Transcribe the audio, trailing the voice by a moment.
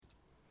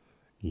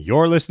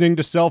You're listening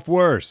to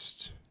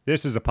Self-Worst.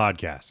 This is a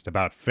podcast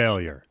about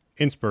failure,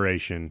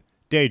 inspiration,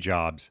 day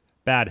jobs,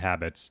 bad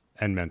habits,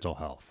 and mental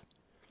health.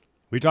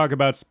 We talk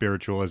about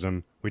spiritualism,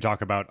 we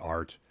talk about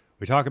art,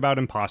 we talk about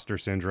imposter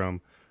syndrome,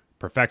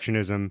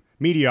 perfectionism,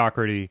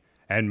 mediocrity,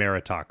 and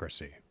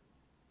meritocracy.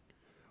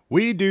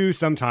 We do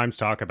sometimes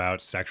talk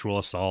about sexual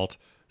assault,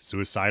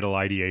 suicidal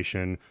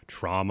ideation,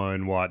 trauma,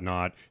 and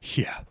whatnot.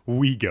 Yeah,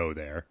 we go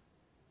there.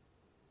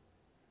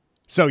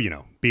 So,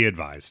 be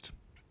advised.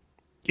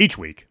 Each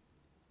week,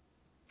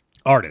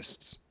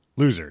 artists,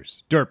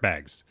 losers,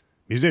 dirtbags,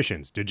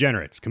 musicians,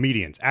 degenerates,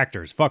 comedians,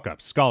 actors,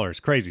 fuck-ups, scholars,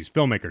 crazies,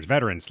 filmmakers,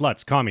 veterans,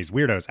 sluts, commies,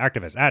 weirdos,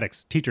 activists,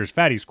 addicts, teachers,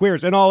 fatties,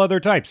 queers, and all other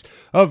types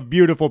of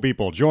beautiful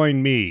people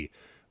join me,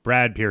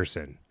 Brad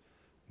Pearson,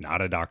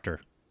 not a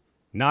doctor,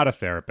 not a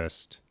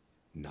therapist,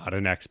 not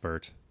an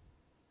expert,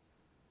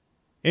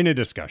 in a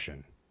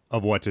discussion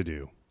of what to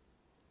do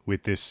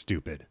with this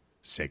stupid,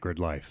 sacred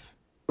life.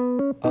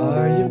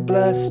 Are you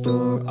blessed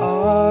or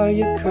are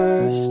you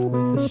cursed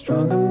with a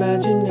strong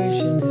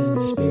imagination and a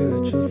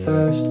spiritual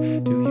thirst?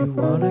 Do you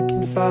want to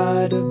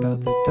confide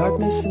about the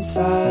darkness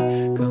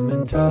inside? Come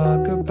and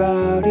talk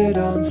about it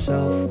on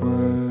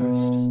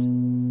Self-Worst.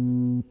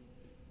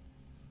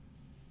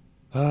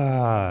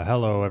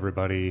 Hello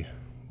everybody.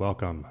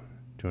 Welcome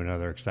to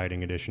another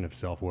exciting edition of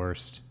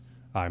Self-Worst.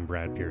 I'm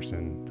Brad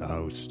Pearson, the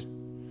host.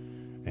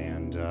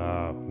 And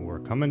we're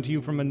coming to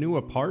you from a new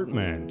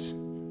apartment.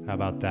 How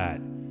about that?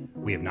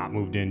 We have not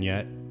moved in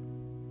yet.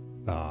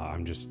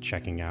 I'm just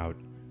checking out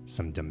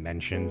some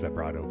dimensions. I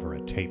brought over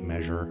a tape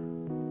measure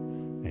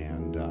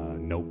and a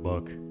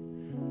notebook,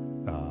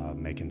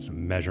 making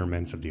some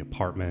measurements of the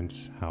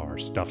apartment, how our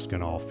stuff's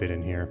going to all fit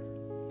in here.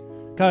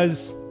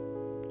 Because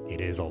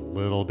it is a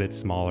little bit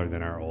smaller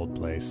than our old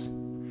place.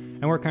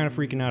 And we're kind of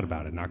freaking out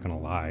about it, not going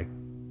to lie.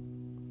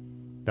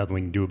 Nothing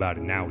we can do about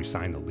it now. We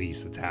signed the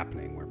lease. It's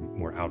happening.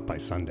 We're out by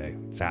Sunday.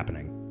 It's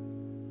happening.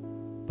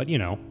 But,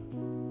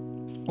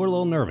 we're a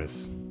little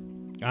nervous.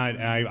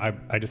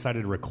 I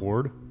decided to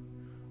record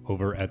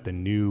over at the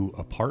new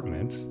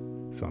apartment,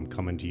 so I'm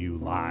coming to you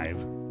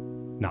live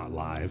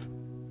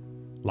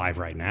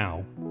right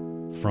now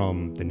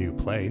from the new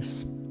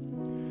place,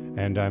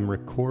 and I'm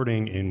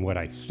recording in what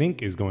I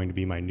think is going to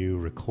be my new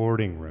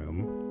recording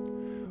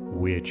room,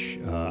 which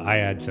I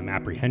had some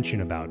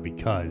apprehension about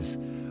because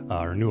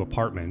our new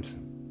apartment,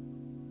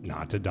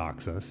 not to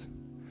dox us,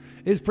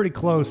 is pretty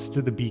close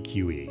to the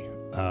BQE.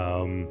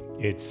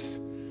 It's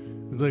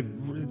the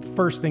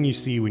first thing you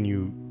see when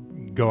you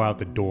go out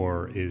the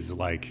door is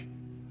like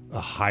a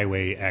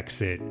highway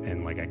exit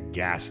and like a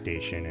gas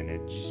station, and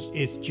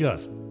it's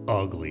just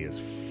ugly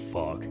as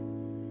fuck.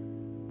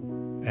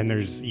 And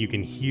you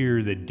can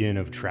hear the din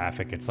of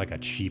traffic. It's like a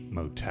cheap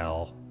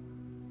motel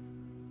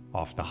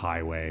off the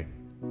highway.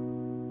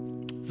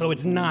 So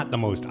it's not the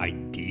most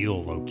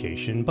ideal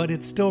location, but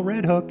it's still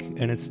Red Hook,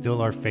 and it's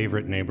still our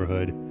favorite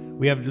neighborhood.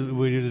 We're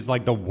just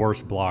like the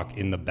worst block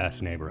in the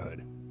best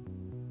neighborhood.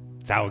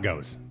 It's how it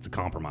goes. It's a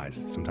compromise.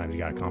 Sometimes you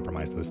got to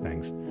compromise those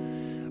things.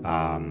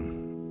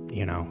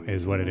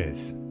 Is what it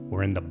is.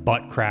 We're in the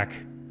butt crack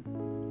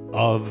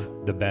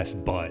of the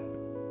best butt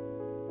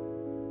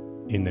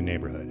in the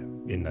neighborhood,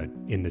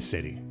 in the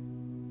city.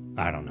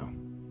 I don't know.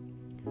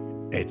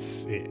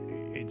 It's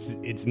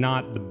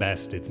not the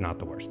best. It's not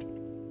the worst.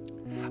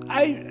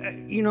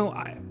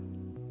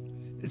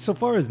 So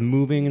far as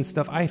moving and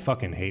stuff, I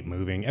fucking hate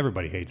moving.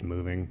 Everybody hates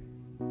moving.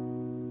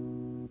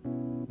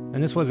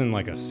 And this wasn't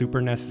like a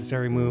super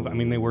necessary move. I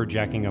mean, they were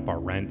jacking up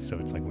our rent, so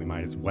it's like we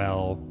might as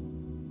well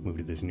move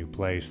to this new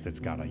place that's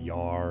got a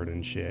yard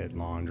and shit,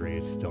 laundry.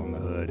 It's still in the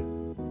hood.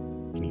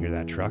 Can you hear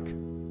that truck?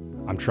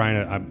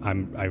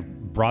 I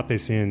brought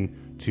this in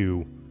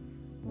to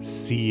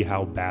see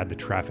how bad the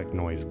traffic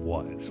noise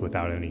was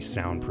without any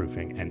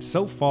soundproofing. And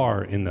so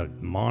far in the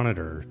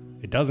monitor,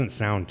 it doesn't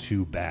sound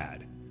too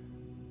bad.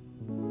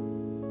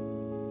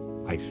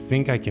 I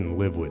think I can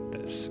live with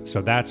this.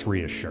 So that's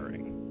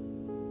reassuring.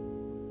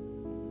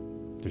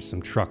 There's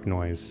some truck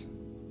noise.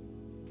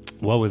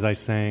 What was I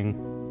saying?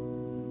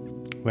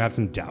 We have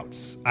some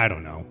doubts. I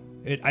don't know.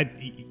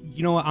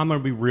 You know what? I'm going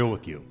to be real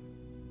with you.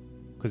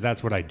 Because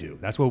that's what I do.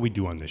 That's what we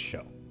do on this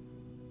show.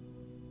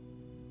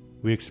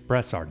 We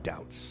express our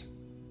doubts.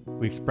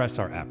 We express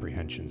our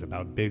apprehensions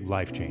about big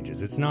life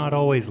changes. It's not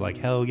always like,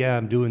 hell yeah,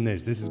 I'm doing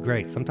this. This is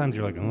great. Sometimes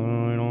you're like,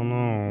 oh, I don't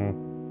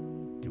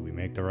know. Did we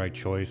make the right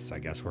choice? I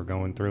guess we're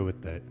going through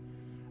with it.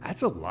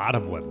 That's a lot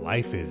of what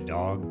life is,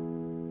 dog.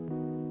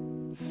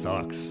 It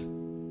sucks.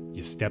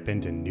 You step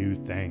into new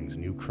things,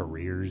 new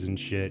careers and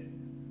shit.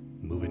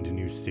 Move into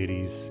new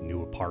cities,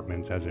 new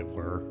apartments, as it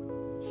were.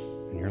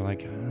 And you're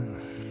like,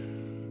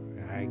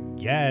 I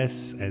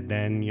guess. And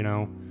then,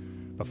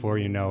 before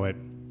you know it,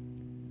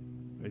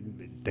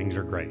 things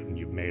are great, and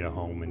you've made a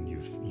home, and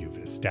you've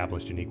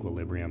established an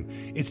equilibrium.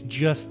 It's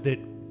just that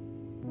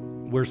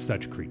we're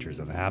such creatures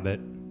of habit,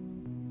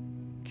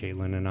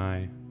 Caitlin and I,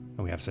 and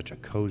we have such a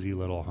cozy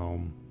little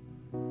home,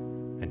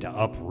 and to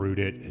uproot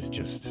it is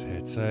just,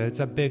 it's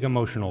a big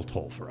emotional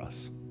toll for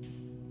us.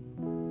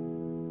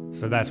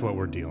 So that's what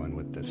we're dealing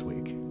with this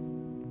week.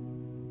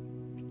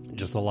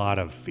 Just a lot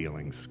of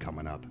feelings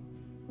coming up.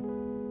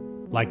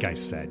 Like I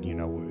said,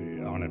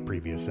 on a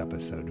previous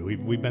episode,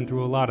 we've been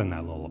through a lot in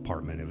that little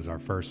apartment. It was our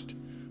first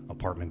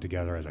apartment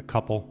together as a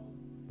couple.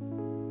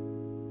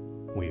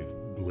 We've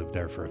lived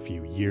there for a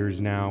few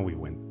years now. We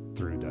went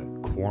through the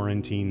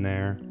quarantine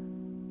there.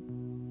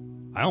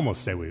 I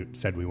almost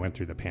said we went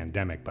through the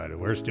pandemic, but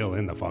we're still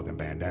in the fucking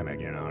pandemic,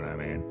 you know what I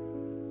mean?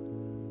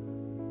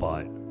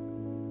 But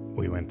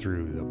we went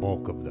through the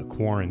bulk of the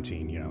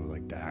quarantine,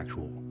 like the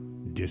actual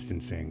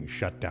distancing,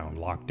 shutdown,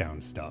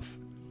 lockdown stuff.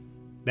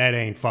 That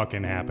ain't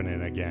fucking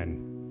happening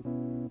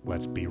again.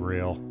 Let's be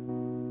real.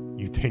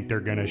 You think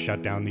they're gonna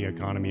shut down the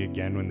economy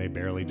again when they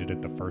barely did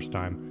it the first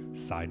time?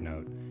 Side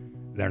note,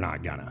 they're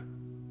not gonna.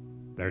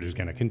 They're just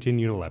gonna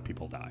continue to let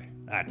people die.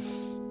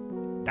 That's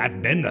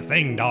been the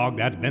thing, dog.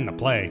 That's been the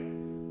play.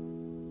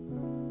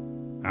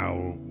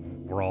 Now,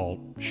 we're all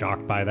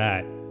shocked by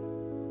that.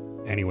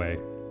 Anyway,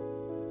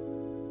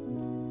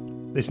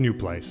 this new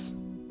place.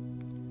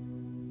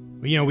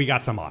 We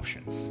got some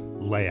options,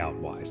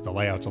 layout-wise. The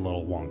layout's a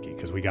little wonky,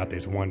 because we got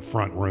this one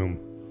front room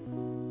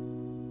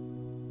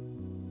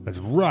that's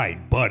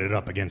right butted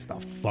up against the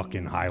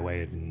fucking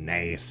highway. It's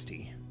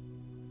nasty.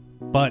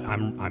 But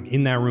I'm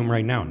in that room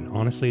right now, and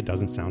honestly, it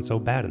doesn't sound so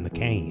bad in the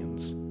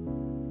cans.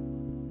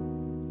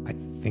 I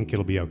think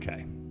it'll be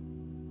okay.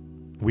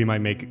 We might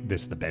make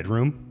this the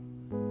bedroom,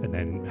 and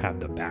then have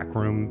the back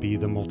room be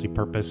the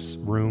multi-purpose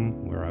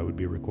room where I would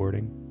be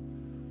recording.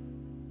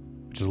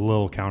 Which is a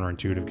little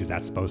counterintuitive because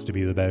that's supposed to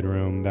be the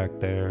bedroom back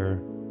there.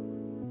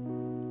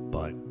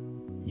 But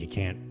you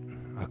can't.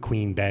 A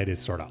queen bed is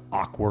sort of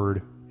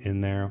awkward in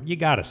there.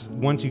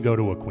 Once you go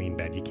to a queen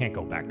bed, you can't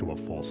go back to a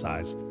full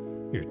size.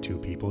 You're two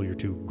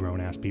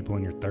grown-ass people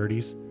in your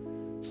 30s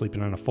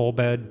sleeping on a full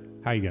bed.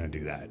 How are you going to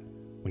do that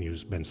when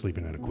you've been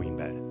sleeping in a queen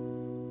bed?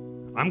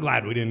 I'm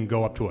glad we didn't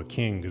go up to a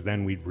king, because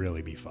then we'd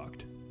really be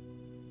fucked.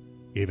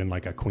 Even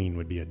like a queen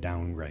would be a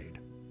downgrade.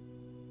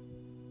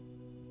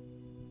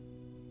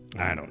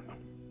 I don't know.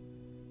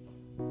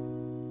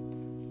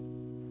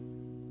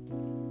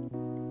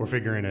 We're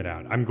figuring it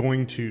out. I'm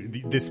going to...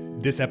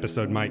 This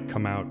episode might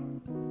come out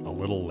a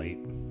little late.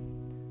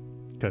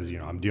 Because,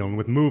 I'm dealing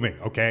with moving,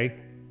 okay?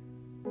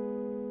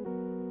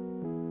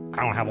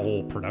 I don't have a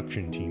whole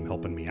production team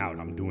helping me out.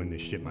 I'm doing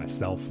this shit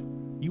myself.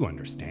 You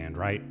understand,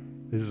 right?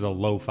 This is a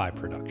lo-fi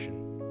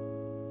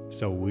production.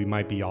 So we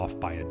might be off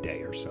by a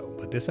day or so.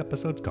 But this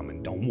episode's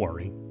coming. Don't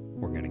worry.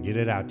 We're going to get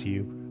it out to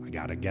you. I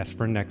got a guest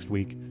for next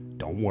week.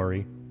 Don't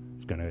worry.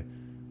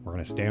 We're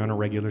gonna stay on a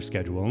regular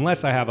schedule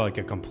unless I have like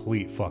a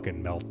complete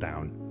fucking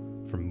meltdown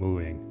from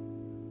moving,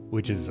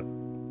 which is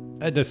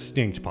a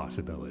distinct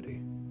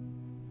possibility.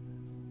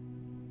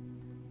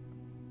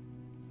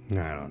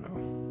 I don't know.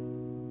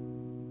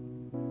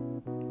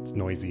 It's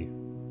noisy.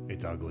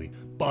 It's ugly.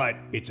 But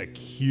it's a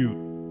cute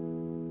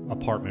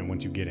apartment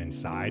once you get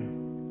inside.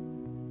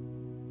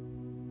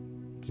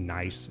 It's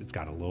nice. It's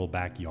got a little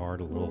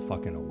backyard, a little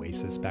fucking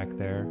oasis back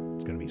there.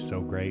 It's gonna be so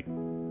great.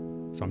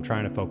 So I'm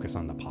trying to focus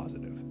on the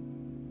positive.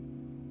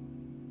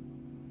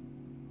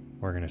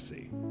 We're going to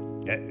see.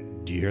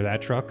 Do you hear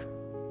that truck?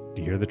 Do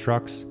you hear the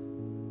trucks?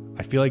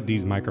 I feel like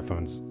these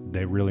microphones,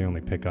 they really only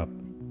pick up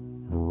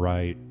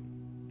right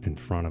in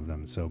front of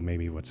them. So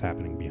maybe what's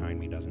happening behind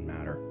me doesn't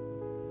matter.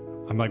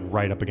 I'm like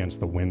right up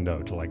against the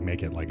window to like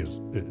make it like as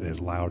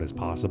loud as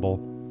possible.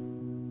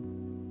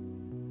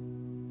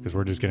 Because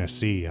we're just going to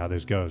see how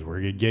this goes. We're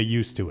going to get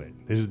used to it.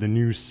 This is the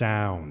new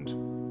sound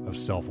of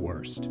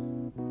Self-Worst.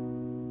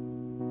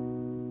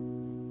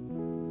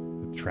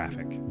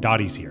 Traffic.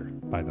 Dottie's here,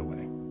 by the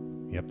way.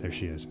 Yep, there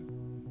she is.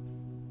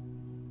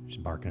 She's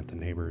barking at the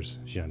neighbors.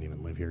 She doesn't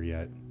even live here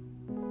yet.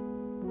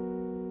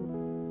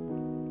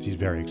 She's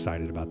very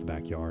excited about the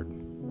backyard.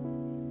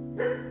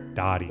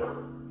 Dottie.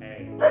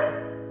 Hey.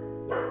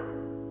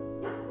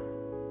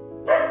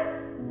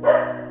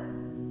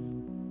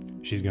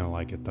 She's gonna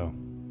like it though.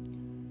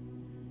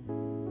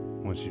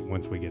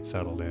 Once we get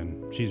settled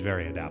in. She's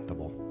very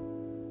adaptable.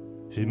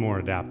 She's more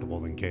adaptable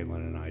than Caitlin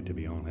and I, to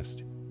be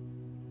honest.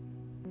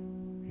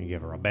 You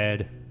give her a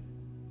bed,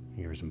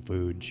 you give her some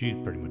food. She's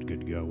pretty much good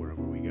to go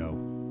wherever we go.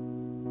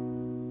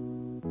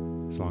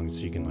 As long as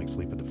she can like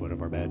sleep at the foot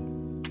of our bed,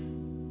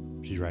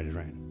 she's right as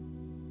rain.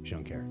 She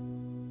don't care.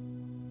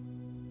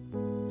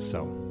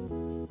 So,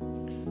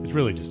 it's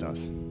really just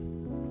us.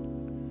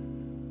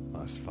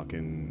 Us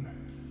fucking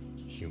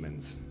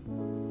humans.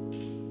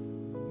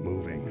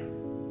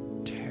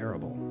 Moving.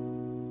 Terrible.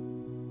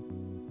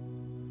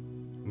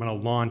 I'm gonna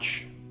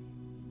launch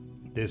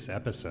this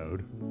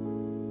episode.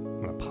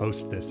 I'm going to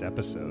post this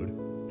episode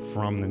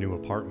from the new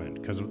apartment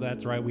because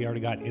that's right, we already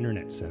got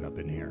internet set up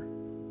in here.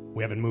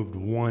 We haven't moved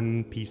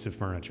one piece of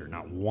furniture,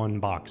 not one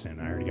box in.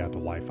 I already got the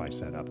Wi-Fi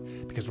set up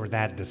because we're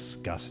that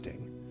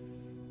disgusting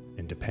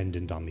and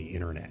dependent on the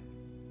internet.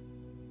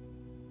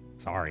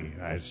 Sorry,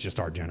 it's just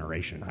our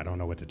generation. I don't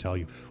know what to tell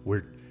you.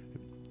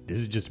 This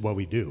is just what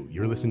we do.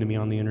 You're listening to me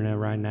on the internet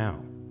right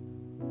now.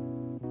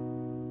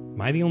 Am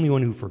I the only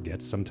one who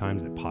forgets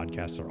sometimes that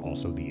podcasts are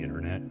also the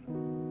internet?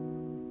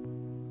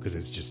 Because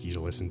it's just you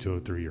to listen to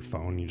it through your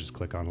phone. You just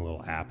click on a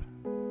little app.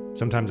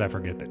 Sometimes I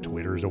forget that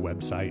Twitter is a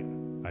website.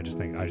 I just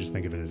think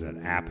of it as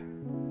an app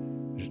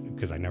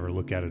because I never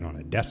look at it on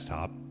a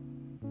desktop.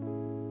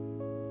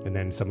 And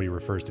then somebody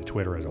refers to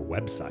Twitter as a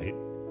website,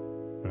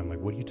 and I'm like,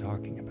 what are you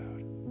talking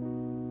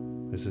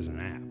about? This is an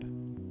app.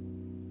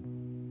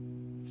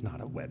 It's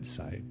not a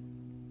website.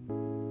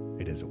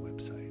 It is a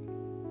website.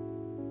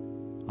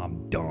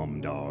 I'm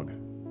dumb, dog.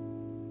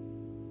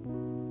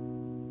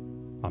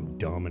 I'm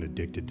dumb and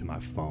addicted to my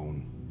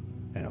phone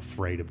and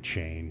afraid of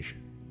change.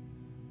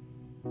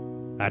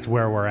 That's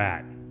where we're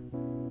at.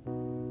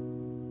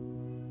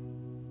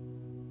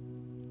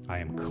 I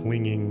am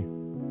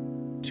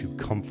clinging to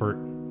comfort.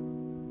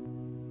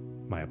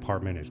 My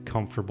apartment is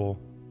comfortable.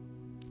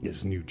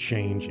 This new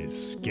change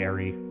is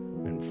scary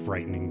and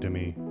frightening to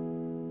me.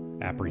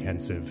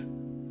 Apprehensive,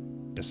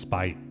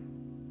 despite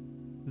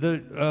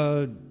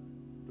the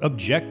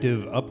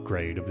objective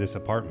upgrade of this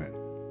apartment.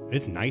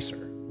 It's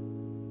nicer.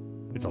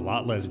 It's a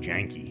lot less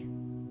janky.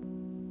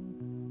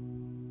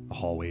 The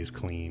hallway is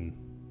clean.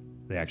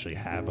 They actually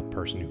have a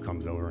person who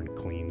comes over and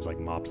cleans, like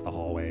mops the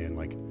hallway and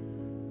like,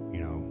 you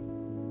know,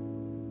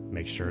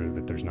 makes sure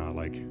that there's not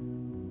like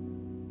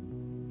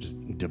just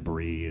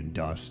debris and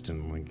dust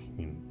and like,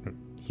 you know,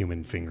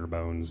 human finger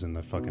bones in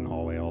the fucking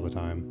hallway all the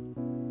time.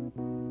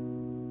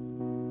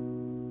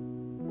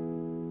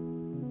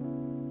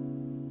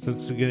 So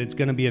it's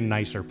going to be a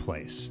nicer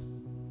place.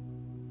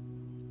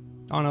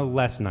 On a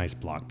less nice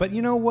block. But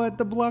you know what?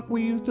 The block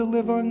we used to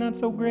live on, not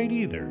so great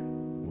either.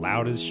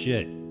 Loud as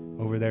shit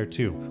over there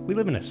too. We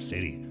live in a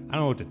city. I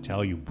don't know what to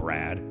tell you,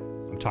 Brad.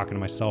 I'm talking to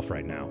myself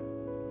right now.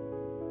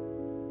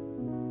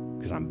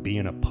 Because I'm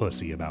being a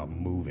pussy about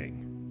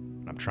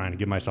moving. I'm trying to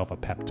give myself a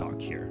pep talk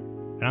here.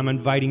 And I'm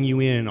inviting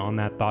you in on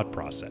that thought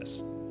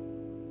process.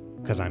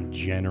 Because I'm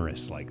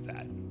generous like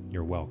that.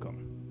 You're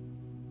welcome.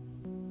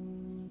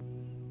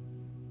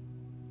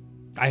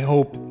 I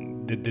hope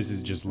that this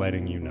is just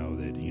letting you know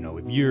that, you know,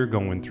 if you're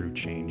going through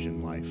change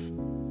in life,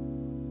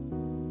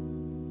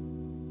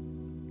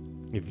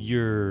 if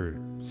you're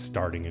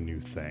starting a new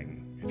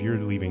thing, if you're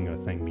leaving a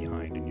thing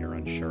behind and you're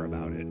unsure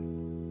about it,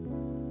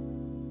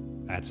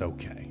 that's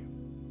okay.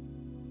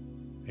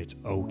 It's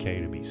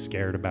okay to be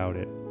scared about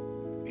it.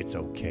 It's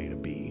okay to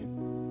be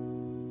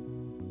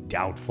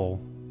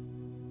doubtful.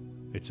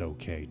 It's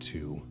okay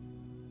to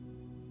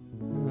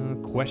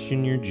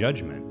question your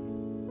judgment.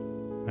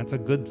 That's a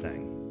good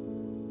thing.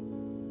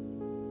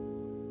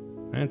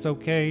 And it's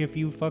okay if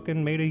you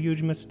fucking made a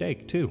huge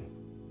mistake, too.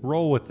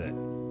 Roll with it.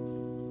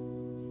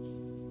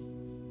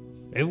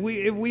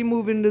 If we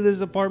move into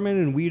this apartment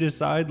and we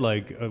decide,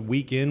 like, a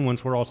week in,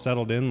 once we're all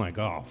settled in, like,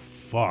 oh,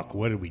 fuck,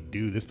 what did we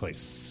do? This place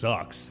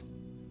sucks.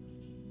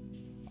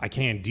 I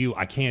can't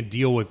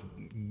deal with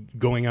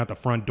going out the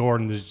front door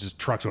and there's just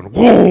trucks going,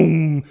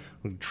 whoom!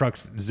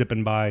 Trucks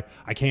zipping by.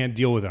 I can't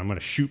deal with it. I'm going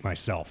to shoot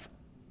myself.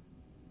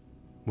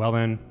 Well,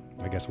 then,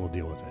 I guess we'll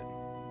deal with it.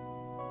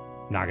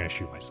 Not going to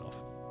shoot myself.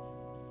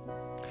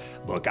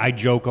 Look, I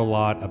joke a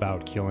lot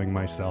about killing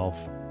myself.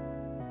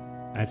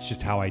 That's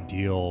just how I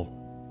deal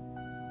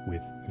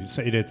with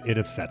it. It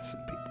upsets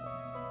some people.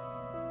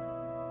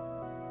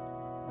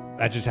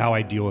 That's just how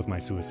I deal with my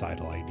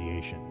suicidal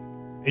ideation.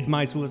 It's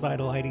my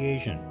suicidal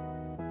ideation.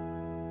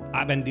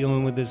 I've been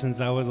dealing with this since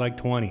I was like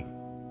 20.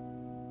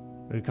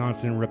 The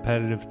constant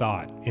repetitive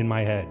thought in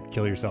my head.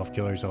 Kill yourself,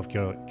 kill yourself,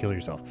 kill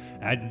yourself.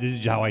 This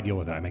is how I deal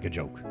with it. I make a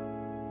joke.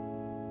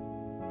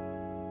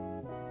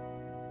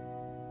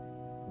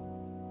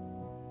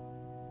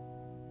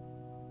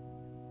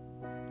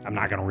 I'm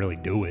not going to really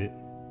do it.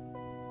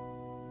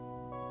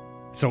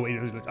 So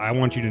I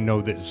want you to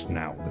know this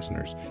now,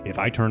 listeners. If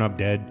I turn up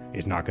dead,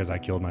 it's not because I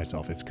killed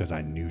myself. It's because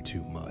I knew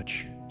too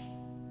much.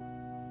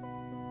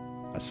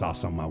 I saw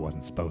something I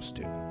wasn't supposed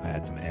to. I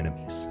had some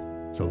enemies.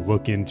 So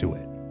look into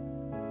it.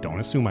 Don't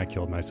assume I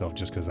killed myself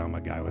just because I'm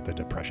a guy with a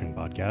depression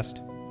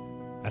podcast.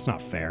 That's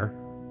not fair.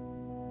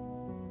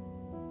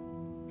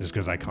 Just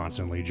because I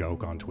constantly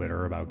joke on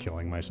Twitter about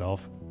killing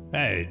myself.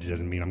 Hey, it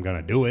doesn't mean I'm going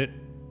to do it.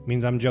 It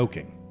means I'm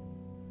joking.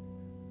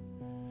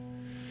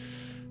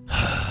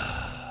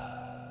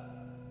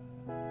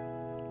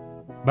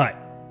 But,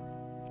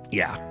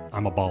 yeah,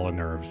 I'm a ball of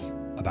nerves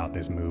about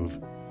this move.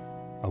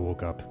 I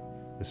woke up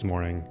this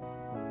morning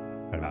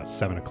at about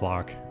 7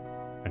 o'clock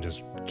and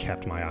just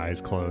kept my eyes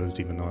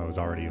closed even though I was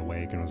already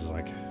awake and was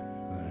like,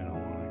 I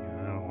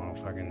don't want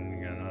to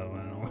fucking get up.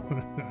 I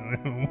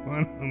don't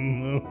want to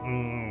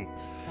move.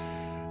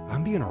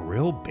 I'm being a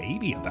real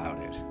baby about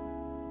it.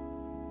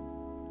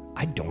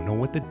 I don't know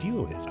what the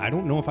deal is. I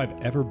don't know if I've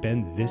ever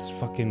been this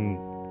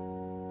fucking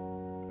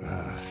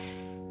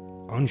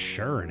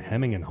unsure and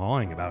hemming and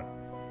hawing about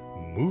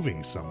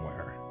moving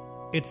somewhere.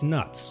 It's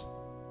nuts.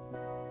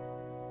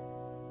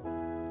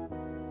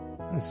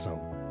 That's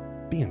so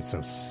being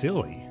so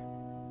silly.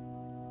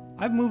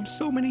 I've moved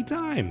so many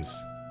times.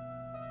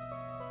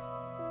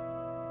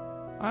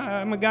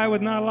 I'm a guy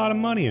with not a lot of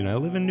money and I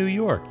live in New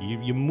York.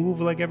 You move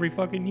like every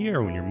fucking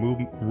year when your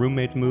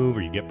roommates move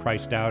or you get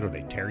priced out or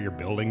they tear your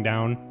building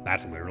down.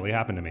 That's literally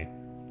happened to me.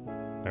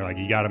 They're like,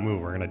 you gotta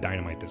move. We're gonna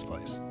dynamite this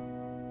place.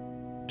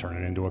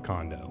 Turn it into a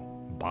condo.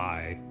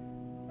 buy.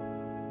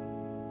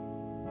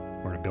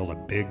 We're gonna build a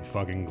big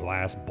fucking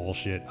glass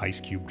bullshit ice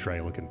cube tray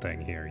looking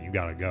thing here. You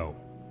gotta go.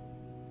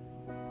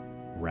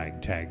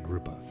 Ragtag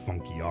group of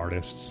funky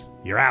artists.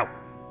 You're out.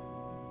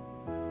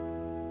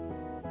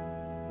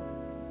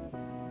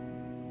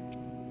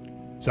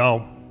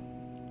 So,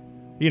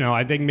 you know,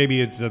 I think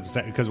maybe it's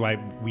upset because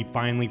we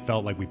finally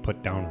felt like we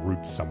put down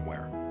roots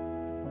somewhere.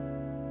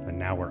 And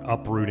now we're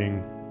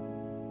uprooting.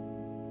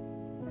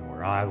 And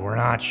we're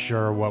not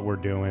sure what we're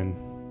doing,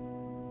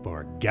 but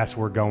I guess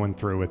we're going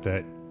through with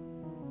it.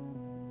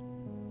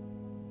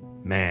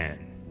 Man,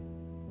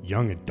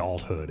 young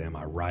adulthood, am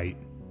I right?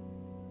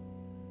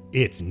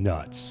 It's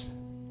nuts.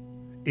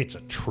 It's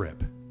a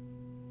trip.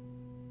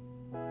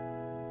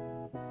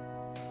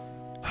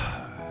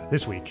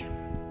 This week,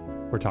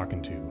 we're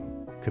talking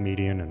to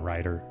comedian and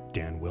writer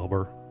Dan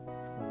Wilber.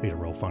 He's a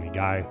real funny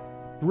guy.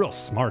 Real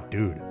smart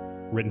dude.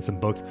 Written some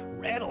books.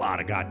 Read a lot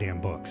of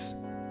goddamn books.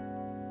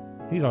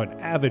 He's an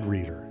avid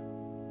reader.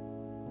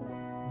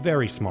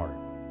 Very smart.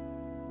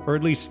 Or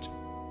at least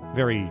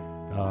very,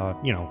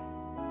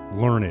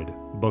 learned,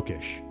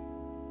 bookish.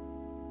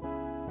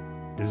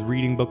 Does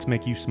reading books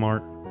make you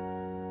smart?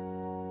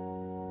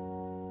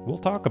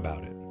 We'll talk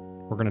about it.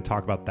 We're going to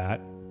talk about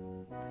that.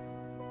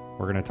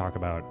 We're going to talk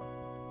about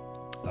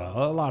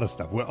a lot of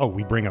stuff.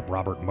 We bring up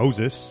Robert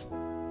Moses,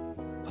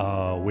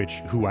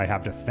 who I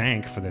have to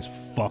thank for this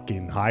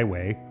fucking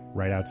highway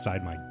right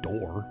outside my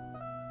door.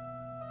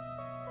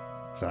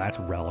 So that's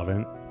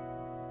relevant.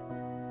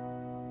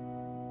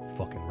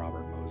 Fucking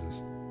Robert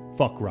Moses.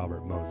 Fuck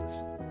Robert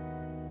Moses.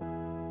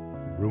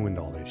 Ruined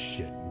all this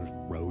shit. There's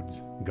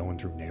roads going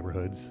through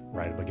neighborhoods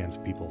right up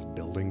against people's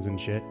buildings and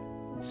shit.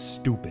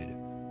 Stupid.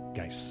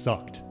 Guy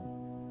sucked.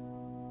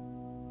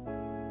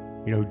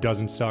 You know who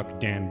doesn't suck?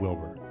 Dan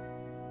Wilber.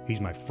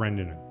 He's my friend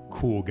and a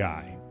cool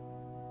guy.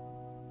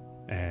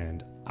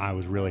 And I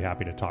was really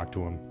happy to talk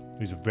to him.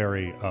 He's a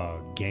very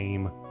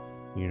game,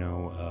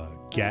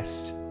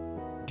 guest,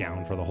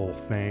 down for the whole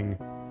thing.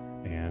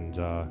 And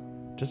you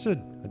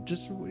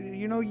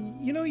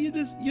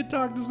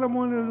talk to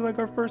someone, it was like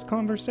our first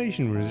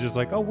conversation where it's just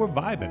like, oh, we're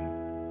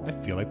vibing. I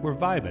feel like we're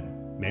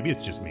vibing. Maybe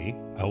it's just me.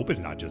 I hope it's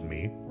not just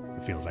me.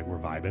 It feels like we're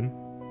vibing.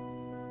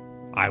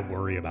 I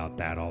worry about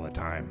that all the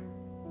time.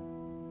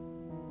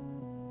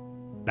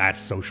 That's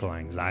social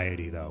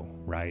anxiety, though,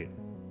 right?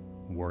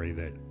 Worry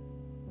that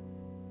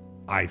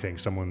I think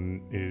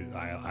someone is,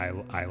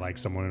 I like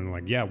someone and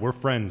like, yeah, we're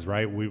friends,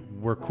 right?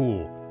 We're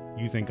cool.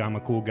 You think I'm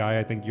a cool guy,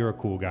 I think you're a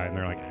cool guy. And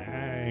they're like,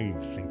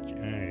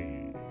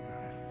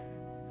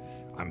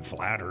 I'm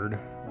flattered.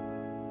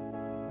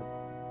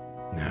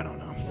 I don't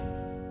know.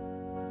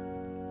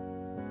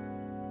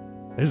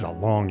 This is a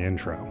long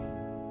intro.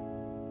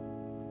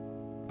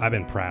 I've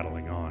been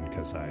prattling on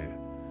because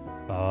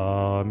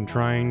I'm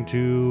trying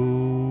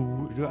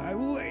to...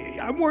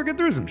 I'm working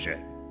through some shit.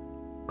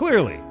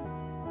 Clearly.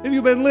 If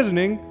you've been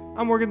listening,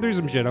 I'm working through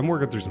some shit. I'm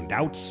working through some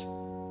doubts.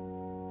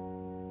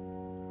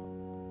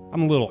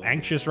 I'm a little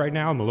anxious right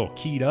now. I'm a little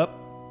keyed up.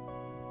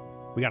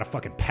 We gotta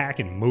fucking pack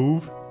and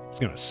move. It's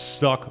gonna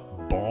suck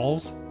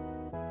balls.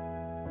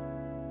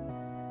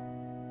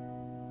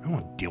 I don't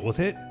want to deal with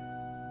it.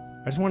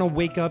 I just want to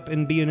wake up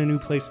and be in a new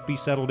place, be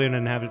settled in,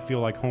 and have it feel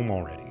like home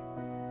already.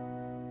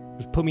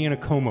 Just put me in a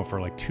coma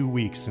for like 2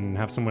 weeks and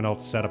have someone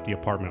else set up the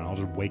apartment. I'll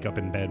just wake up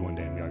in bed one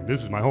day and be like,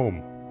 this is my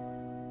home.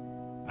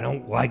 I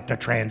don't like the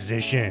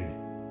transition.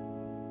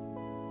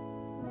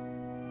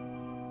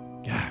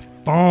 God,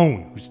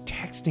 phone. Who's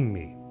texting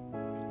me?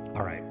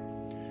 All right.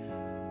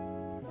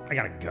 I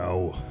gotta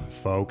go,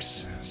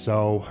 folks.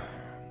 So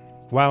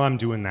while I'm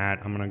doing that,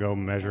 I'm gonna go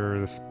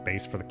measure the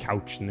space for the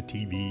couch and the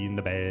TV and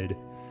the bed.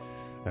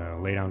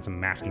 Lay down some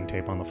masking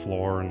tape on the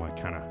floor and like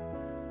kind of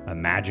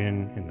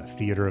imagine in the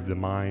theater of the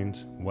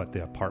mind what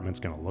the apartment's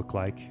going to look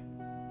like.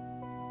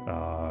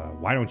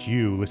 Why don't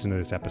you listen to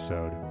this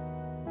episode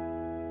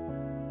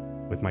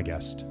with my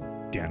guest,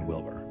 Dan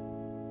Wilber?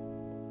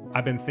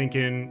 I've been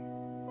thinking,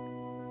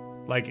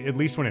 like, at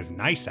least when it's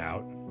nice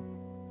out,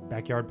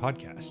 backyard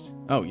podcast.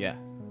 Oh, yeah.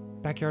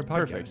 Backyard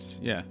podcast. Perfect.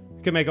 Yeah.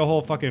 You could make a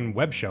whole fucking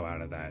web show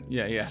out of that.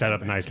 Yeah. Set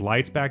up nice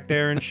lights back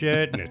there and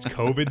shit, and it's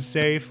COVID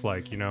safe.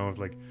 Like,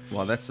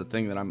 Well, that's the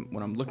thing that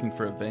when I'm looking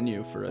for a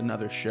venue for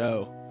another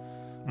show,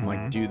 I'm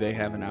like, do they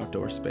have an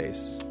outdoor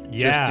space?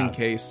 Yeah. Just in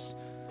case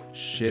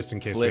shit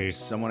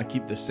flips. I want to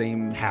keep the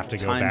same have to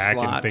go time back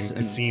slot and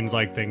it seems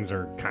like things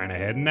are kind of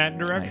heading that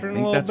direction a I think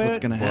little that's bit. what's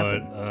going to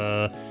happen.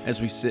 But, as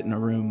we sit in a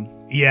room.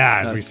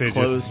 Yeah, as we sit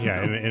closed in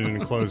an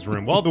enclosed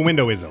room. Well, the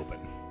window is open.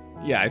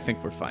 Yeah, I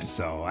think we're fine.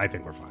 So I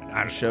think we're fine.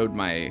 I showed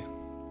my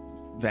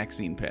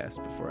vaccine pass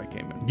before I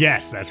came in.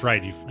 Yes, that's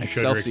right. You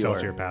showed your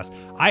Excelsior pass.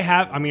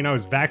 I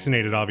was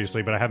vaccinated,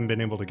 obviously, but I haven't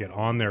been able to get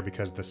on there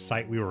because the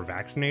site we were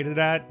vaccinated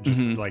at just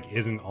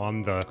isn't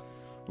on the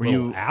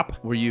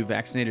app. Were you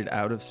vaccinated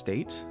out of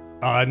state?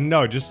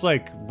 No, just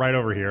like right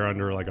over here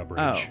under like a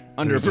bridge. Oh,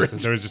 under a bridge.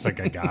 There was just like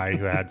a guy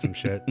who had some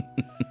shit.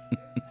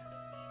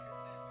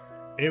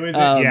 It was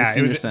the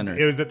senior center.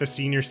 It was at the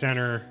senior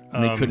center.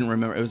 And they couldn't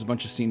remember. It was a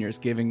bunch of seniors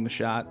giving the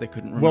shot. They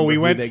couldn't remember. Well, we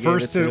who went they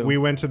first gave it to. we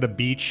went to the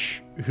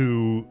beach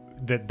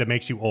that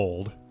makes you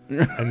old,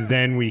 and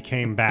then we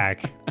came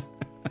back,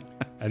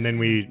 and then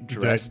we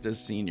dressed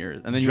as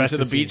seniors, and then you went to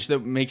the beach that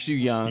makes you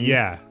young.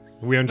 Yeah,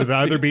 we went to the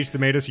other beach that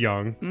made us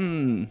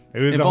young. It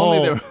was If a only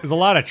whole. there- There's a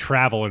lot of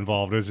travel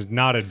involved. It was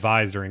not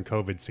advised during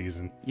COVID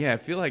season. Yeah, I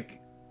feel like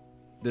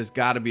there's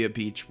got to be a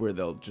beach where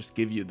they'll just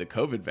give you the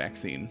COVID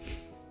vaccine.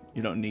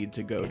 You don't need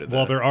to go to the...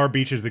 Well, there are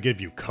beaches that give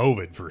you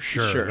COVID for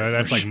sure. Sure,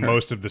 That's for like sure.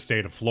 most of the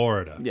state of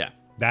Florida. Yeah.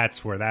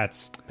 That's where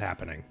that's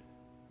happening.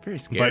 Very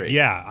scary. But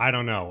yeah, I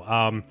don't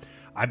know.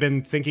 I've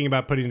been thinking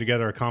about putting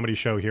together a comedy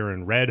show here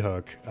in Red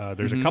Hook.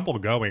 There's a couple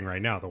going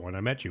right now, the one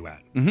I met you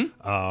at,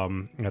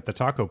 at the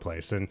taco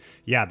place. And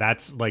yeah,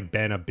 that's like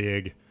been a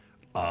big,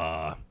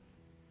 I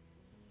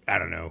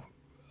don't know,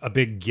 a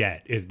big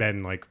get has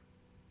been like,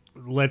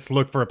 let's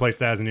look for a place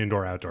that has an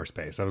indoor-outdoor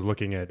space. I was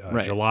looking at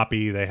Right.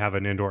 Jalopy. They have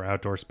an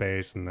indoor-outdoor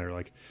space, and they're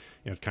like,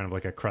 you know, it's kind of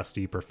like a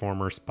crusty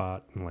performer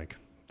spot. And like,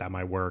 that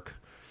might work.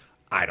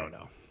 I don't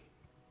know.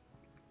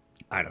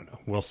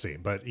 We'll see.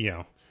 But, you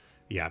know,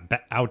 yeah,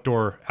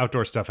 outdoor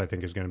stuff I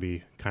think is going to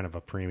be kind of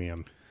a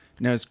premium.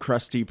 Now, is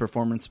crusty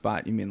performance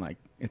spot, you mean like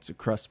it's a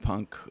crust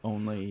punk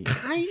only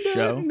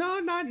show? No,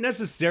 not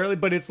necessarily,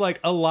 but it's like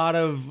a lot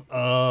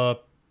of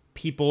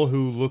people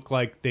who look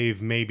like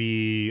they've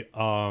maybe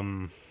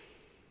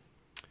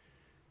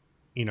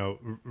you know,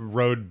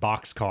 rode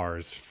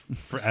boxcars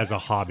as a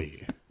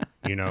hobby.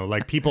 You know,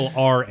 like people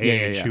our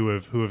age yeah. who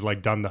have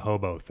like done the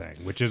hobo thing,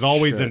 which is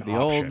always Sure, an the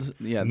option.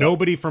 old-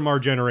 Nobody from our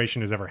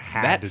generation has ever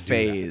had That to do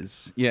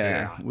phase. Yeah,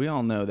 Yeah. we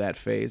all know that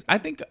phase. I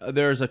think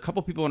there's a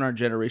couple people in our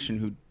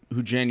generation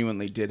who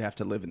genuinely did have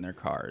to live in their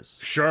cars.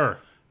 that. Sure.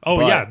 Oh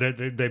But- yeah,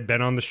 they've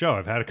been on the show.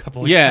 I've had a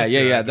couple. Of Yeah, guests yeah,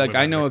 that yeah. had to Like live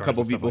I in know their a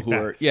couple cars and people stuff who like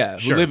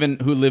are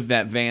that. who live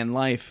that van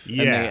life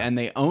Yeah. and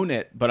they own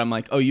it, but I'm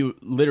like, "Oh, you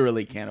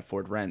literally can't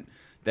afford rent."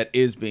 That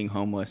is being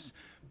homeless.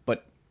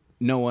 But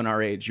no one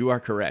our age, you are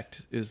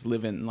correct, is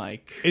living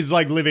like Is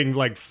like living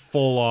like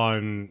full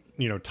on,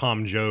 you know,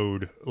 Tom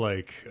Joad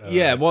like.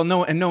 yeah, well, no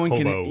one hobo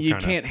can. You kinda.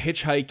 can't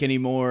hitchhike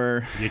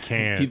anymore. You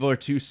can't. People are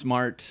too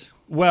smart.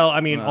 Well,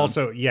 I mean,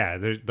 also, yeah,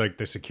 there's like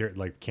the secure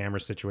like camera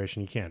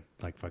situation. You can't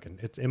like fucking.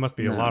 It must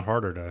be a lot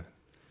harder to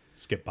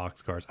skip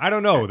boxcars. I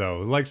don't know though.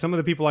 Like some of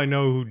the people I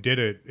know who did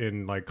it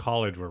in like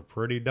college were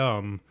pretty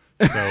dumb.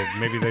 So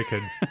maybe they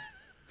could.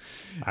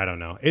 I don't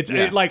know. It,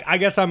 like I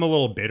guess I'm a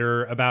little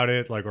bitter about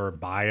it, like or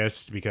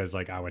biased because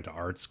like I went to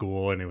art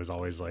school and it was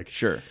always like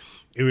Sure.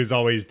 It was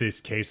always this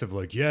case of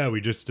like, yeah,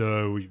 we just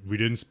we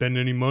didn't spend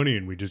any money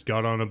and we just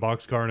got on a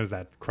boxcar, and it's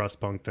that crust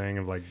punk thing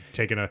of like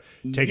taking a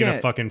Yeah.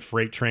 fucking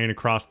freight train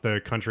across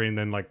the country and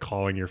then like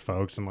calling your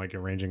folks and like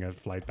arranging a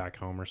flight back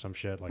home or some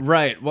shit. Like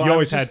Right. Well, you I'm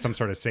always had just- some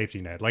sort of safety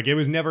net. Like it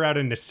was never out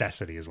of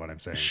necessity, is what I'm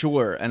saying.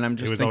 Sure, and I'm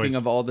just was thinking always-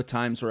 of all the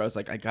times where I was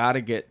like, I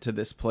gotta get to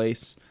this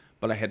place,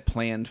 but I had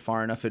planned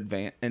far enough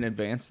in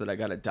advance that I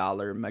got $1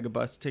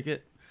 megabus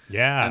ticket,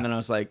 Yeah, and then I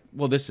was like,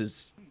 well, this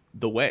is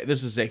the way.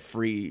 This is a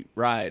free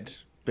ride,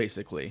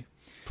 basically,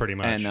 pretty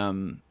much.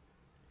 and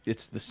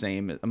it's the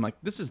same. I'm like,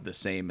 this is the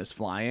same as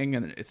flying,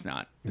 and it's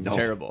not. It's No.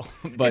 terrible.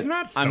 But it's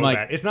not so I'm like,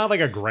 bad. It's not like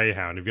a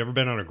Greyhound. Have you ever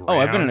been on a Greyhound? oh,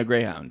 I've been in a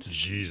Greyhound.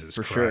 Jesus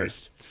for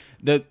Christ.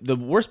 sure. The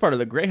worst part of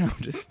the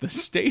Greyhound is the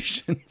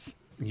stations.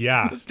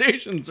 Yeah, The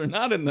stations are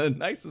not in the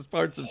nicest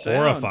parts of town.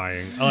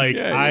 horrifying. Like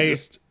Yeah,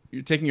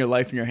 you're taking your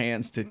life in your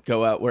hands to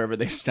go out wherever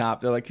they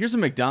stop. They're like, "Here's a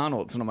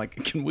McDonald's," and I'm like,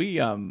 "Can we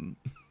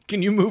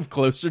can you move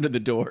closer to the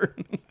door?"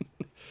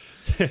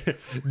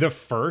 the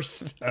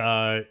first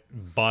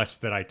bus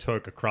that I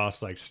took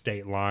across like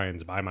state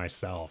lines by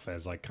myself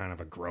as like kind of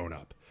a grown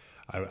up.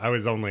 I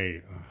was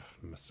only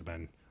must have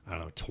been, I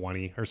don't know,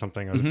 20 or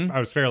something. I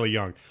was fairly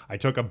young. I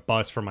took a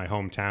bus from my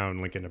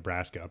hometown, Lincoln,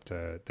 Nebraska, up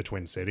to the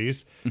Twin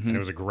Cities, and it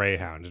was a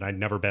Greyhound, and I'd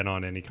never been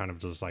on any kind of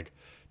just like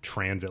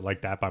transit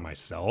like that by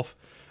myself.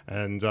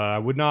 And I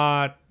would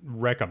not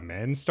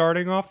recommend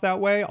starting off that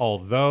way.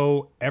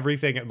 Although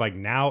everything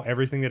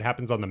that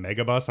happens on the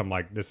Megabus, I'm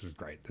like, this is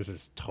great. This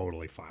is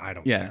totally fine. I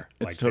don't Yeah, care.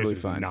 it's Like totally this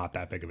is fine. not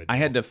that big of a deal. I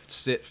had to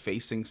sit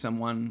facing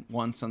someone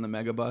once on the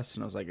Megabus,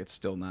 and I was like, "It's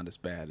still not as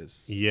bad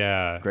as."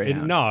 Yeah.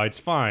 Greyhound. No, it's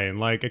fine.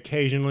 Like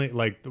occasionally,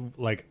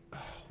 like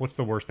what's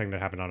the worst thing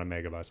that happened on a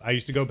Megabus? I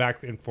used to go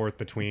back and forth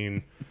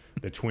between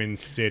the Twin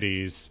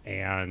Cities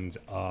and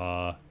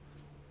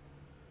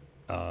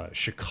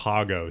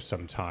Chicago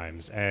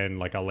sometimes, and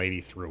like a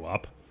lady threw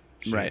up.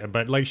 Right.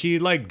 But like she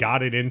like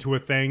got it into a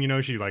thing, you know.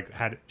 She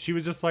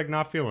was just like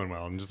not feeling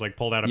well and just like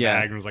pulled out a Yeah.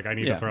 bag and was like, I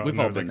need Yeah, to throw up. we've And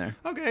I all was been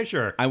like, there. Okay,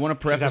 sure. I want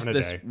to She's preface having a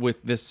this day.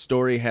 with this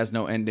story has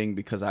no ending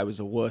because I was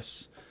a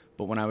wuss.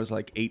 But when I was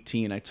like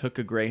 18, I took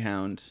a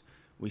Greyhound.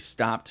 We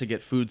stopped to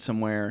get food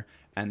somewhere,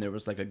 and there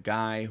was like a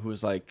guy who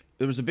was like,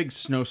 there was a big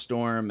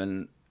snowstorm,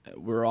 and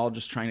we were all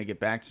just trying to get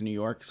back to New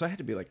York. So I had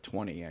to be like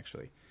 20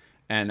 actually,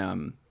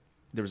 and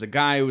there was a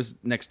guy who was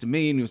next to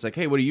me, and he was like,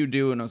 "Hey, what do you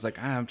do?" And I was like,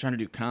 "I'm trying to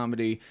do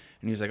comedy."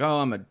 And he was like, "Oh,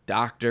 I'm a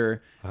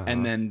doctor."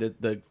 And then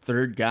the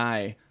third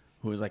guy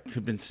who was like,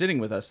 who'd been sitting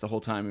with us the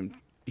whole time and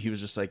he was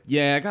just like,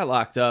 yeah, I got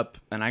locked up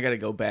and I got to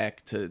go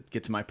back to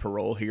get to my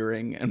parole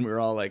hearing. And we were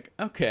all like,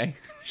 okay,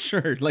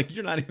 sure. Like,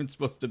 you're not even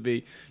supposed to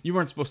be, you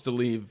weren't supposed to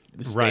leave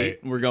the state.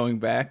 Right. We're going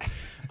back.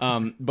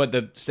 But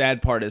the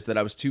sad part is that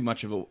I was too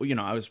much of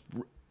a,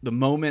 the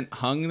moment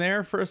hung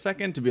there for a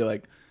second to be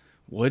like,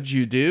 what'd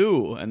you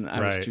do? And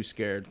I was Right. too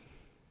scared.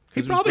 He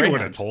 'Cause it was probably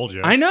would have Greyhound. told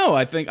you. I know.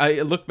 I think I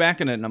look back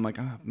at it and I'm like,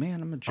 oh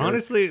man, I'm a jerk.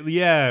 Honestly,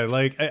 yeah,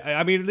 like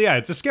I mean, yeah,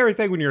 it's a scary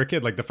thing when you're a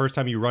kid. Like the first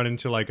time you run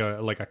into like a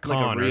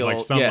con real- or like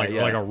some yeah, like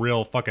yeah. a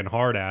real fucking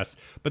hard ass.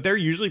 But they're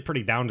usually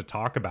pretty down to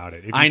talk about it.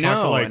 If you I talk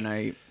to, know,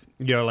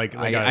 like,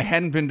 and I I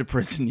hadn't been to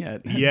prison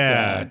yet. And,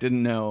 Yeah. I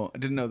didn't know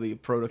the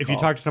protocol. if you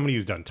talk to somebody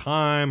who's done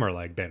time or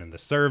like been in the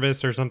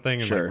service or something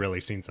and Sure. like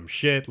really seen some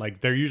shit, like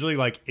they're usually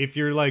like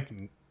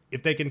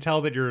if they can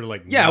tell that you're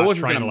like yeah, I not wasn't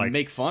trying gonna to like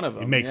make fun of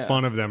them. make yeah.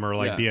 fun of them or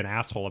like Yeah. be an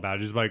asshole about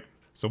it, just like,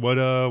 so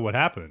what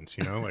happened?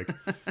 You know, like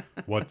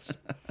what's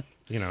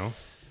it's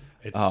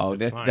Oh,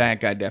 it's fine. that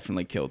guy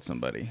definitely killed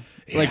somebody.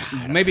 Like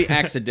maybe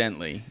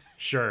accidentally,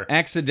 Sure.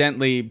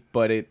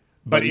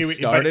 but he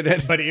started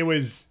it. But he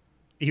was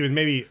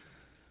maybe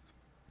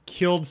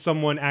killed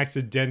someone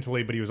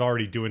accidentally, but he was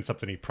already doing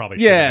something he probably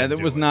shouldn't Yeah, have been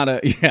that was doing. not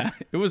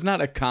it was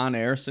not a Con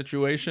Air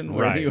situation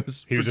where right. he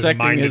was just protecting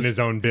minding his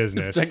own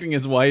business. protecting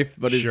his wife,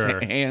 but Sure.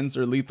 his hands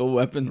are lethal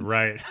weapons.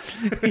 Right.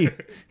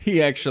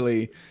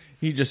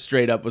 He just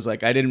straight up was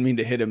like, I didn't mean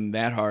to hit him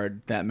that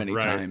hard that many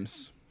Right.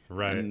 times.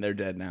 Right. And they're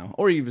dead now.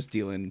 Or he was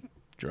dealing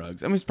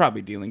drugs. I mean, he's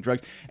probably dealing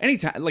drugs.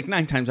 Anytime, like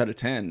 9 times out of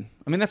 10.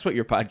 I mean, that's what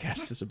your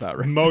podcast is about,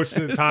 right? Most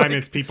of the time, like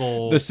it's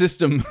people. The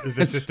system.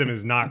 The system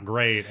is not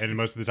great, and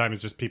most of the time,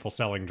 it's just people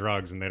selling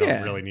drugs, and they don't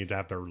Yeah. really need to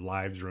have their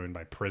lives ruined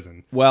by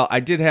prison. Well, I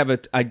did have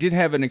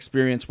an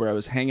experience where I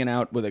was hanging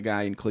out with a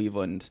guy in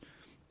Cleveland,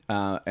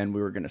 and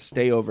we were going to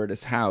stay over at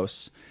his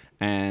house,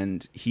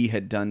 and he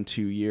had done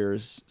 2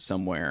 years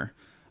somewhere.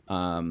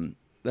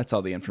 That's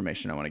all the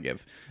information I want to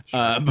give.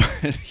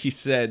 But he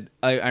said,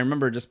 I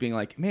remember just being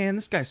like, man,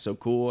 this guy's so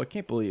cool. I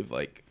can't believe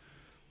like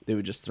they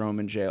would just throw him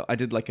in jail. I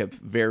did like a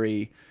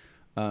very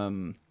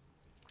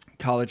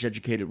college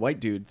educated white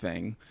dude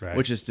thing, Right.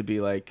 which is to be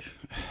like,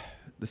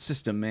 the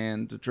system,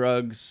 man, the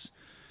drugs.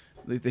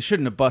 They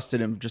shouldn't have busted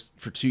him just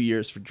for 2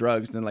 years for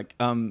drugs. And they're like,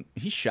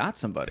 he shot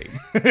somebody.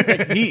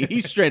 Like,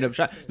 he straight up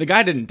shot. The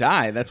guy didn't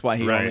die. That's why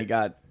he Right. only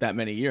got that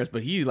many years.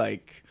 But he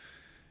like,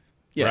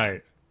 yeah.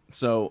 Right.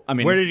 So I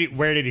mean, Where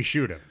did he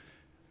shoot him?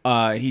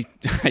 he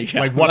yeah.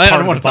 Like what I part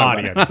don't of wanna the talk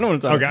body? about it. I don't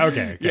want to talk. about it.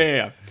 Okay.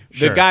 Yeah.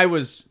 Sure. The guy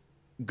was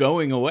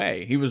going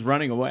away. He was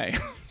running away.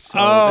 So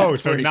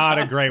that's So where he not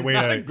shot. a great way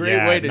Not to a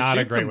great way to not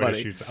a shoot great somebody.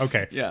 way to shoot.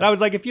 Okay, Yeah. that was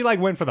like if you like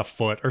went for the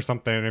foot or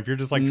something. If you're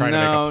just like trying to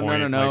make a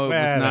point. No. Like,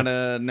 It was not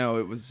that's- a no.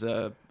 It was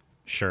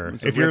sure.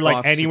 was a If you're like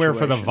rip-off anywhere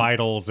for the situation.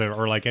 vitals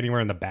or like anywhere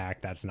in the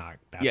back, that's not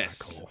yes.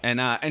 cool. And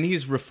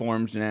he's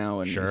reformed now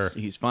and Sure.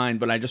 he's fine.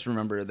 But I just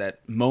remember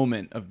that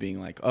moment of being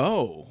like,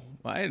 oh,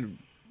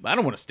 I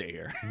don't want to stay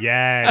here.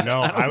 Yeah,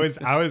 no, I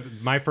was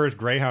my first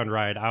Greyhound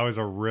ride. I was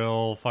a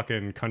real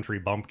fucking country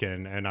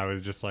bumpkin, and I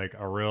was just like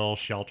a real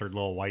sheltered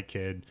little white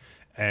kid,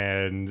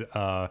 and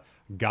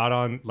got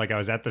on like I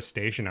was at the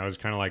station. I was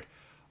kind of like,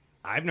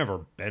 I've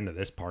never been to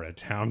this part of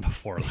town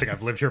before. Like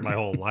I've lived here my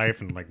whole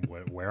life, and like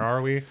where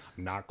are we?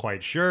 I'm not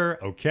quite sure.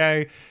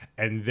 Okay,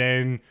 and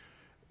then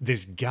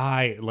this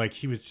guy, like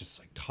he was just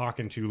like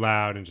talking too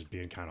loud and just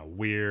being kind of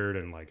weird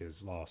and like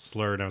is all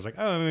slurred. And I was like,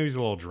 oh, maybe he's a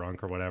little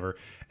drunk or whatever.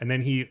 And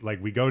then he like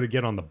we go to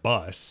get on the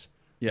bus.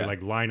 Yeah. We,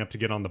 like line up to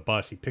get on the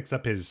bus. He picks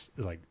up his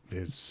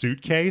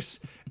suitcase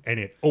and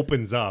it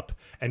opens up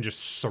and just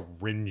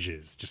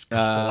syringes just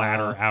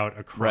clatter out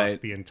across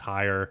right. the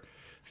entire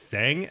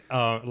thing,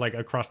 like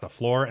across the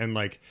floor. And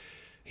like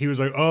he was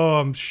like, oh,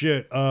 I'm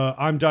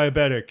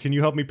diabetic. Can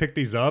you help me pick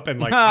these up? And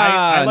like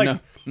I like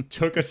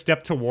took a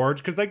step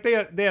towards because like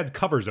they had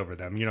covers over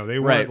them. You know, they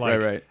weren't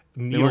right.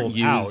 needles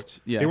They weren't out.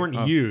 used. Yeah. They weren't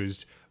Oh.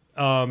 used.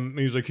 And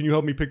he was like, can you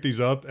help me pick these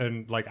up?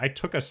 And like I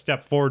took a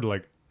step forward,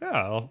 like, yeah,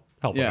 I'll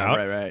help him out.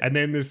 right. And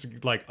then this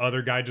like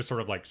other guy just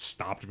sort of like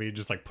stopped me,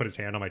 just like put his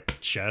hand on my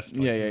chest.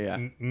 Like, Yeah.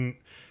 Mm-mm.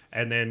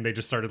 And then they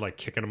just started like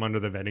kicking him under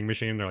the vending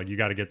machine. They're like, you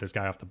got to get this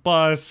guy off the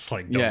bus.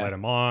 Like, don't Yeah. let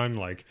him on.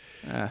 Like,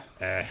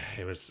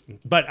 it was,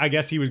 but I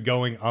guess he was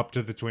going up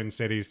to the Twin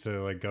Cities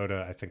to like go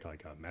to, I think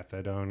like a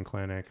methadone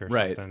clinic or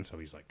Right. something. So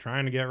he's like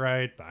trying to get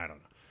right, but I don't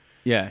know.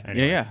 Yeah.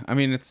 Anyway. Yeah. I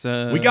mean, it's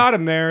We got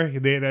him there.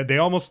 They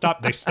almost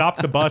stopped. They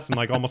stopped the bus and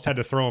like almost had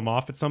to throw him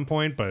off at some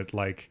point. But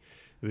like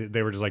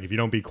they were just like, if you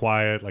don't be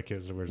quiet, like it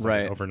was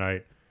Right. like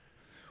overnight.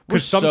 We're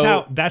Because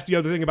somehow so- that's the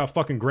other thing about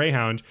fucking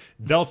Greyhound.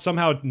 They'll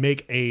somehow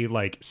make a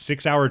like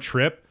 6-hour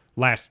trip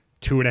last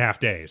 2.5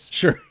 days.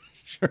 Sure.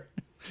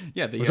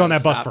 Yeah. I was on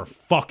that bus for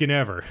fucking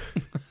ever,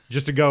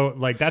 just to go.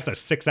 Like that's a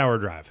 6-hour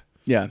drive.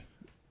 Yeah.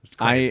 It's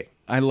crazy.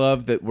 I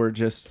love that we're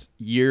just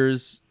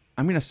years.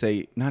 I'm going to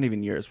say not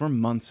even years. We're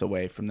months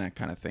away from that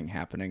kind of thing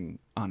happening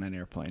on an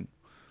airplane.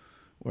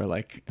 Where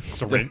like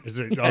Is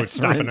it, it's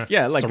stopping.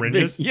 like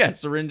syringes.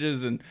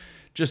 syringes and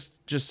just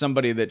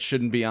somebody that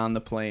shouldn't be on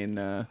the plane.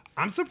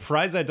 I'm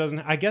surprised that doesn't.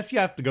 I guess you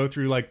have to go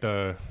through like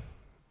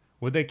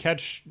Would they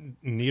catch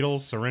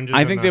needles, syringes?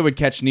 I think they would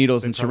catch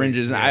needles and probably-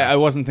 syringes. And yeah. I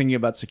wasn't thinking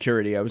about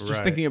security. I was just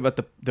Right. thinking about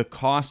the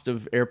cost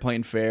of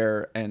airplane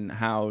fare and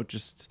how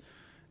just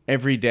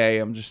every day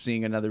I'm just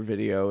seeing another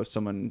video of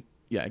someone,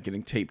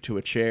 getting taped to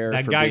a chair.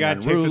 That for guy being got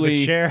taped to the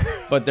unruly. chair.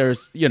 But there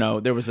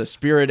was a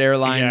Spirit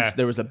Airlines. Yeah.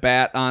 There was a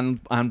bat on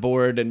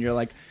board, and you're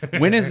like,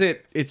 when is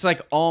it? It's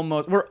like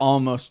we're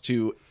almost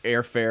to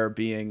airfare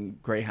being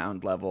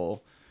Greyhound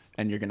level,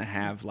 and you're gonna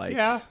have like,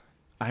 Yeah.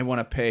 I want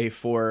to pay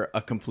for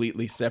a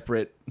completely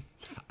separate.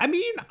 I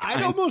mean,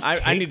 I'd almost I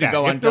take need to that.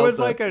 go on if there was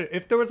Delta.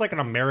 if there was like an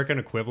American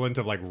equivalent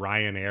of like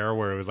Ryanair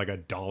where it was like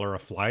 $1 a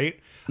flight,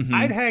 Mm-hmm.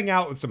 I'd hang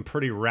out with some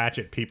pretty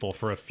ratchet people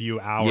for a few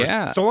hours.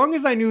 Yeah. So long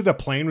as I knew the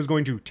plane was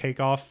going to take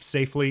off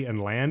safely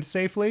and land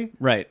safely.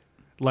 Right.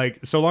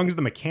 Like, so long as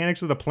the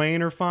mechanics of the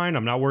plane are fine,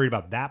 I'm not worried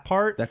about that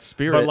part. That's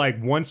Spirit. But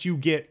like, once you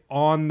get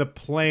on the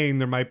plane,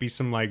 there might be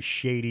some like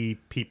shady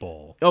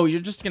people. Oh,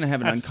 you're just gonna have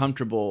an That's-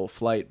 uncomfortable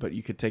flight, but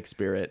you could take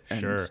Spirit. And,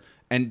 Sure.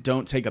 And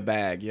don't take a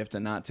bag. You have to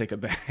not take a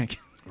bag.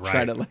 Try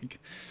Right. to like,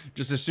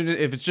 just as soon as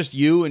if it's just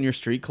you and your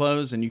street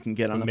clothes and you can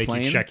get on a Make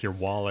plane. you check your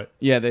wallet.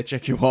 Yeah, they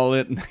check your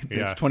wallet. And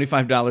Yeah. It's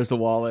 $25 a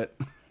wallet.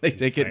 They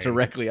take it insane.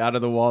 directly out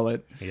of the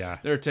wallet. Yeah.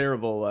 They're a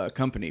terrible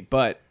company,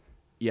 but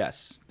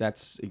yes,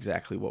 that's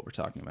exactly what we're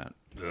talking about.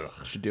 Ugh.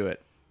 Should do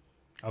it.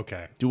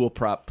 Okay. Dual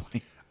prop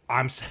plane.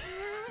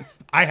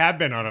 I have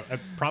been on a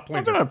prop plane.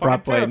 I've been on a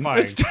prop plane. Terrifying.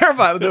 It's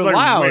terrifying. They're It's like,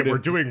 loud. Wait, we're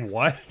doing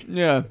what?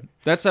 Yeah,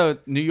 that's how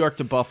New York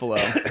to Buffalo.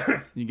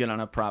 You get on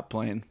a prop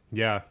plane,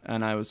 Yeah.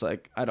 and I was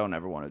like, I don't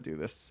ever want to do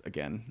this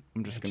again.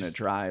 I'm just gonna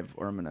drive,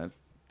 or I'm gonna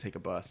take a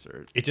bus,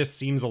 or It just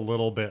seems a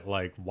little bit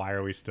like, why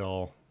are we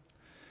still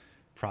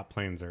prop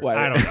planes? Or Why-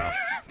 I don't know.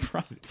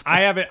 prop.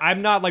 I haven't.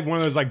 I'm not like one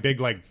of those like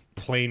big like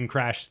plane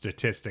crash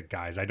statistic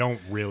guys. I don't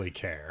really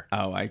care.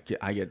 Oh, I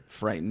get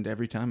frightened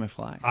every time I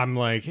fly. I'm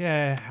like,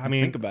 yeah. I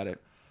mean, Think about it.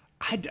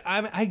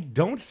 I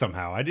don't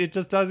somehow. It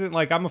just doesn't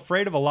like. I'm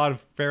afraid of a lot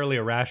of fairly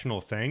irrational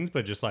things,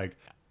 but just like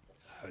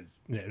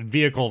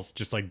vehicles,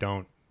 just like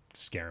don't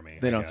scare me.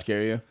 They I don't guess.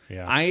 scare you.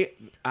 Yeah.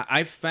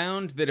 I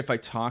found that if I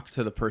talk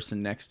to the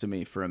person next to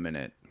me for a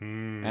minute,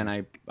 Hmm.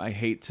 and I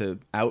hate to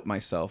out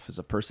myself as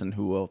a person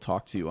who will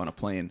talk to you on a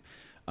plane.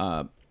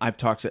 I've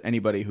talked to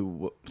anybody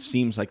who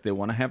seems like they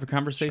want to have a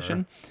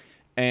conversation.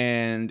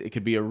 And it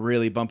could be a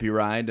really bumpy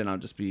ride, and I'll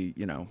just be,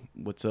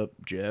 what's up,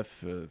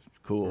 Jeff?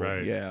 Cool.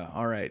 Right. Yeah.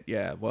 All right.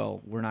 Yeah.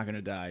 Well, we're not going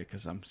to die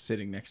because I'm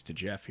sitting next to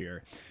Jeff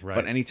here. Right.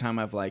 But anytime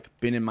I've like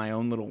been in my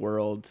own little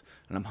world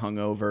and I'm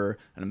hungover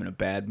and I'm in a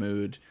bad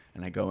mood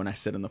and I go and I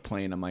sit on the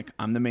plane, I'm like,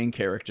 I'm the main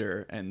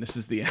character and this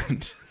is the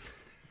end.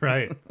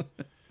 Right.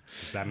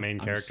 It's that main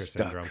I'm character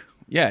stuck. syndrome.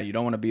 Yeah. You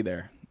don't want to be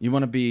there. You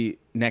want to be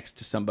next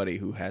to somebody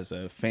who has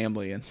a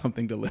family and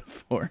something to live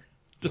for.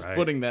 Just Right.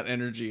 putting that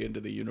energy into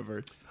the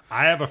universe.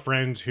 I have a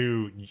friend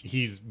who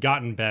he's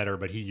gotten better,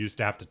 but he used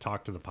to have to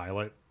talk to the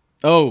pilot.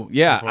 Oh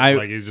yeah.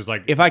 Like he's just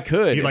like, if I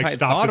could, he if like I had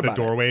stops thought at the about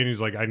it. doorway and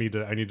he's like, I need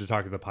to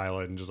talk to the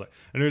pilot, and just like,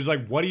 and it was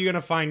like, what are you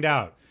gonna find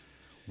out?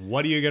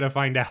 What are you gonna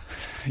find out?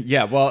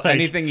 Yeah. Well, Like,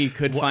 anything he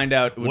could find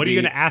out. Would What are be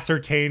you gonna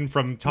ascertain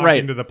from talking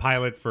Right. to the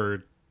pilot for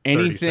 30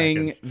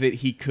 anything seconds? that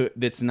he could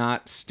that's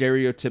not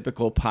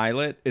stereotypical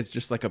pilot is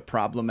just like a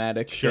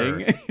problematic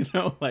Sure.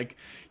 thing. Like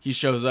he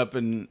shows up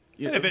and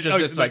If it-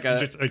 it's like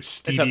a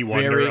Stevie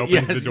Wonder opens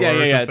yes, the door yeah,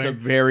 or yeah, it's a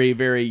something. very,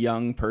 very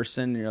young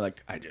person. And you're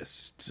like,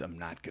 I'm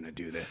not gonna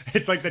do this.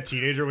 It's like the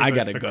teenager with I the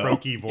gotta go.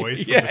 croaky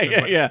voice. Yeah, from the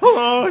yeah, like, yeah.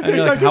 Oh, I And think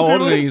you're I like, can how do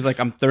old are it." you? He's like,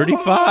 I'm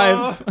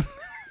 35.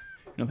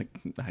 You're like,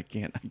 I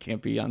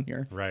can't be on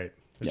here. Right.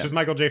 It's Yeah. just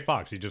Michael J.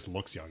 Fox. He just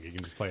looks young. He can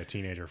just play a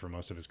teenager for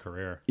most of his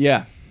career.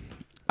 Yeah.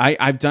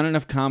 I've done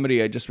enough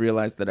comedy. I just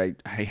realized that I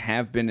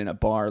have been in a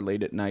bar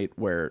late at night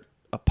where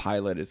a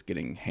pilot is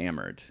getting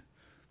hammered,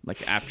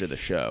 like after the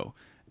show.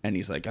 And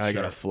he's like, I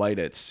got a Sure. flight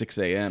at 6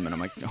 a.m. And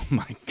I'm like, oh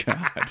my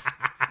God.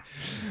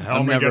 How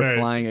I'm am I never gonna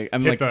flying.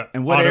 I'm hit like, the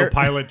and what air-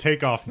 autopilot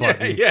takeoff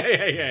button.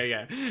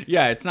 yeah.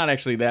 Yeah, it's not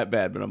actually that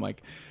bad, but I'm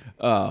like,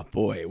 oh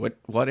boy,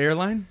 what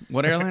airline?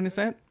 What airline is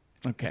that?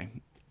 Okay.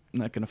 I'm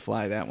not going to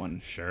fly that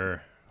one.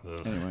 Sure.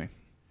 Ugh. Anyway,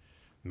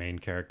 Main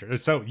character.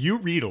 So you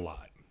read a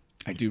lot.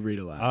 I do read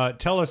a lot.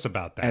 Tell us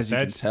about that. as you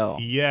can tell.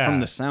 Yeah.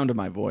 From the sound of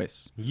my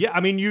voice. Yeah, I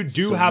mean, you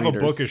do So have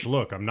readers. a bookish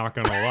look. I'm not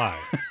going to lie.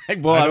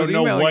 Well, I was don't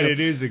know emailing what you. it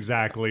is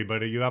exactly,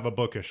 but you have a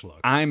bookish look.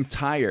 I'm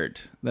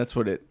tired. That's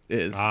what it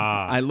is.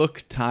 I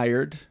look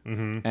tired,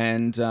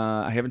 and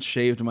I haven't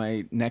shaved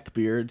my neck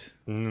beard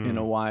in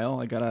a while.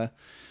 I gotta.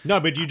 No,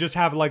 but you just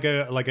have like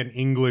an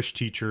English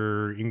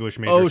teacher, English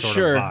major sort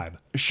sure, of vibe.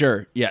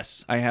 sure.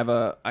 Yes, I have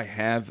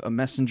a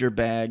messenger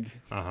bag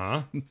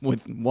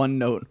with one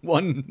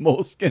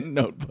moleskin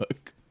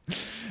notebook,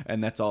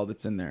 and that's all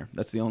that's in there.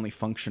 That's the only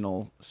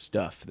functional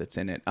stuff that's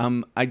in it.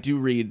 I do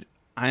read.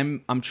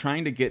 I'm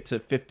trying to get to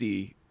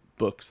 50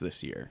 books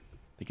this year.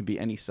 They can be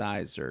any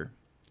size or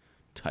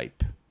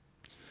type.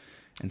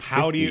 And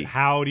How do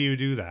 50 you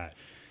do that?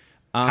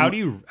 How do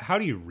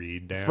you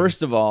read, Dan?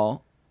 First of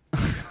all,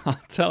 I'll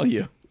tell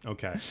you.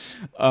 Okay.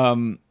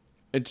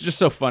 It's just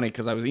so funny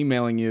because I was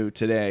emailing you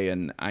today,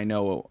 and I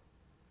know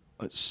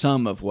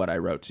some of what I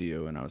wrote to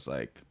you, and I was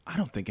like, I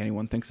don't think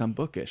anyone thinks I'm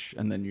bookish.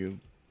 And then you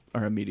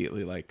are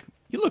immediately like,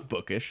 you look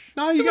bookish.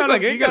 No, you look got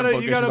like a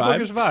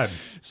bookish vibe.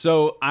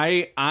 So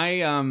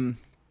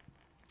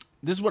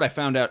this is what I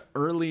found out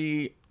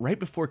right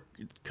before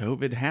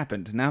COVID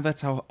happened. Now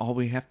that's all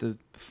we have to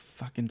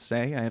fucking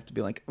say. I have to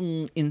be like,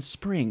 in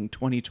spring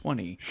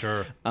 2020.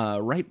 Sure.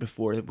 Right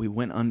before we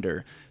went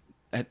under,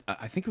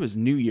 I think it was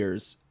New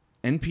Year's,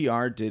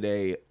 NPR did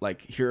a,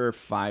 like, here are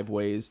 5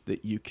 ways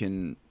that you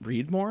can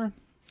read more.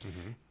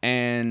 Mm-hmm.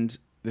 And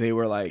they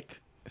were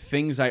like,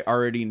 things I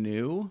already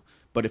knew,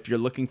 but if you're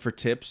looking for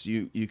tips,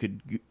 you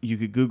could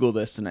Google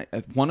this. And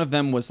one of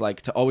them was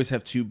like to always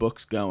have 2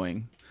 books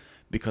going,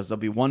 because there'll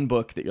be one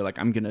book that you're like,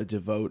 I'm going to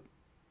devote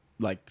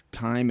like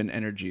time and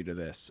energy to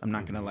this. I'm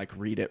not going to like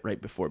read it right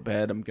before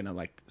bed. I'm going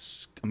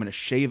to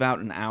shave out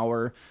an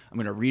hour. I'm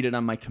going to read it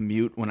on my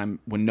commute when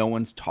no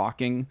one's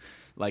talking,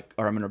 like,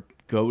 or I'm going to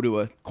go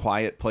to a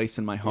quiet place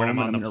in my home. When I'm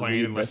on and the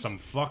plane, unless some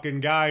fucking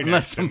guy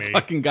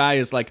fucking guy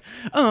is like,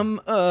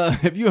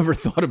 have you ever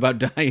thought about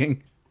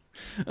dying?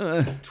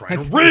 Trying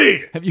to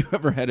read. Have you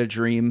ever had a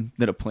dream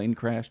that a plane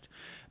crashed?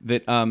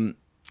 That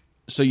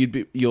so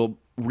you'll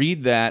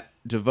read that,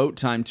 devote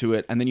time to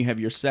it, and then you have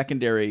your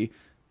secondary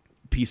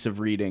piece of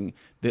reading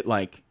that,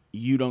 like,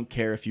 you don't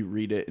care if you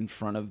read it in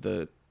front of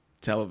the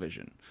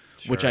television,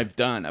 sure. which I've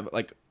done.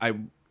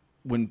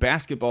 When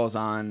basketball's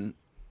on,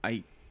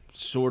 I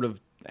sort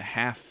of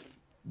half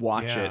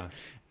watch it,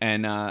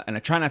 and I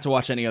try not to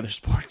watch any other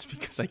sports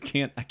because I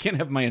can't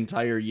have my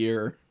entire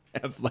year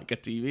have like a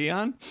TV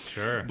on.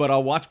 Sure. But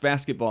I'll watch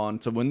basketball,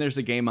 and so when there's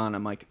a game on,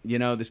 I'm like,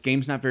 this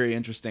game's not very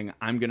interesting.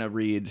 I'm gonna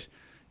read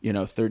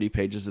 30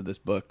 pages of this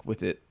book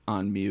with it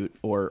on mute,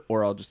 or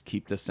I'll just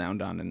keep the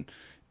sound on.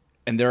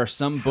 And there are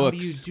some books.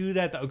 How do you do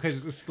that though?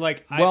 Because it's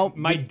like,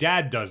 my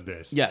dad does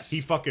this. Yes. He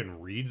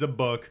fucking reads a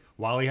book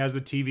while he has the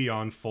TV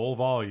on full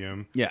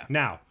volume. Yeah.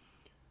 Now,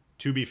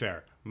 to be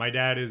fair, my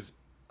dad is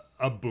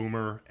a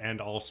boomer and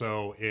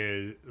also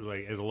is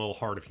a little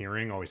hard of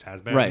hearing, always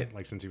has been, right,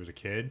 like since he was a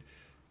kid.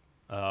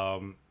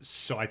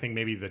 So I think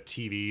maybe the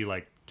TV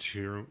like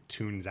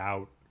tunes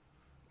out.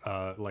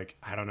 Like,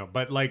 I don't know,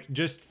 but like,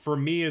 just for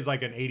me as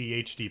like an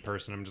ADHD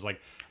person, I'm just like,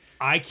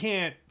 I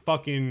can't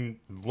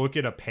fucking look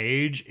at a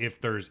page if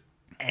there's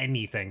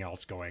anything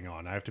else going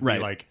on. I have to be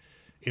like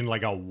in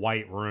like a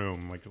white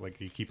room,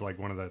 like you keep like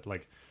one of the,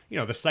 like,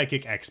 the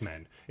psychic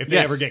X-Men. If they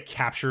ever get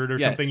captured or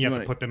something, you have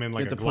to put them in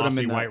like a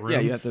glossy white room. Yeah,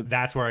 you have to.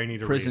 That's where I need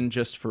to prison read.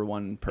 Just for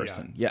one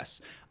person. Yeah.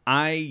 Yes,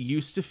 I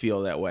used to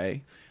feel that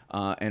way.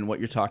 And what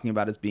you're talking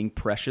about is being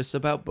precious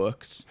about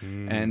books,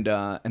 and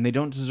they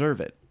don't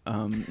deserve it.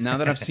 Now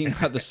that I've seen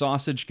how the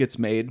sausage gets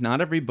made,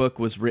 not every book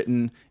was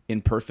written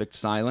in perfect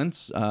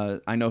silence.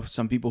 I know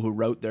some people who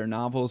wrote their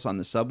novels on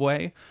the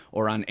subway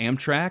or on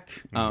Amtrak,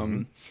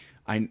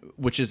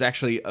 which is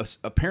actually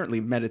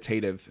apparently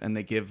meditative, and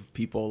they give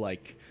people,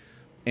 like,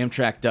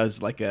 Amtrak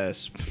does like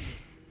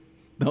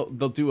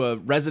they'll do a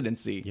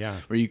residency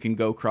where you can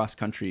go cross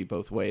country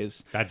both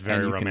ways. That's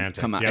very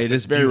romantic. It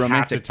is very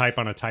romantic. Do you have to type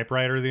on a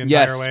typewriter the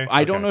entire way? Yes,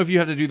 I don't know if you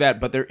have to do that,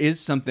 but there is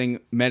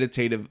something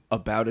meditative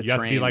about a train. You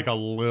have to be like a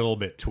little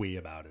bit twee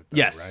about it, though,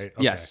 yes, right?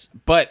 Okay. Yes,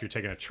 but if you're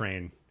taking a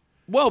train.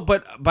 Well,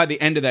 but by the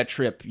end of that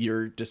trip,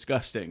 you're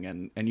disgusting,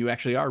 and you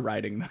actually are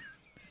riding.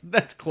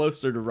 That's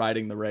closer to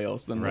riding the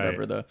rails than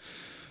whatever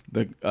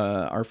the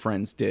our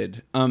friends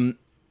did.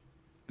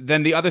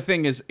 Then the other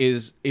thing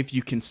is if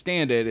you can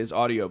stand it, is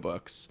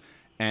audiobooks.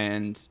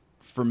 And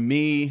for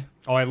me,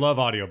 I love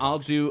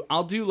audiobooks.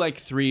 I'll do like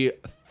three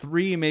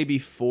maybe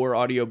 4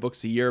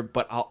 audiobooks a year,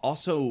 but I'll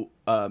also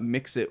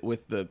mix it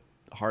with the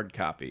hard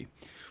copy,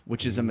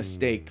 which is a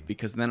mistake,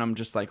 because then I'm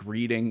just like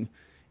reading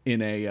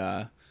in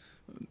a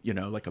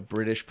like a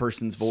British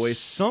person's voice.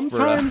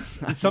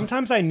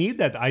 Sometimes I need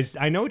that.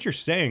 I know what you're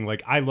saying.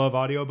 Like, I love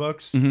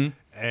audiobooks,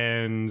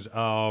 and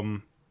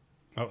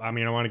I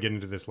mean, I want to get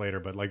into this later,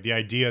 but like the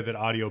idea that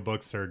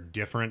audiobooks are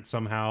different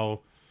somehow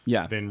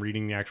than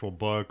reading the actual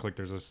book. Like,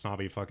 there's a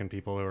snobby fucking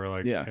people who are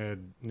like,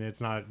 it's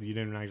not, you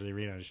didn't actually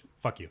read it.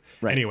 Fuck you.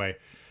 Right. Anyway,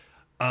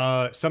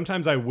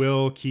 sometimes I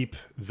will keep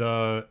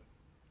the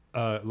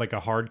like a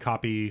hard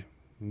copy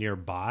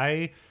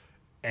nearby.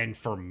 And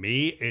for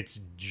me,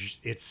 it's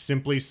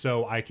simply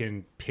so I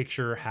can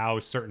picture how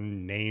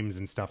certain names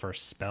and stuff are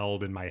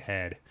spelled in my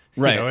head.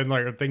 Right. And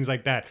like things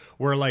like that,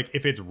 where like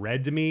if it's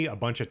read to me a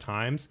bunch of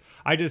times,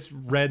 I just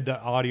read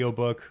the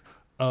audiobook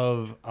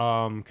of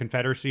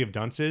Confederacy of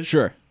Dunces.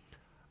 Sure.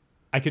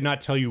 I could not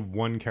tell you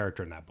one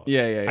character in that book.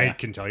 Yeah. I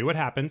can tell you what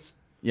happens.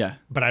 Yeah.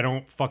 But I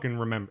don't fucking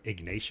remember.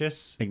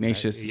 Ignatius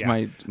is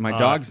my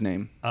dog's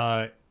name.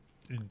 But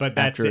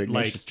that's after it,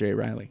 Ignatius J.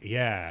 Riley.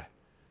 Yeah.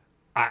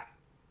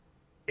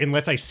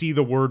 Unless I see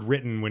the word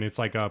written when it's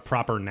like a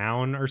proper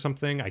noun or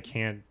something, I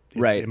can't.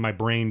 My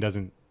brain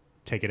doesn't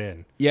take it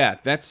in. Yeah,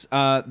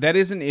 that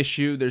is an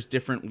issue. There's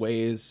different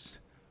ways.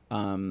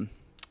 I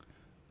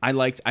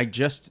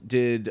just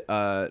did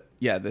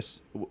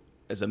this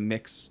as a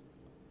mix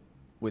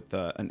with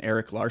an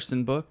Eric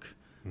Larson book,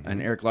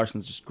 and Eric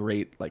Larson's just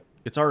great. Like,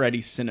 it's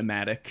already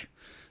cinematic.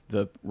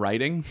 the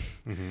writing.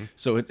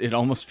 So it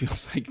almost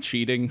feels like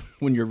cheating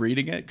when you're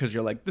reading it because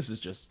you're like,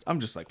 I'm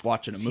just like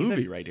watching a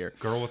movie right here.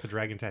 Girl with the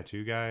dragon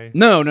tattoo guy?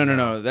 No.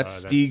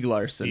 That's Stieg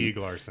Larsson. Stieg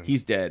Larsson.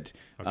 He's dead.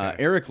 Okay.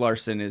 Eric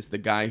Larson is the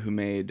guy who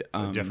made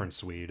A different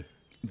Swede.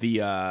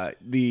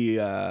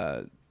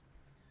 the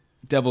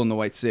Devil in the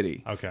White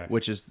City. Okay.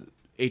 Which is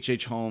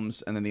H.H.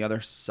 Holmes, and then the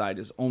other side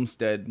is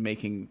Olmsted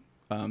making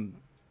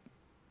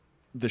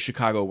the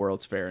Chicago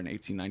World's Fair in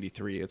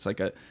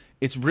 1893.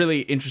 It's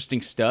really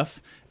interesting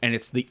stuff, and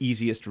it's the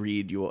easiest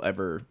read you will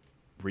ever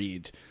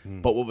read.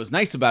 But what was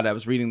nice about it, I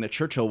was reading the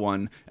Churchill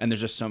one, and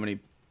there's just so many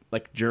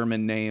like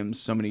German names,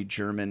 so many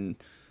German,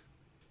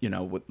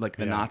 the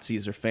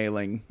Nazis are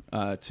failing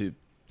to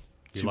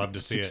love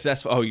to see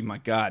successful. Oh my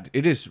God,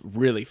 it is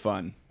really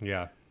fun.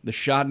 Yeah. The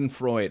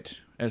Schadenfreude,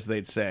 as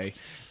they'd say.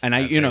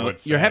 And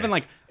You're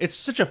having it's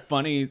such a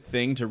funny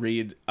thing to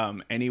read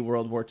any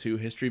World War II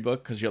history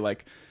book because you're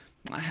like,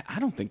 I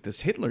don't think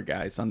this Hitler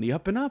guy's on the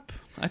up and up.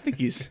 I think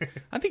he's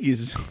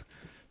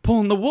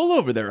pulling the wool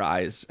over their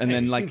eyes. And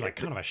then he seems like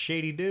kind of a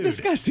shady dude.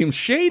 This guy seems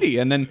shady.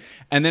 And then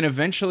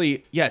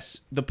eventually,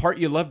 yes, the part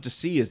you love to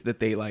see is that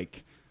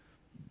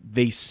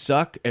they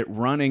suck at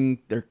running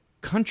their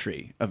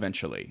country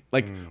eventually,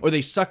 or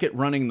they suck at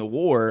running the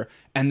war,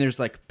 and there's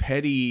like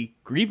petty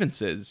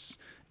grievances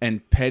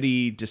and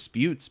petty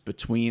disputes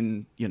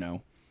between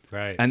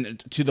right, and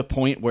to the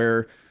point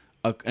where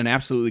an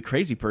absolutely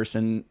crazy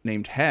person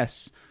named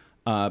Hess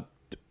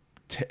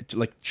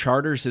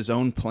charters his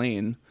own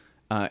plane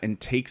and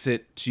takes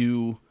it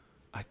to,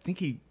 I think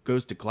he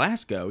goes to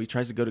Glasgow. He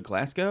tries to go to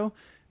Glasgow,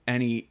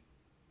 and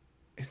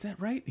is that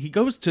right? He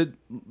goes to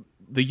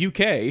the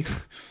UK,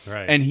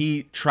 right, and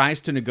he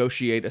tries to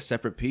negotiate a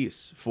separate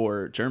peace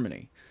for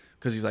Germany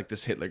because he's like,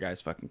 this Hitler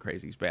guy's fucking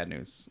crazy. He's bad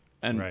news.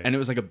 And right. and it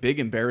was like a big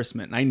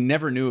embarrassment. And I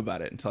never knew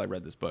about it until I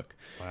read this book.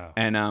 Wow.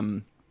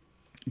 And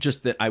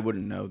just that I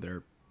wouldn't know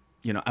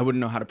I wouldn't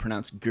know how to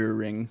pronounce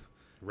Goering.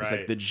 Right. It's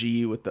like the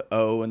G with the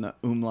O and the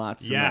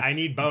umlauts. Yeah, I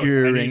need both.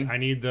 Goering. I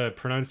need the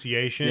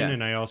pronunciation,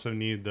 and I also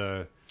need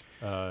the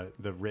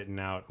written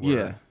out word.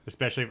 Yeah.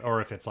 Especially,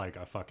 or if it's like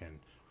a fucking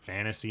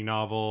fantasy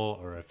novel,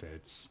 or if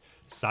it's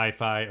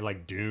sci-fi,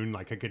 like Dune.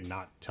 Like I could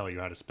not tell you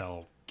how to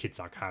spell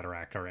Kitzak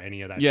Haderach or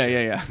any of that shit.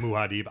 Yeah.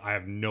 Muad'Dib, I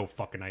have no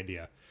fucking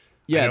idea.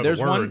 Yeah, I know there's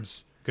the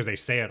words because they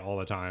say it all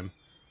the time.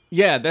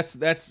 Yeah,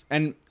 that's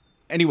and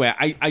anyway,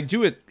 I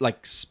do it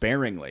like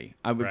sparingly.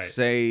 I would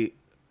say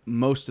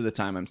most of the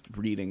time I'm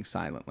reading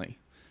silently.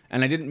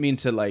 And I didn't mean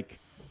to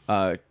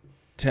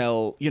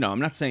tell, I'm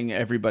not saying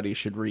everybody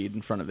should read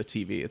in front of the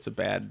TV. It's a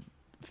bad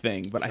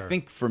thing. But Sure. I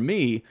think for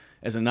me,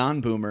 as a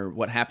non-boomer,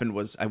 what happened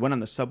was I went on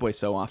the subway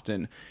so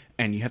often,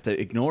 and you have to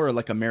ignore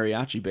like a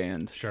mariachi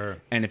band. Sure.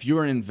 And if you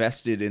are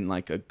invested in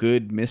like a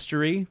good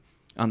mystery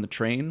on the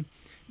train,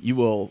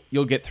 you'll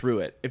get through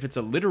it. If it's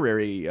a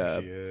literary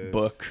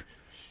book,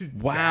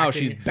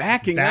 she's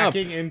backing up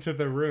into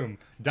the room.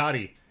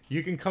 Dottie,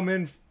 you can come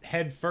in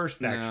head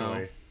first.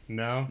 Actually,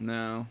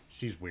 no.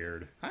 She's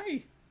weird.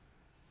 Hi.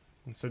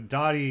 So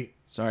Dottie,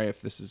 sorry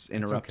if this is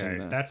interrupting.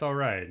 Okay. That's all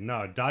right.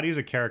 No, Dottie's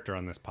a character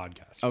on this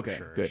podcast. For okay,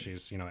 sure. Good.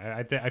 She's,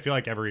 I feel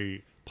like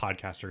every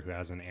podcaster who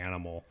has an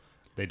animal,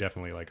 they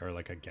definitely are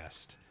like a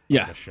guest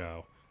on the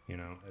show.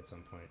 At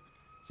some point.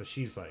 So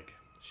she's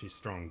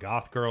strong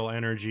goth girl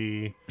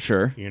energy.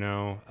 Sure.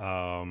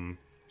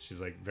 She's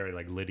very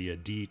like Lydia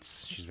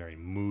Dietz. She's very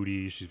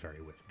moody. She's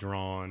very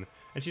withdrawn,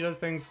 and she does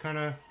things kind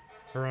of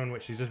her own way.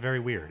 She's just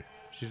very weird.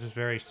 She's just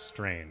very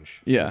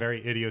strange. She's a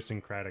very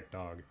idiosyncratic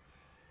dog.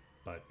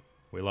 But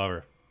we love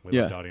her. We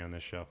love Dottie on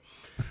this show.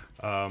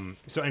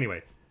 So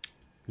anyway,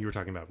 you were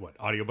talking about what?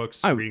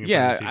 Audiobooks? Reading in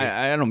front of the TV?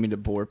 I don't mean to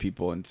bore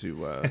people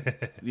into,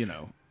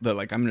 I'm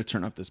going to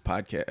turn off this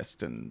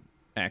podcast and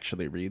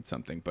actually read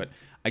something. But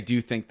I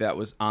do think that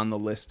was on the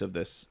list of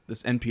this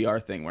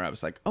NPR thing where I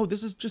was like, oh,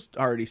 this is just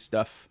already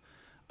stuff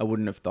I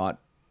wouldn't have thought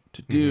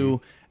to do.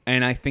 Mm-hmm.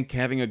 And I think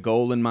having a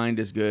goal in mind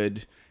is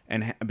good.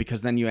 And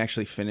because then you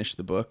actually finish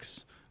the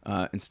books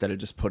instead of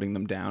just putting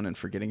them down and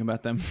forgetting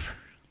about them.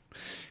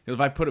 If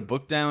I put a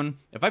book down,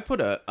 if I put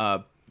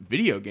a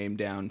video game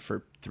down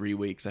for 3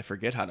 weeks, I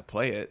forget how to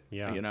play it.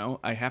 Yeah.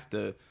 I have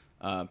to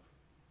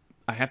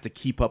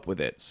keep up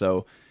with it.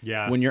 So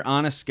when you're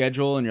on a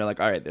schedule and you're like,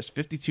 all right, there's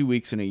 52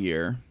 weeks in a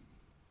year.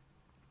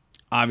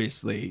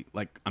 Obviously,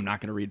 I'm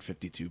not going to read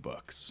 52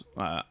 books.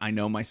 I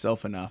know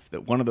myself enough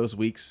that one of those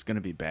weeks is going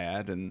to be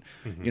bad. And,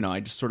 I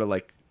just sort of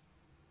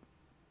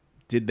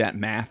did that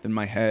math in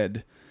my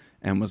head.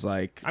 And was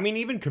like, I mean,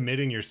 even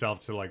committing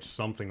yourself to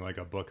something like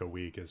a book a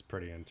week is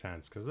pretty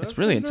intense because it's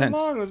really intense.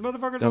 Long. Those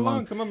motherfuckers are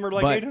long. Some of them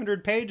are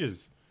 800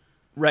 pages.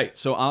 Right.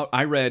 So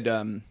I read.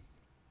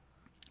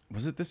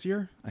 Was it this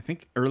year? I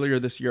think earlier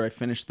this year I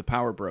finished The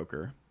Power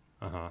Broker.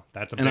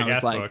 That's a big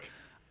ass book.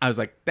 I was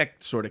like,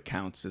 that sort of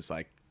counts as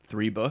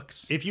 3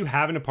 books. If you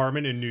have an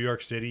apartment in New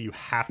York City, you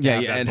have to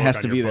have that it book has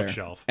on to your be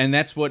bookshelf. There. And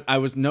that's what I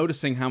was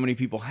noticing how many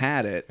people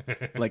had it,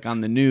 on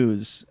the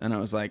news, and I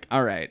was like,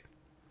 all right.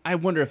 I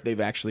wonder if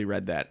they've actually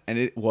read that. And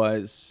it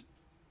was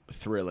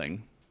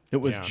thrilling. It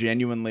was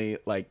genuinely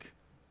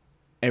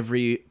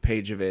every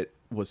page of it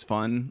was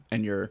fun,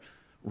 and you're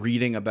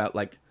reading about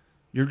like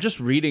you're just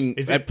reading.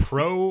 Is it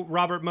pro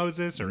Robert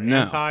Moses or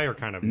anti or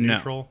kind of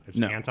neutral? It's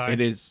anti.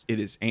 It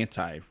is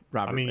anti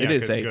Robert. I mean, it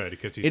is good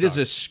because it is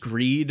a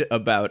screed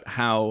about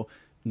how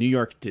New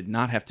York did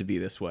not have to be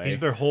this way. He's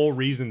their whole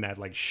reason that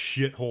like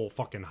shithole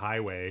fucking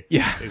highway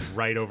is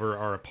right over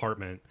our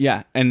apartment.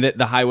 Yeah, and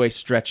the highway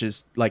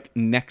stretches like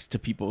next to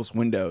people's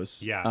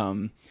windows. Yeah.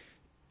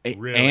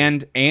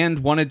 Really? And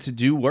wanted to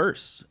do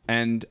worse.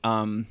 And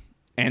again,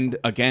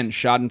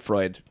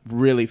 Schadenfreude,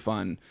 really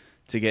fun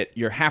to get.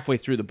 You're halfway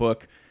through the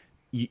book.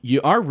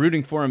 You are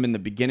rooting for him in the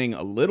beginning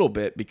a little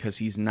bit because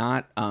he's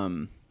not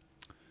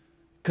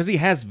because he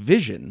has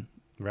vision.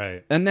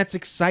 Right. And that's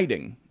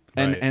exciting.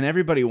 And Right. and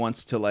everybody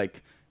wants to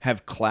like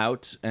have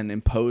clout and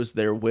impose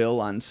their will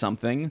on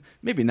something,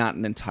 maybe not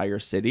an entire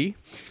city.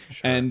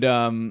 Sure.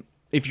 And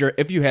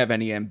if you have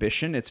any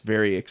ambition, it's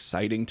very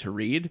exciting to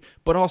read.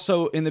 But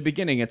also in the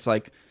beginning, it's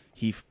like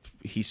he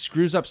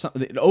screws up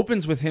something. It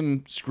opens with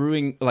him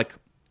screwing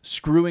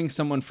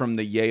someone from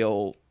the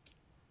Yale,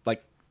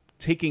 like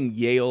taking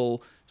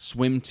Yale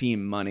swim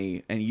team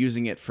money and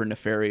using it for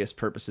nefarious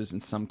purposes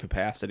in some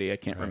capacity. I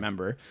can't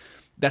remember.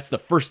 That's the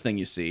first thing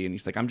you see. And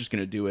he's like, I'm just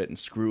going to do it and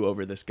screw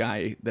over this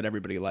guy that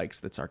everybody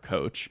likes. That's our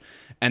coach.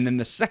 And then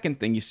the second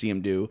thing you see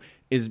him do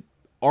is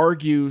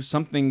argue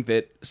something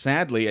that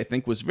sadly I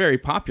think was very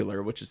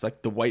popular, which is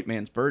like the white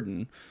man's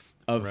burden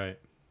of the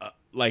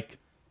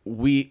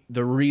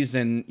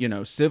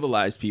reason,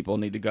 civilized people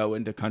need to go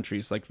into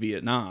countries like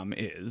Vietnam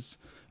is,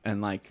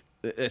 and like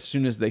as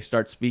soon as they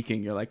start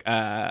speaking, you're like,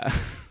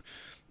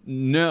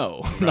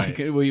 no, Right.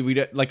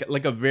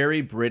 like a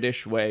very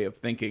British way of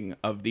thinking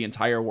of the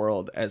entire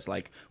world as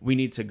like we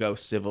need to go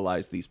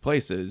civilize these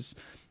places.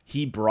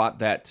 He brought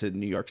that to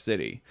New York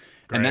City,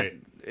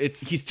 and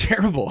he's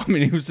terrible. I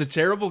mean, he was a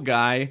terrible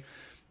guy.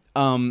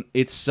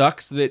 It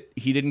sucks that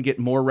he didn't get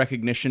more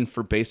recognition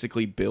for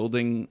basically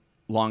building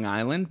Long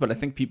Island, but I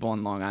think people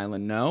on Long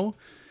Island know,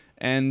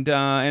 and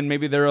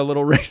maybe they're a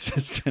little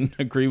racist and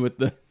agree with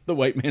the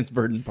white man's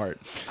burden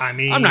part. I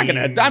mean, I'm not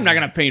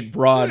gonna paint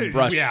broad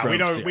brush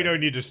strokes. We don't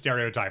need to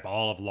stereotype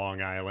all of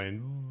Long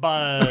Island,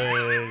 but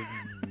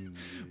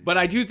But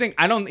I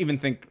don't even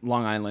think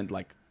Long Island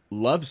like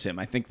loves him.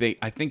 I think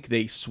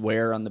they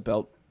swear on the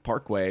Belt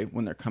Parkway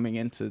when they're coming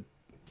into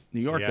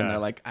New York, and they're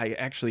like, I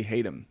actually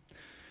hate him,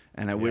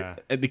 and I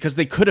would because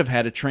they could have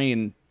had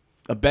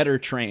a better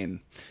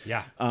train.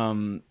 Yeah.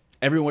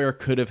 Everywhere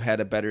could have had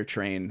a better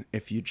train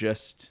if you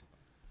just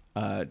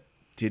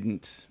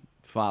didn't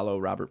follow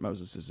Robert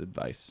Moses's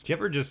advice. Do you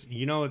ever just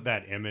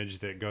that image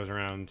that goes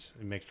around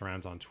and makes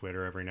rounds on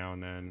Twitter every now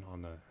and then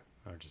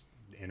or just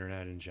the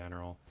internet in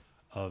general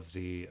of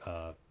the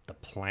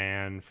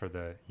plan for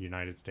the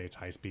United States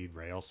high-speed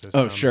rail system?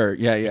 Oh, sure.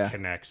 Yeah. It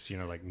connects,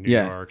 like New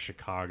York,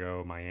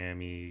 Chicago,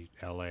 Miami,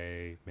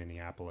 LA,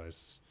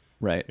 Minneapolis.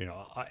 Right.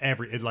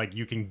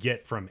 You can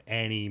get from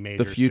any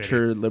major The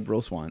future city.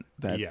 liberals want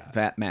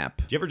that map.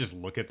 Do you ever just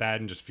look at that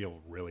and just feel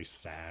really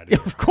sad? Yeah,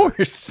 of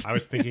course. I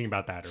was thinking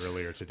about that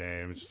earlier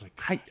today. And it's just like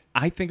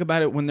I think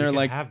about it when they're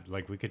like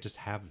we could just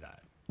have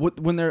that.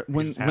 When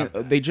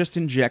they just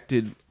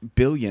injected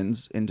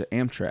billions into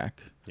Amtrak.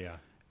 Yeah.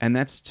 And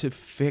that's to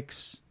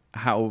fix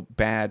how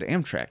bad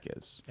Amtrak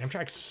is.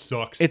 Amtrak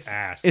sucks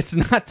ass. It's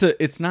not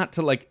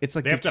to like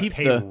they have to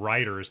pay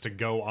writers to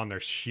go on their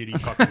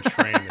shitty fucking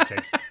train that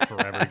takes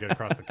forever to get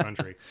across the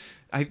country.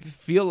 I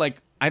feel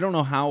like I don't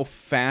know how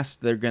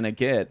fast they're gonna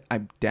get. I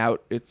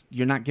doubt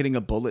you're not getting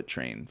a bullet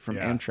train from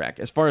Amtrak,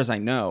 as far as I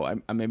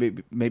know. I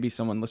maybe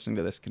someone listening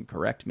to this can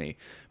correct me,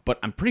 but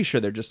I'm pretty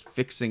sure they're just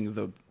fixing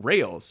the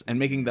rails and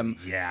making them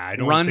I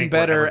don't run think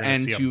better we're ever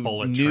and see to a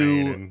bullet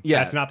new. Train, and yeah,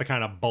 that's not the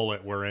kind of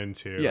bullet we're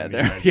into. Yeah, in the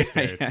United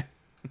States.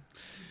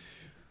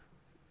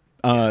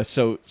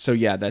 So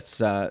yeah,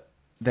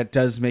 that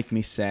does make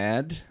me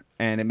sad.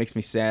 And it makes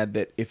me sad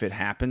that if it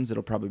happens,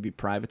 it'll probably be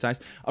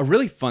privatized. A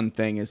really fun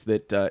thing is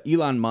that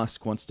Elon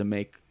Musk wants to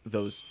make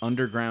those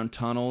underground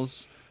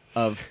tunnels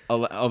of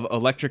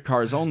electric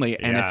cars only.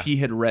 And if he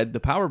had read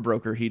The Power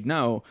Broker, he'd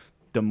know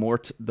the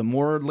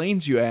more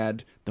lanes you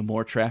add, the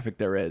more traffic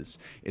there is.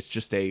 It's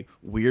just a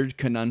weird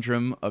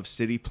conundrum of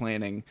city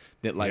planning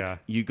that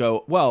you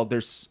go, well,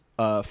 there's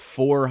a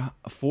four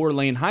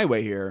lane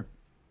highway here,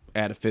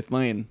 add a fifth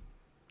lane,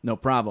 no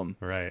problem.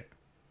 Right.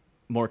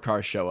 More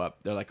cars show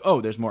up. They're like,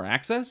 oh, there's more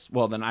access?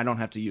 Well, then I don't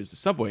have to use the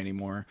subway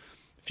anymore.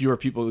 Fewer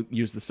people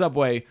use the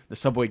subway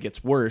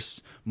gets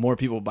worse, more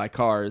people buy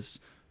cars,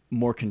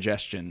 more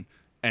congestion.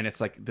 And it's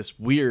like this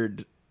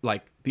weird,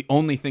 like the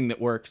only thing that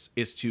works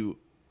is to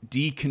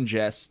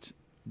decongest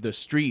the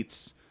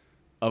streets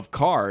of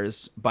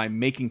cars by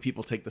making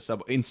people take the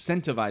subway,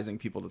 incentivizing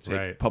people to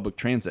take public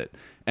transit.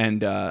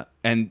 And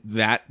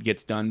that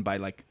gets done by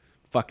like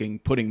fucking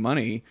putting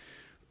money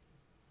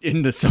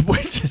in the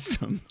subway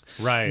system,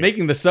 right?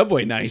 Making the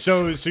subway nice.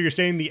 So you're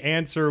saying the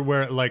answer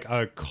where like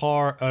a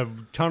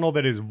tunnel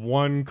that is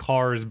one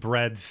car's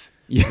breadth,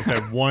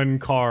 so one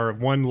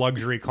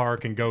luxury car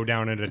can go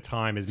down at a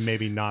time is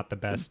maybe not the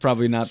best. It's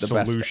probably not the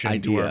best solution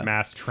idea. to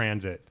mass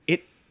transit.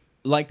 It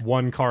like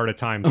one car at a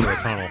time through a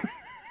tunnel.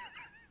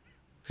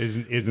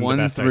 isn't the 1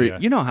 best 3. idea.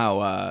 You know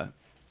how?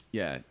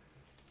 Yeah,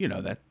 you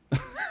know that.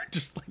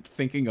 Just like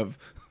thinking of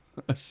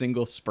a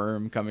single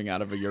sperm coming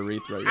out of a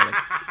urethra.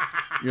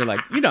 You're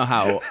like, you know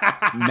how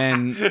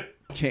men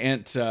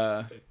can't.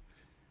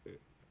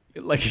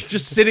 Like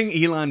just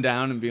sitting Elon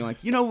down and being like,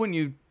 you know, when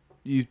you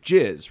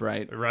jizz,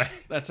 right? Right.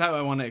 That's how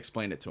I want to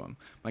explain it to him.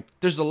 Like,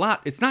 there's a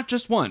lot. It's not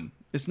just one.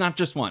 It's not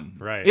just one.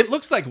 Right. It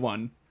looks like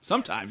one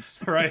sometimes.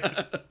 Right.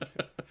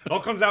 All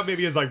comes out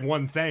maybe as like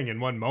one thing in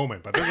one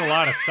moment, but there's a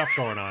lot of stuff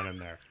going on in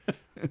there.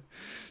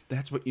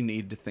 That's what you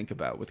need to think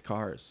about with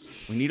cars.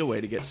 We need a way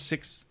to get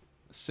six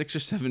or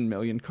 7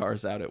 million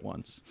cars out at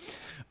once.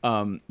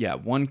 Yeah,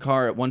 one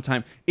car at one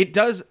time. It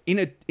does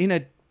in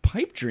a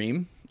pipe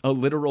dream, a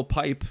literal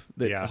pipe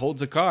that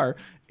holds a car.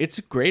 It's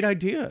a great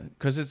idea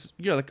because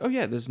you're like, oh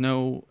yeah, there's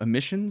no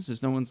emissions.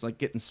 There's no one's like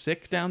getting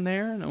sick down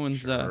there. No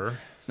one's. Sure.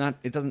 It's not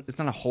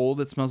a hole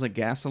that smells like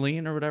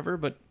gasoline or whatever.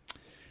 But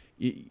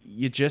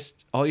you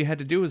just all you had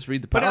to do was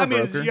read the power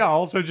broker. Yeah.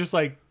 Also, just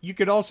like you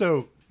could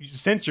also,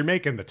 since you're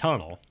making the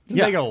tunnel,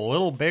 just make it a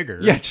little bigger.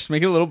 Yeah, just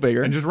make it a little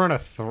bigger and just run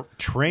a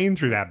train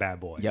through that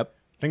bad boy. Yep.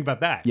 Think about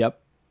that. Yep.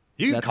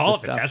 You can That's call the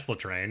it the stuff. Tesla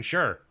train,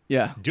 sure.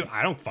 Yeah.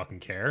 I don't fucking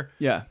care.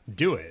 Yeah.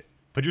 Do it.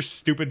 Put your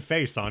stupid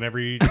face on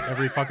every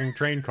fucking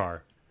train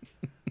car.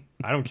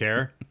 I don't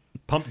care.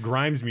 Pump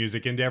Grimes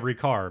music into every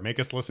car. Make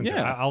us listen to it.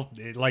 I'll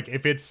like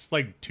if it's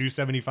like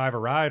 $275 a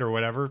ride or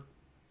whatever,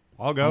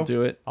 I'll go. I'll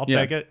do it. I'll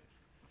take it.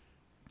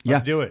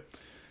 Let's do it.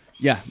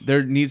 Yeah,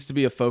 there needs to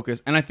be a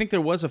focus, and I think there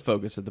was a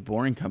focus at the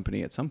Boring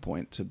Company at some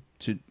point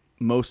to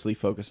mostly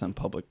focus on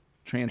public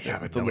transit. Yeah,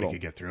 but nobody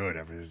could get through it.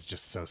 It was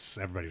just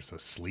everybody was so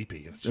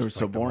sleepy. It was just They were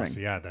so boring.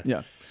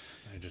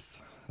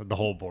 The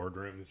whole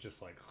boardroom is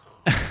just like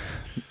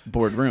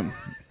boardroom.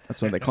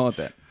 That's why they call it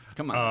that.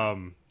 Come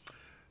on.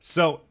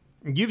 So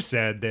you've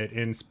said that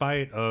in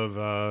spite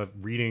of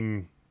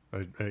reading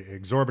an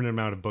exorbitant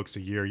amount of books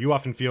a year, you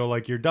often feel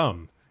like you're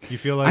dumb. You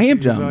feel like I am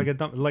you feel dumb. Like a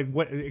dumb. Like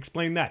what?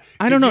 Explain that.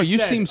 I don't know. You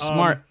said, seem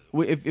smart.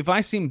 If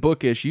I seem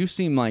bookish, you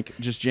seem like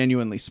just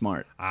genuinely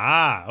smart.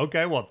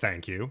 Okay. Well,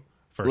 thank you.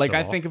 First Like of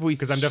I all, think if we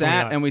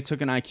sat and we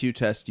took an IQ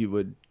test, you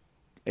would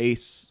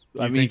ace.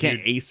 I mean, you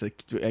can't ace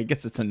it. I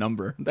guess it's a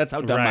number. That's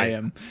how dumb I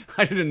am.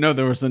 I didn't know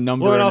there was a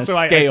number and also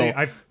a scale.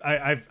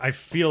 I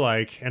feel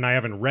like, and I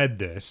haven't read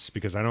this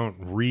because I don't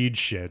read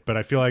shit, but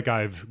I feel like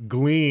I've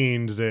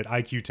gleaned that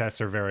IQ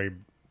tests are very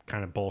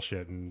kind of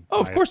bullshit and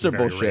of course they're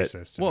very bullshit.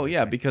 Racist Well,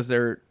 yeah, because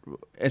they're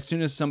as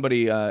soon as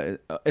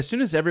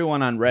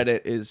everyone on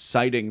Reddit is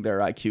citing their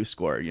IQ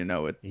score,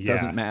 it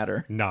doesn't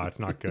matter. No, it's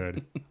not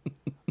good.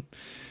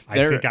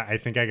 I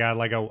think I got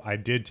I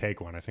did take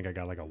one. I think I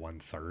got like a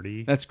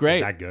 130. That's great.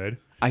 Is that good?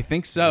 I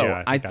think so.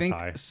 Yeah, I think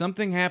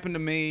something happened to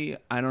me.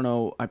 I don't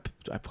know. I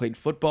played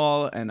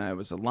football and I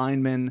was a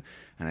lineman,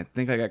 and I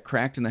think I got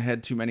cracked in the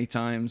head too many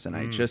times. And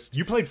I just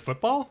You played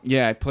football?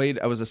 Yeah,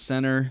 I was a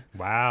center.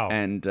 Wow.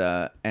 And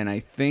I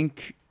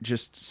think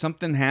just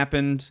something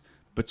happened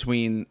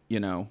between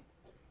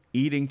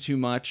eating too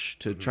much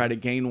to try to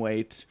gain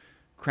weight,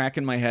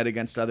 cracking my head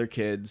against other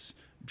kids,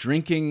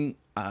 drinking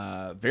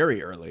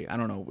very early. I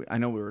don't know. I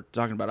know we were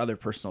talking about other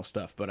personal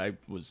stuff, but I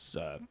was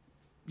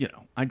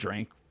I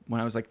drank when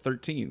I was like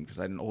 13 because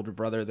I had an older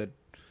brother that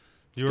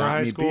you were a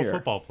high school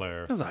football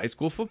player. I was a high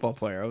school football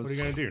player. What are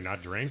you gonna do?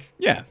 Not drink?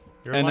 Yeah.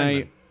 You're a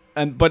lineman.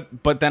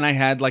 But then I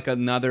had like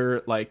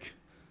another like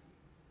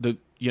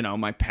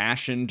my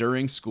passion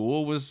during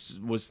school was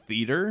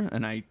theater,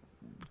 and I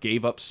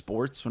gave up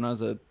sports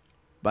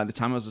by the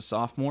time I was a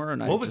sophomore.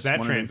 And what was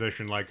that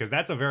transition like? Because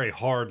that's a very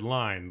hard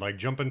line, like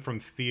jumping from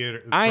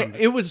theater.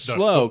 It was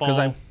slow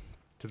because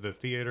to the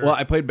theater. Well,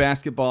 I played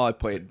basketball. I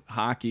played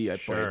hockey. I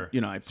played. I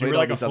played so you were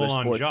all like these a other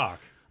full-on sports. jock.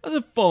 I was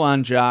a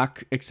full-on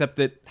jock, except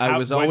that I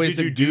was always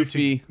a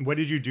goofy. What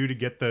did you do to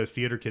get the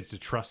theater kids to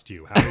trust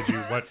you? How did you?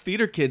 What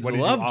theater kids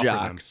love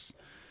jocks?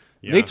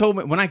 Yeah. They told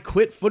me when I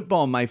quit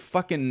football, my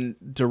fucking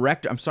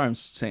director. I'm sorry, I'm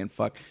saying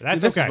fuck.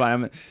 That's this okay. Is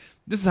why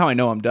this is how I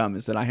know I'm dumb.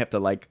 Is that I have to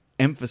like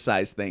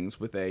emphasize things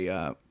with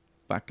a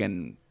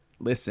fucking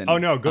listen. Oh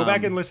no, go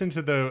back and listen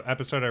to the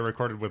episode I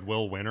recorded with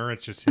Will Winter.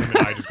 It's just him and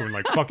I just going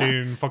like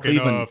fucking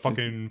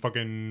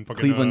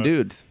Cleveland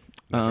dude.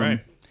 That's right.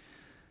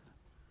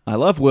 I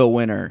love Will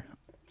Winter.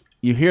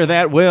 You hear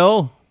that,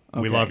 Will?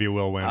 Okay. We love you,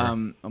 Will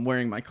Winter. I'm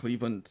wearing my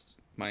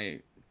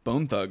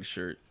Bone Thug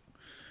shirt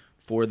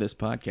for this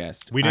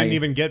podcast. We didn't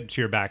even get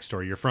to your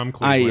backstory. You're from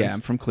Cleveland.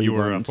 I'm from Cleveland.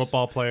 You were a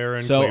football player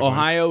in Cleveland. Cleveland.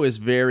 Ohio is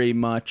very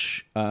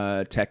much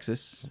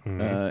Texas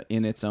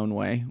in its own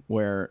way,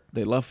 where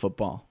they love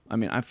football. I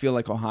mean, I feel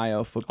like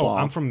Ohio football. Oh,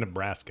 I'm from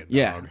Nebraska, dog.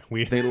 Yeah,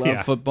 they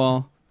love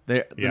football.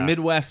 The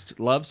Midwest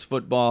loves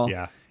football.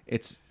 Yeah.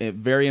 It's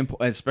very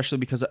important, especially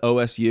because of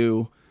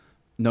OSU,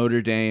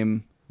 Notre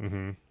Dame.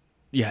 Mm-hmm.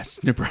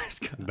 Yes,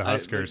 Nebraska. The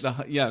Huskers.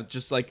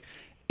 Just like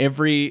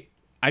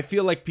I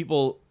feel like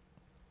people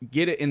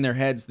get it in their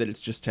heads that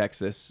it's just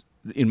Texas,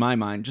 in my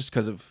mind, just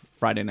because of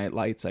Friday Night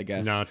Lights, I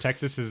guess. No,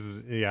 Texas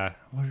is,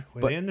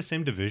 Were they in the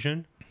same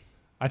division?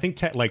 I think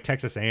like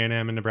Texas A&M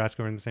and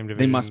Nebraska are in the same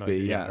division. They must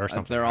be, or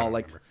something. They're all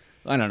like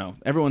I don't know.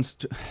 Everyone's.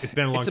 It's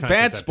been a long It's a time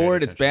bad since I've paid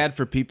sport. It's attention. bad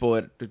for people.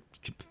 It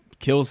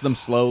kills them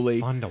slowly.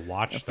 Fun to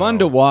watch. Fun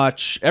though. to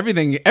watch.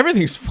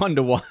 Everything's fun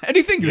to watch.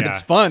 Anything Yeah.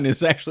 that's fun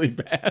is actually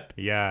bad.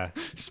 Yeah.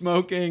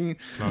 Smoking,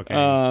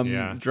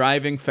 yeah.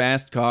 driving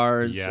fast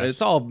cars. Yes.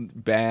 It's all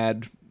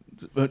bad.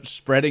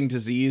 Spreading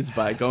disease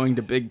by going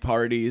to big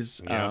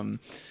parties. Yeah.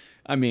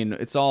 I mean,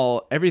 it's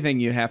all everything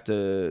you have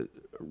to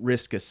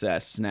risk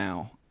assess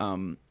now.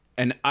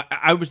 And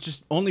I was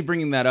just only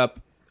bringing that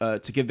up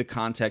to give the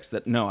context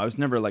that no, I was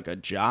never like a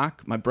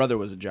jock. My brother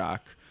was a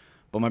jock,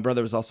 but my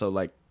brother was also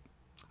like.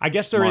 I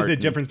guess there is smart a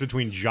and- difference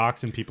between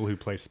jocks and people who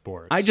play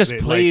sports. I just They,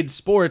 played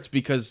sports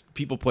because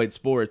people played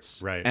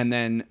sports. Right. And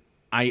then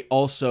I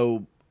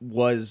also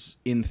was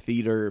in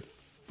theater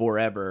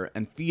forever.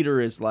 And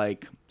theater is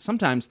like,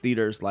 sometimes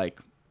theater is like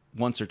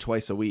once or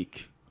twice a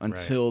week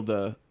until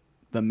the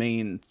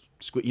main,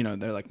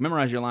 they're like,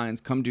 memorize your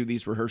lines, come do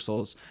these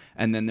rehearsals.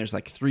 And then there's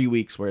like 3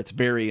 weeks where it's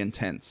very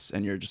intense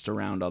and you're just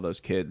around all those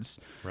kids.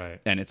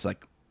 Right. And it's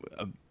like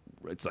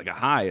a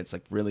high. It's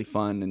like really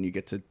fun, and you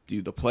get to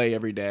do the play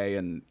every day.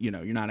 And you're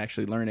not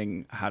actually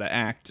learning how to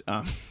act.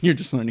 You're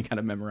just learning how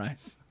to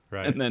memorize.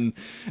 Right.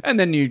 And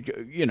then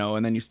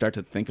you start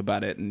to think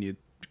about it, and you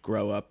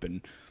grow up. And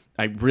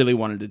I really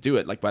wanted to do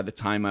it. Like by the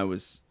time I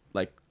was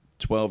like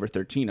 12 or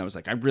 13, I was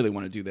like, I really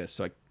want to do this.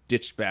 So I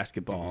ditched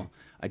basketball.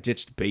 I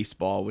ditched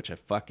baseball, which I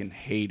fucking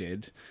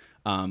hated.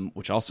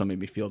 Which also made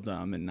me feel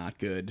dumb and not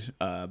good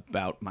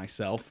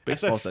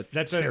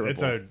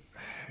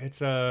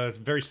it's a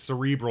very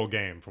cerebral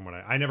game from what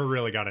I never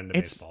really got into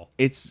baseball.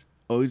 It's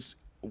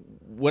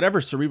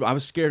whatever cerebral. I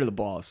was scared of the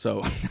ball,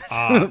 so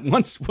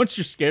once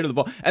you're scared of the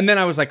ball, and then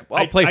I was like,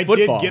 I'll play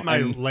football. I did get my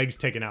and- legs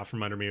taken out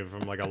from under me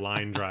from like a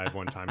line drive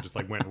one time. Just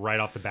like went right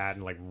off the bat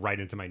and like right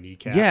into my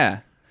kneecap.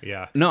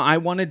 Yeah. No, I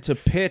wanted to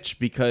pitch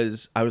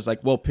because I was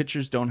like, well,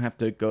 pitchers don't have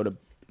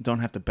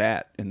to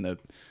bat in the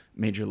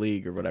major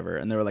league or whatever.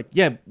 And they were like,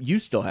 yeah, you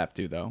still have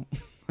to though.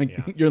 Like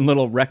you're a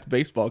little rec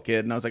baseball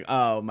kid. And I was like,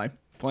 oh, my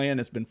plan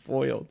has been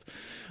foiled.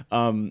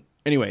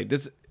 Anyway,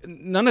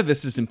 none of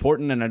this is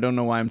important, and I don't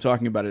know why I'm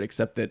talking about it,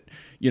 except that,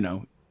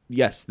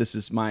 yes, this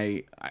is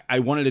I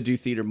wanted to do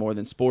theater more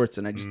than sports,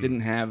 and I just didn't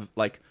have,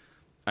 like,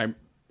 I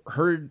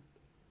heard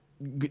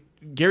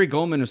Gary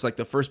Goldman was like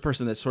the first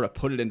person that sort of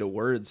put it into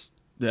words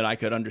that I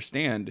could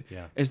understand,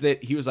 is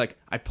that he was like,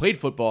 I played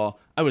football,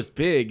 I was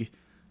big,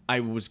 I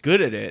was good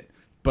at it,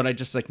 but I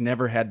just like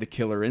never had the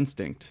killer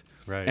instinct.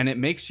 Right. And it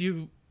makes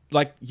you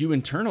like, you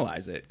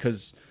internalize it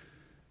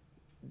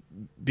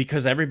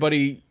because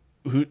everybody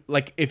who,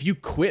 like, if you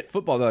quit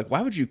football, they're like,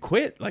 why would you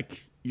quit?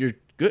 Like, you're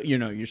good,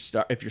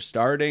 if you're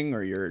starting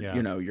or you're,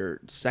 you're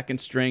second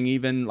string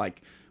even,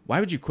 like, why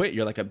would you quit?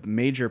 You're like a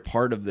major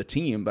part of the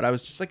team. But I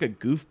was just like a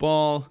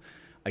goofball.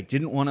 I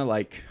didn't want to,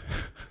 like,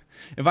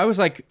 if I was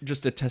like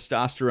just a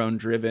testosterone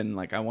driven,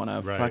 like I want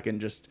to fucking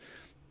just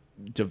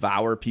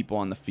devour people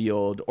on the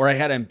field, or I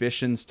had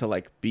ambitions to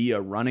like be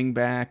a running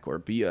back or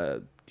be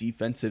a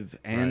defensive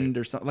end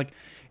or something, like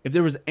if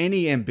there was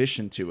any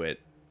ambition to it,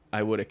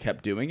 I would have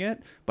kept doing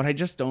it. But I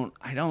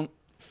don't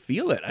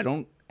feel it. I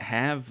don't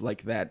have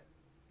like that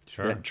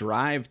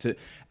drive to.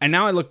 And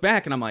now I look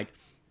back and I'm like,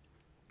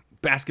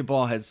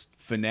 basketball has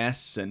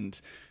finesse and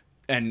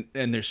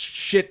there's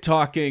shit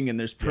talking and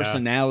there's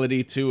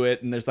personality to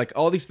it, and there's like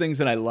all these things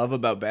that I love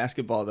about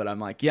basketball that I'm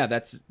like, yeah,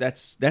 that's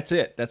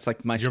it. That's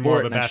like my You're sport. more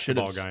of a and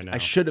basketball guy now. I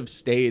should have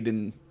stayed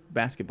in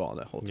basketball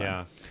that whole time.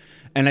 Yeah.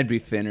 And I'd be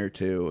thinner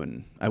too,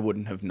 and I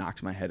wouldn't have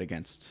knocked my head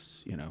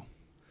against,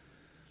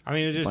 I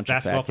mean, it's just bunch of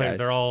basketball fat players. guys.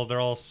 They're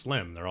all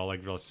slim. They're all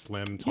like real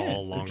slim, tall, they're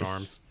long just-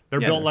 arms.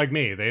 They're yeah, built they're- like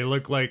me. They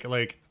look like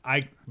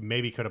I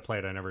maybe could have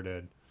played. I never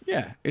did.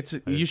 Yeah,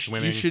 you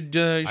swimming. should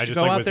I just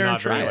go like out was there not and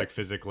try very it. like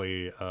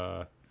physically.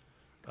 I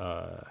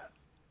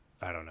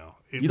don't know.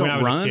 You don't When I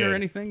was a run or kid-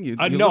 anything? You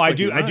no, look I like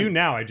do. you I do run.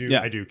 now. I do.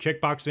 Yeah. I do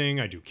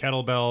kickboxing. I do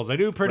kettlebells. I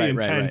do pretty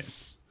Right.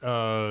 intense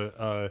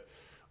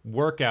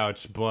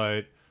workouts,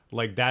 but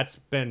like that's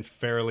been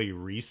fairly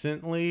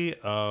recently.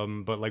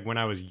 But like when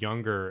I was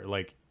younger,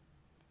 like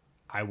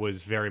I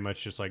was very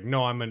much just like,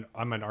 no, I'm an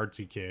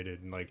artsy kid,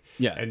 and like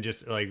and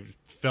just like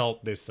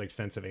felt this like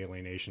sense of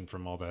alienation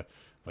from all the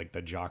like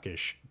the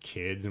jockish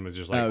kids, and was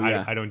just like,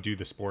 I don't do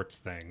the sports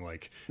thing.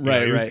 Like, you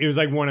know, it was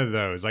like one of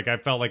those. Like I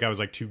felt like I was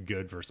like too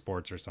good for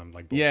sports or something.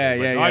 Like bullshit. I was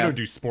like, I don't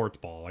do sports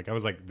ball. Like I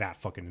was like that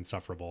fucking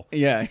insufferable.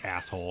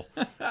 Asshole.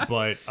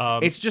 But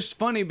it's just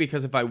funny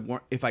because if I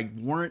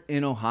weren't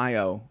in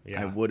Ohio,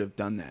 I would have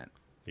done that.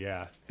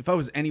 Yeah. If I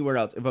was anywhere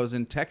else, if I was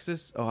in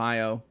Texas,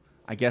 Ohio,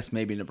 I guess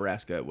maybe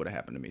Nebraska, it would have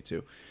happened to me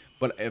too.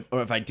 But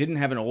if I didn't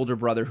have an older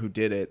brother who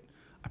did it,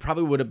 I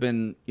probably would have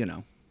been,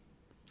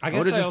 I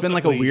would have just been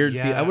like a weird.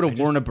 I would have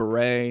worn a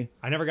beret.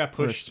 I never got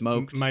pushed.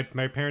 Smoked. My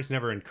parents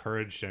never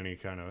encouraged any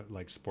kind of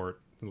like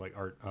sport, like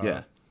art,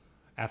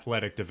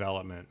 athletic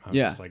development. I was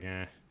just like,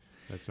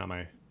 that's not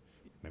my.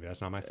 Maybe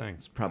that's not my thing.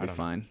 It's probably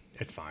fine.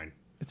 It's fine.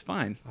 It's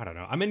fine. I don't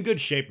know. I'm in good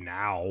shape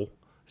now,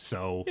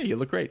 so yeah, you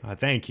look great.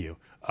 Thank you.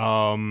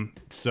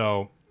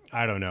 So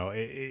I don't know.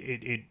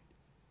 It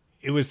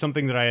was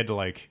something that I had to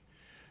like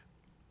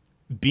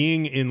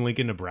being in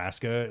Lincoln,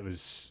 Nebraska,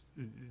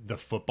 the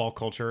football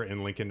culture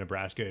in Lincoln,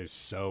 Nebraska is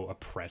so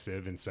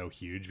oppressive and so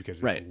huge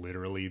because it's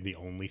literally the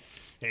only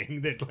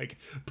thing that like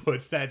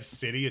puts that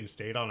city and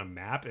state on a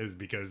map is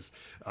because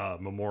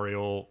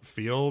Memorial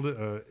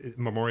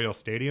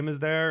Stadium is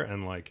there.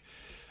 And like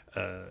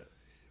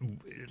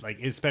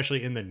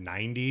especially in the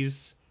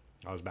 90s,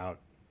 I was about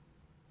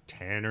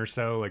 10 or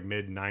so, like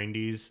mid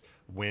 90s,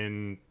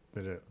 when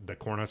the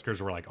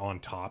Cornhuskers were like on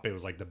top. It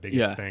was like the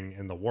biggest thing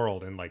in the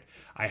world, and like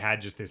I had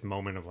just this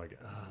moment of like,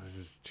 oh, this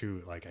is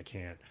too, like, I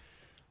can't.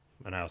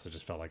 And I also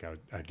just felt like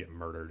I'd get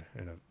murdered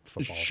in a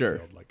football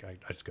field. Like I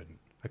just couldn't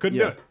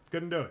do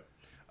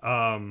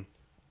it.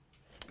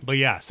 But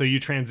yeah, so you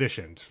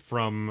transitioned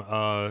from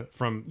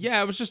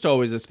I was just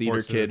always a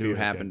theater kid who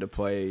happened to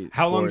play.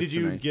 How long did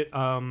you get?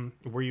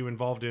 Were you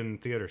involved in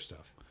theater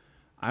stuff?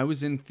 I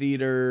was in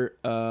theater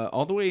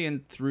all the way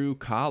in through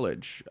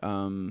college.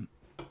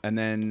 And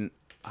then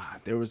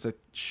there was a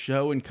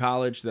show in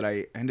college that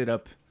I ended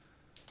up,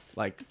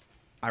 like,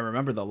 I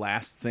remember the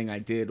last thing I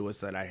did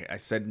was that I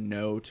said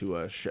no to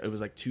a show. It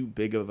was like too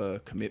big of a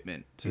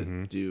commitment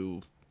to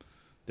do.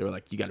 They were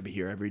like, you got to be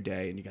here every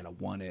day and you got to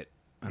want it.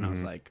 And I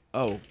was like,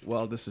 oh,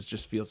 well, this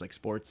just feels like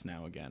sports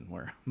now again,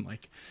 where I'm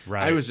like,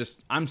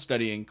 I'm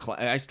studying,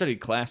 I studied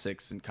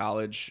classics in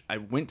college. I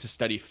went to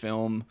study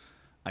film.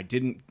 I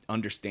didn't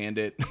understand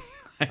it.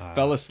 I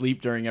fell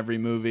asleep during every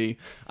movie.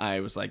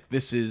 I was like,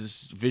 this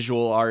is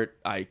visual art.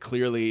 I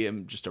clearly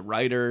am just a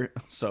writer.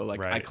 So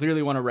like, I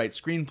clearly want to write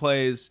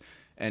screenplays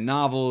and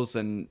novels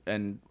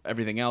and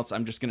everything else.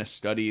 I'm just going to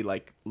study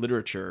like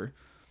literature.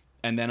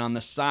 And then on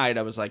the side,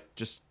 I was like,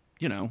 just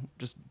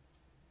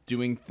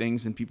doing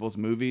things in people's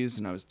movies.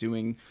 And I was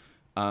doing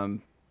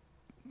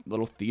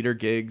little theater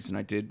gigs. And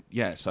I did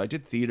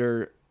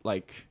theater,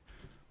 like,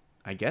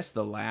 I guess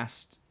the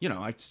last,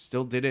 I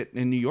still did it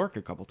in New York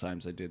a couple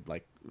times. I did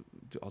like,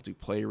 I'll do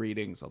play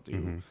readings. I'll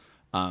do,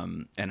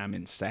 and I'm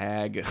in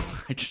SAG.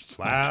 I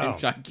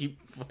keep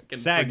fucking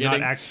SAG,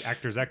 forgetting. not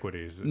Actors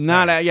Equity.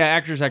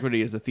 Actors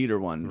Equity is the theater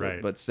one,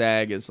 right? But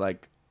SAG is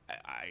like,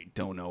 I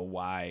don't know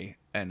why,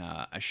 and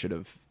I should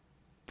have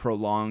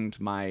prolonged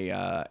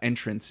my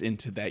entrance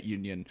into that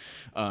union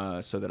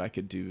so that I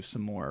could do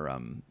some more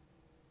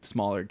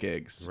smaller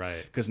gigs,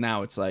 right? Because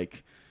now it's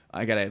like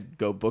I gotta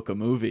go book a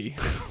movie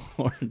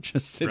or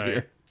just sit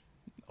here.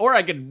 Or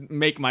I could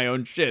make my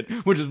own shit,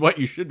 which is what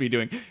you should be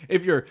doing.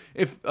 If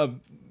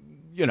an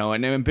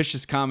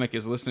ambitious comic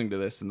is listening to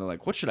this and they're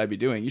like, what should I be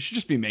doing? You should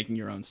just be making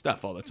your own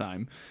stuff all the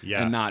time.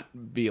 Yeah. And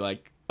not be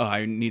like, oh,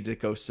 I need to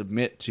go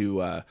submit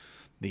to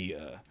the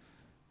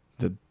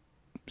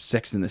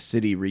Sex and the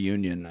City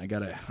reunion. I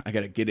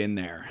gotta get in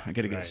there. I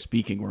gotta get a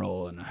speaking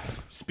role. And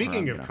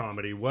speaking of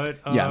comedy,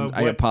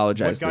 I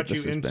apologize. What got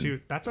you into?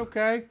 That's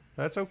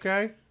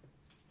okay.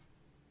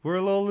 We're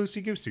a little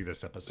loosey-goosey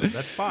this episode.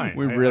 That's fine.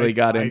 We really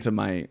got into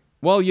my...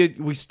 Well,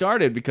 we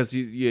started because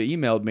you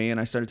emailed me and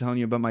I started telling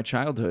you about my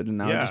childhood, and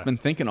now I've just been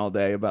thinking all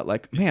day about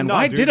like, man,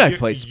 why did I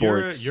play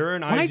sports? You're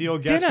an ideal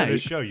guest for this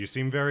show. You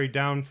seem very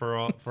down for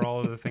all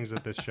of the things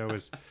that this show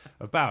is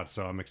about,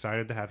 so I'm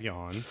excited to have you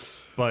on.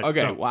 But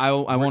okay, I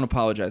won't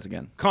apologize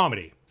again.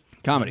 Comedy.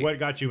 What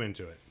got you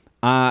into it?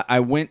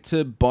 I went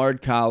to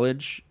Bard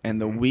College,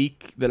 and the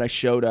week that I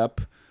showed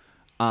up,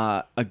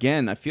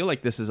 again, I feel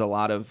like this is a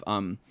lot of...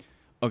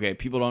 okay,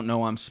 people don't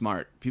know I'm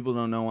smart. People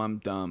don't know I'm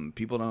dumb.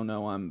 People don't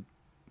know I'm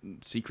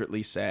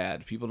secretly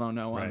sad. People don't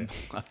know I'm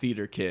a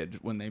theater kid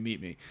when they meet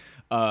me.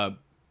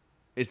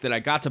 It's that I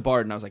got to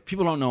Bard and I was like,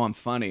 people don't know I'm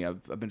funny.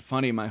 I've been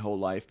funny my whole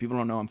life. People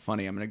don't know I'm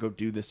funny. I'm going to go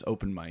do this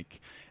open mic.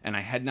 And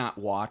I had not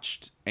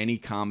watched any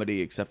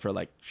comedy except for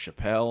like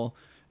Chappelle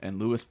and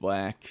Louis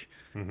Black.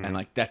 And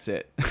like, that's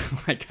it.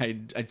 Like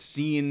I'd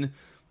seen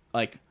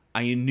like...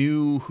 I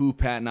knew who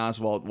Patton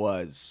Oswalt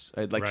was.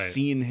 I'd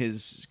seen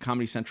his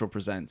Comedy Central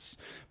Presents,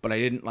 but I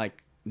didn't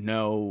like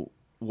know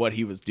what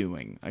he was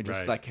doing. I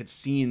just like had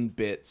seen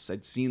bits.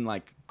 I'd seen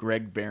like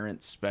Greg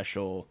Barrett's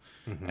special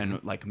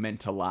and like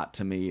meant a lot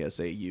to me as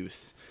a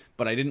youth,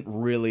 but I didn't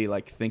really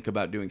like think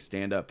about doing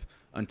stand up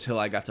until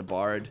I got to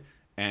Bard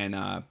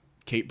and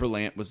Kate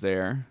Berlant was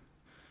there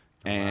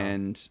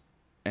and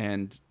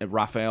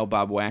Raphael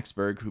Bob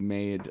Waxberg, who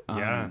made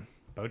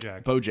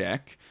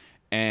BoJack,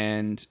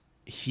 and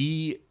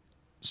he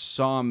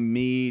saw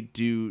me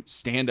do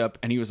stand-up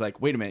and he was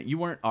like, wait a minute, you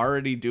weren't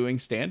already doing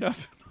stand-up?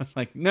 I was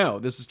like, no,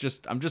 this is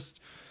just,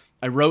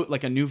 I wrote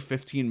like a new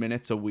 15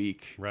 minutes a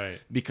week. Right.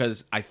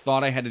 Because I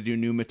thought I had to do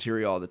new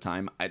material all the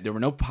time. There were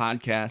no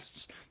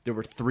podcasts. There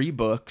were 3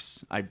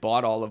 books. I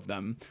bought all of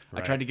them.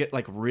 Right. I tried to get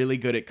like really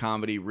good at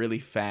comedy really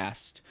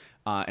fast.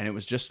 And it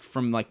was just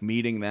from like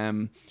meeting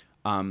them.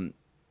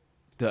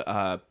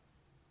 There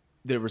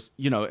was,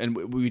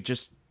 and we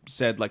just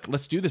said like,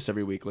 let's do this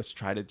every week. Let's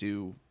try to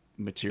do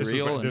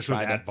material. This was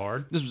at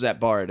Bard? This was at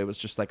Bard. It was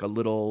just like a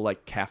little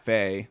like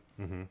cafe.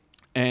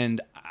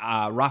 And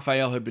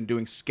Raphael had been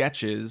doing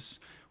sketches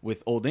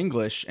with Old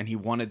English and he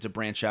wanted to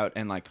branch out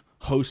and like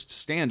host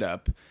stand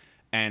up,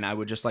 and I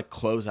would just like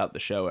close out the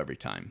show every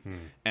time.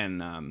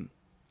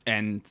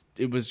 And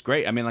it was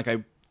great. I mean, like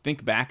I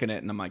think back in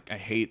it and I'm like, I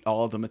hate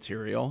all the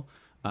material,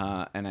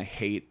 and I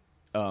hate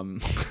I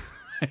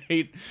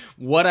hate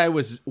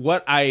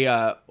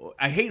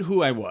I hate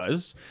who I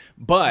was,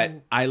 but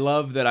I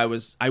love that I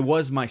was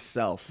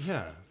myself.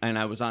 Yeah. And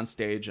I was on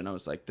stage and I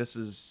was like, this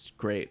is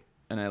great.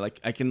 And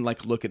I can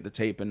look at the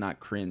tape and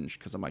not cringe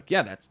because I'm like,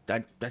 yeah,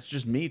 that's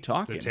just me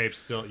talking. The tape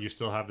you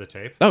still have the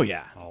tape? Oh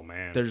yeah. Oh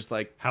man. There's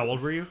like, how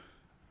old were you?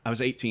 I was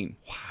 18.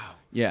 Wow.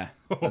 Yeah.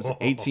 I was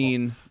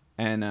 18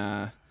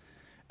 and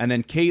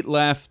then Kate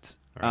left.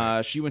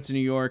 Right. She went to New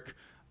York.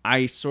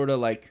 I sort of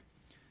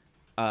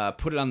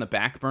put it on the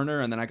back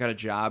burner, and then I got a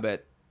job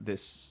at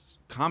this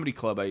comedy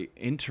club. I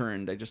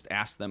interned. I just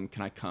asked them,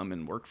 "Can I come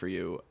and work for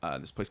you?"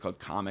 This place called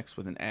Comics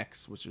with an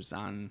X, which was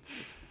on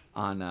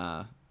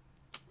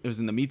it was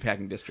in the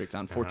Meatpacking District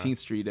on 14th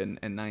Street and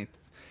 9th,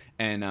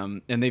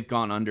 and they've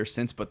gone under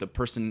since. But the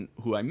person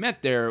who I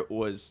met there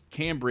was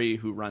Cambry,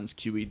 who runs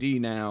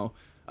QED now.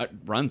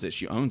 Runs it.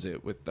 She owns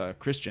it with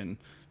Christian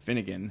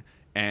Finnegan,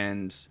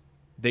 and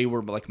they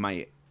were like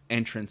my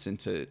entrance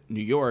into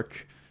New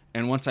York.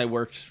 And once I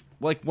worked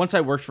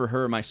for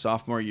her my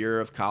sophomore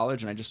year of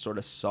college, and I just sort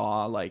of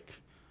saw like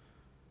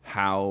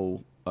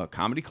how a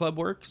comedy club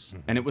works,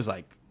 and it was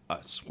like a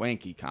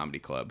swanky comedy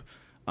club.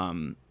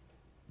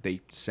 They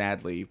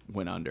sadly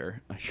went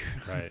under,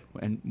 Right?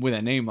 And with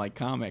a name like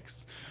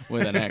Comics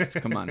with an X,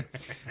 come on.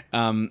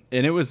 And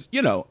it was,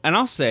 and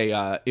I'll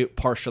say it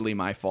partially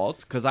my fault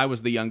because I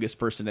was the youngest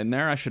person in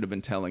there. I should have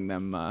been telling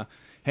them,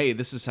 hey,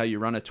 this is how you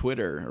run a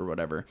Twitter or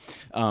whatever.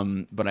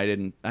 But I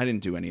didn't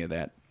do any of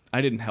that. I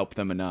didn't help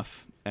them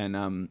enough, and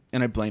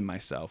I blame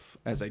myself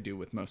as I do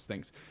with most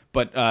things.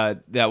 But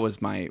that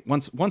was my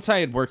once I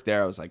had worked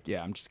there, I was like,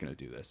 yeah, I'm just gonna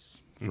do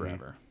this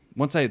forever.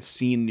 Once I had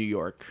seen New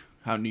York,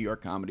 how New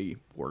York comedy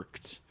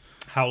worked.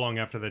 How long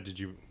after that did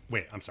you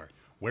wait? I'm sorry.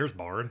 Where's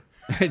Bard?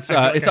 It's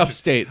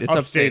upstate. It's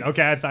upstate.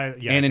 Okay, I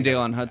thought Annandale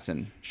on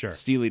Hudson. Sure.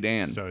 Steely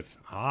Dan. So it's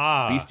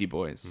Beastie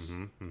Boys.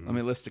 Let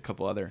me list a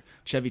couple other.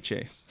 Chevy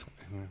Chase.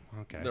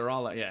 Okay. They're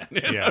all yeah.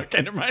 Yeah.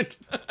 Okay, never mind.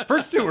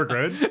 First two were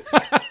good.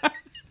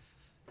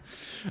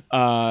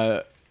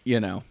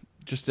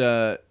 Just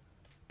a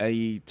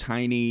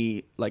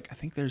tiny, I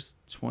think there's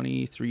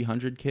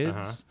 2,300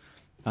 kids,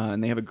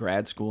 and they have a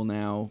grad school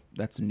now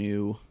that's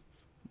new.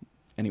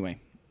 Anyway,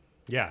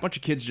 Yeah. a bunch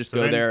of kids just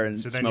go there and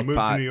so then smoke you moved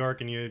pot. to New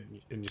York and you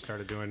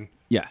started doing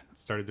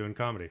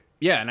comedy.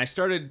 Yeah, and I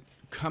started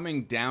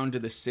coming down to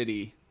the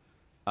city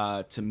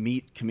to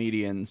meet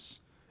comedians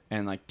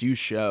and do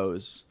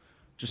shows,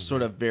 just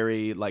sort of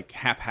very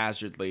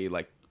haphazardly,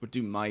 would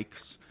do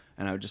mics.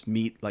 And I would just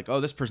meet oh,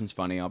 this person's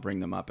funny, I'll bring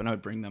them up, and I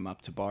would bring them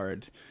up to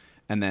Bard,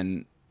 and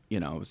then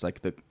it was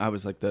I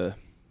was the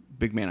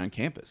big man on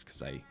campus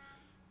because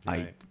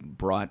I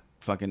brought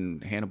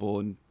fucking Hannibal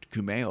and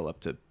Kumail up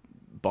to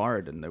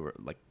Bard, and they were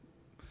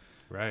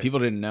people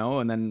didn't know,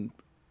 and then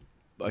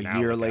a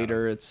year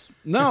later it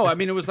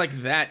was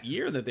that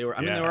year that they were.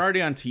 I mean, they were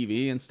already on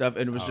TV and stuff,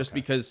 and it was just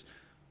because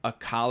a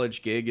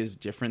college gig is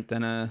different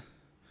than a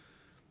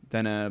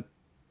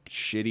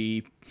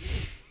shitty.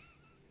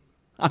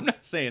 I'm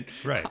not saying.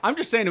 Right. I'm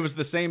just saying it was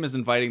the same as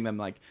inviting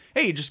them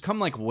hey, just come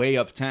way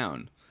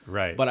uptown.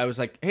 Right. But I was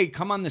like, hey,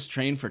 come on this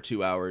train for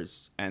 2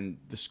 hours and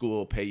the school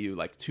will pay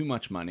you too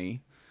much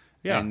money.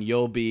 Yeah. And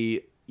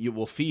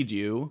will feed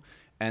you,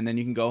 and then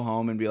you can go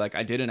home and be like,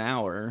 I did an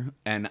hour,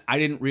 and I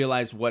didn't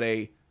realize what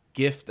a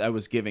gift I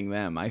was giving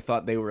them. I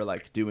thought they were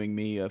doing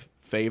me a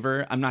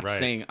favor. I'm not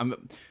saying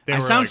I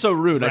sound so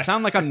rude. Right. I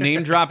sound like I'm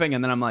name dropping,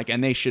 and then I'm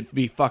and they should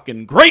be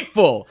fucking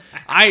grateful.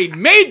 I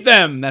made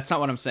them. That's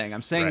not what I'm saying.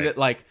 I'm saying that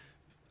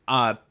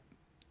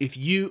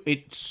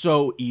it's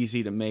so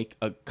easy to make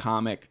a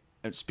comic,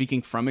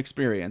 speaking from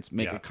experience,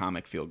 make a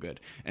comic feel good.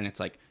 And it's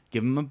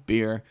give them a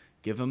beer,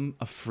 give them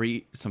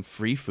some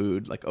free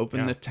food,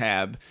 open the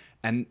tab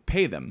and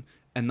pay them.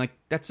 And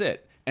that's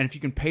it. And if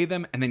you can pay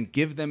them and then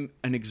give them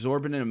an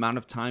exorbitant amount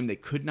of time they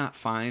could not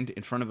find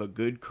in front of a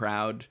good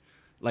crowd,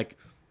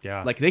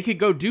 they could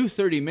go do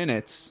 30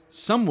 minutes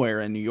somewhere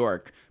in New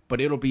York,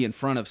 but it'll be in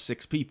front of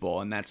 6 people,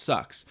 and that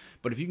sucks.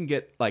 But if you can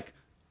get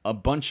a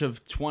bunch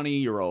of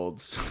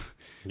 20-year-olds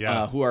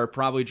who are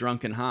probably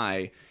drunk and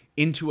high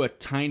into a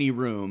tiny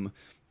room,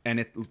 and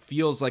it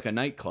feels like a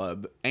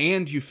nightclub,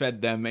 and you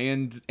fed them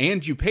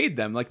and you paid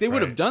them, they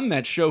would have done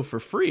that show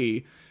for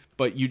free.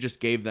 But you just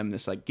gave them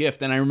this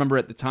gift. And I remember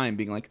at the time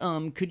being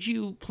could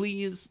you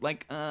please,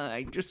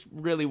 I just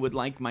really would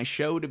like my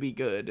show to be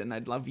good, and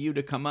I'd love you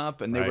to come up.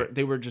 And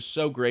they were just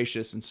so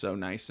gracious and so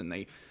nice,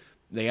 and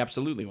they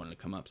absolutely wanted to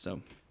come up.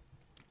 So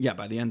yeah,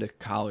 by the end of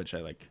college,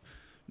 I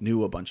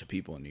knew a bunch of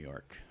people in New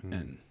York.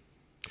 And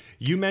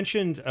you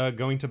mentioned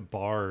going to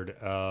Bard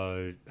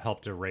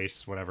helped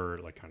erase whatever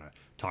kind of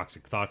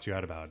toxic thoughts you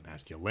had about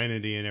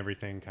masculinity and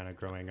everything kind of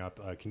growing up.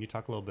 Can you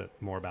talk a little bit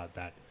more about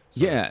that?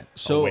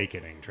 So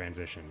awakening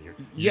transition.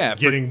 You're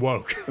getting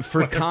woke.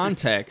 For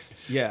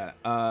context,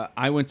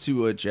 I went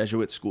to a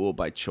Jesuit school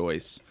by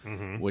choice,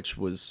 which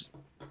was.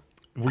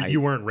 You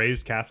weren't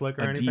raised Catholic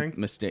or anything? Deep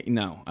mistake.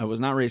 No, I was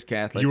not raised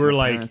Catholic. You were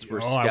My parents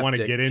were I want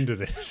to get into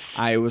this.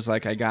 I was I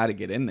got to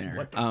get in there.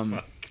 What the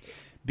fuck?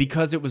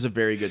 because it was a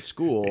very good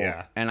school.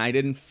 Yeah. And I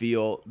didn't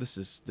feel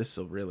this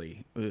will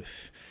really.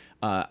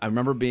 I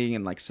remember being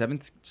in like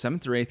seventh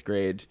or eighth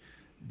grade.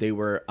 They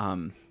were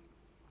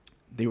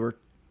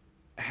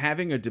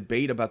having a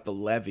debate about the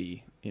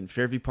levy in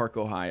Fairview Park,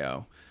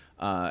 Ohio.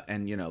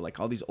 And, you know, like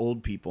all these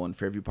old people in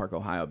Fairview Park,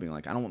 Ohio being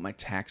like, I don't want my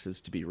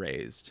taxes to be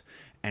raised.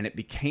 And it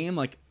became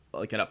like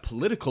a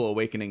political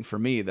awakening for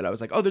me that I was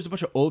like, oh, there's a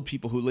bunch of old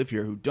people who live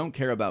here who don't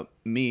care about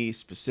me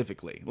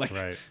specifically. Like,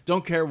 Right.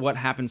 don't care what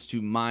happens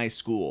to my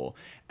school.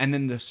 And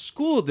then the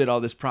school did all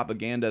this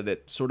propaganda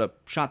that sort of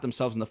shot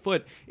themselves in the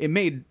foot. It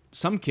made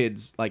some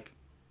kids like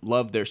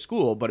love their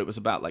school, but it was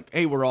about like,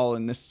 hey, we're all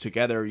in this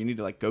together. You need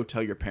to like go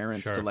tell your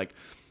parents Sure. to like,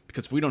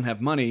 because if we don't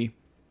have money,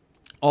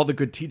 all the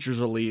good teachers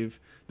will leave.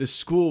 This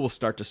school will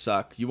start to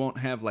suck. You won't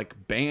have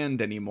like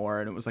band anymore.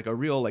 And it was like a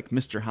real like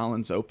Mr.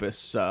 Holland's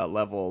Opus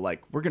level.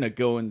 Like we're going to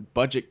go and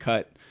budget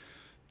cut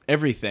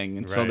everything.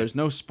 And so Right. there's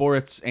no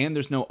sports and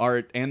there's no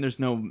art and there's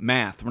no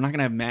math. We're not going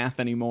to have math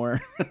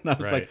anymore. And I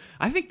was Right. like,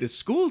 I think this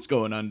school's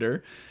going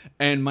under.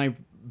 And my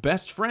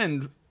best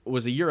friend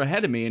was a year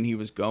ahead of me and he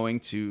was going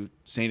to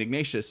St.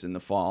 Ignatius in the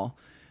fall.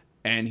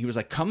 And he was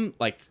like, come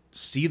like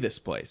see this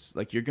place.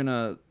 Like you're going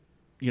to,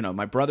 you know,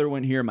 my brother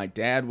went here. My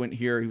dad went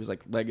here. He was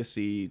like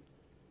legacy.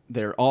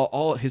 They're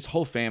all his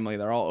whole family.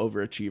 They're all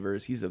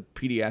overachievers. He's a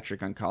pediatric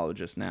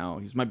oncologist now.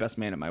 He's my best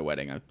man at my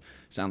wedding. I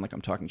sound like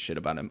I'm talking shit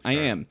about him. Sure. I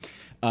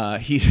am.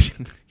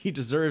 He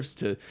deserves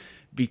to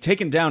be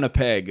taken down a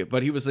peg,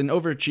 but he was an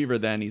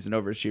overachiever then. He's an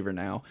overachiever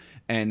now.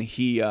 And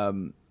he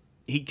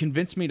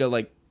convinced me to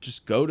like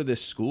just go to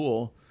this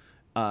school,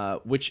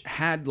 which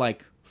had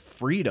like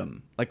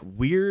freedom, like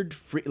weird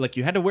free, like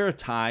you had to wear a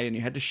tie and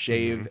you had to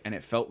shave, and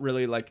it felt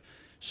really like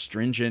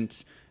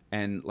stringent,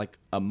 and like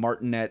a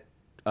martinet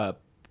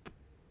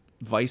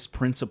vice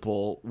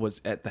principal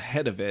was at the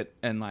head of it,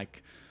 and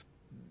like,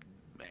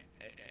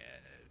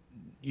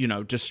 you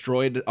know,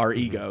 destroyed our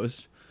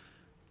egos.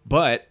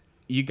 But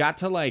you got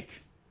to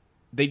like,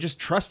 they just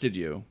trusted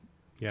you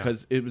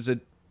because it was a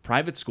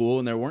private school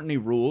and there weren't any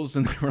rules,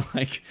 and they were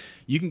like,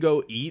 you can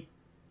go eat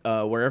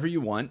wherever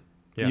you want.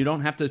 Yeah. You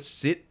don't have to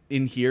sit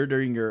in here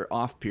during your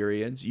off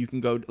periods. You can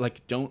go,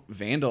 like, don't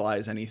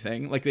vandalize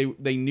anything. Like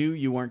they knew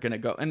you weren't going to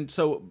go. And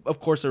so of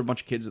course there were a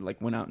bunch of kids that like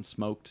went out and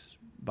smoked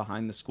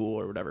behind the school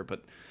or whatever,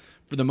 but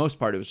for the most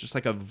part it was just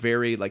like a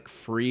very like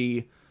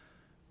free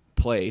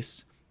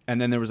place.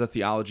 And then there was a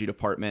theology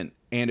department,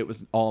 and it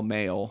was all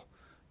male,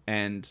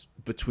 and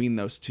between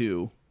those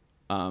two,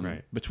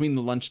 Right. between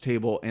the lunch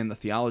table and the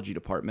theology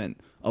department,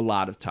 a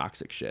lot of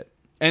toxic shit.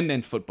 And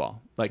then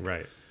football, like,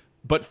 Right.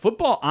 but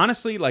football,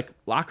 honestly, like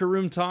locker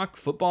room talk,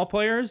 football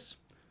players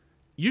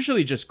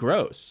usually just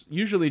gross,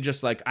 usually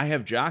just like, I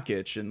have jock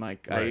itch, and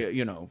like, Right. I,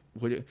 you know,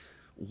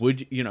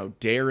 would, you know,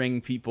 daring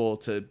people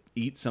to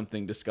eat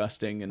something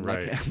disgusting, and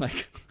like, Right.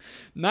 like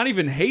not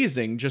even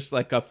hazing, just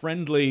like a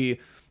friendly,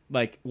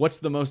 like, what's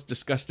the most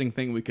disgusting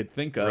thing we could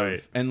think of?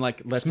 Right. And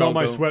like, let's Smell all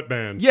my go,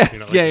 sweatband.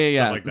 Yes, you know, like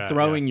yeah. stuff like that,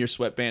 Throwing your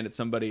sweatband at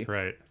somebody,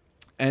 Right.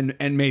 and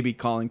maybe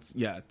calling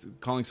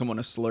someone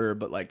a slur,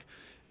 but like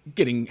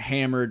getting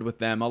hammered with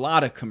them. A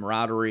lot of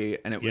camaraderie,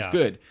 and it was Yeah.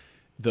 good.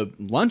 The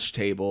lunch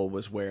table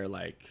was where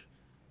like,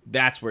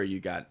 that's where you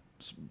got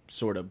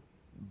sort of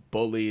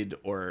bullied,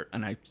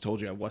 and I told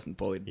you I wasn't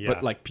bullied, Yeah.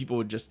 but like people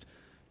would just,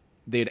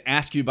 they'd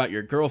ask you about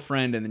your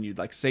girlfriend, and then you'd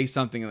like say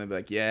something, and they'd be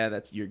like, yeah,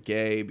 you're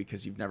gay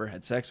because you've never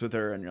had sex with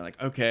her. And you're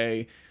like,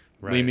 okay,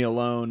 Right. leave me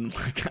alone.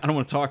 Like, I don't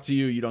want to talk to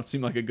you. You don't seem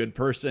like a good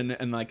person.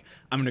 And like,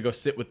 I'm going to go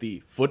sit with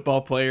the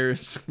football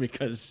players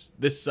because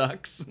this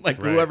sucks.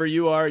 Like, Right. whoever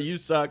you are, you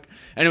suck.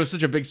 And it was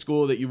such a big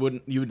school that you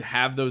would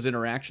have those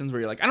interactions where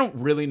you're like, I don't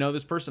really know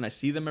this person. I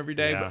see them every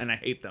day, Yeah. and I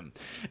hate them.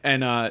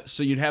 And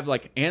so you'd have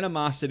like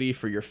animosity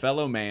for your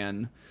fellow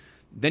man.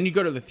 Then you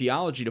go to the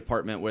theology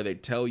department where they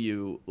tell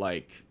you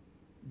like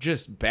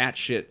just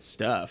batshit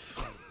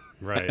stuff.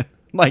 Right.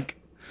 Like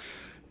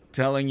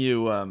telling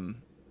you,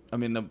 I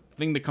mean, the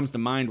thing that comes to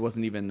mind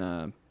wasn't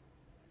even,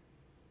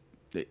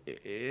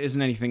 it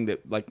isn't anything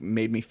that like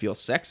made me feel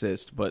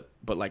sexist, but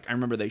like I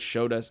remember they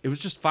showed us, it was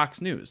just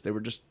Fox News. They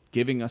were just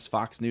giving us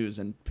Fox News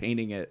and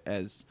painting it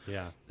as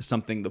Yeah.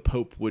 something the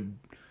Pope would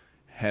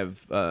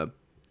have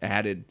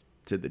added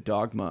to the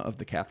dogma of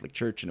the Catholic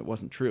Church, and it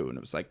wasn't true. And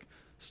it was like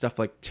stuff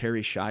like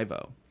Terry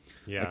Schiavo,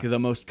 Yeah. like the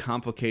most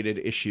complicated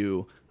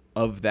issue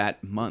of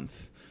that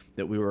month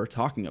that we were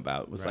talking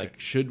about was Right. like,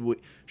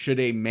 should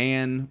a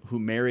man who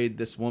married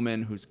this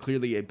woman who's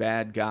clearly a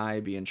bad guy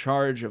be in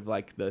charge of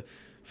like the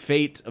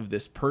fate of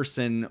this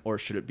person, or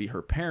should it be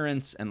her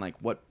parents? And like,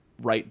 what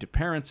right do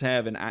parents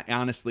have? And I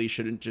honestly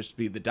shouldn't just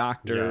be the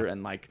doctor. Yeah.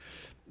 And like,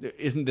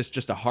 isn't this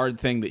just a hard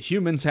thing that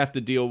humans have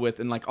to deal with?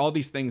 And like all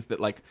these things that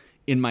like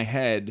in my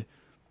head,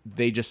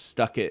 they just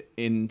stuck it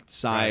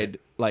inside.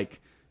 Right.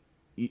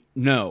 Like,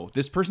 no,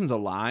 this person's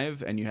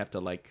alive, and you have to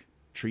like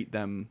treat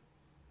them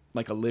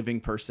like a living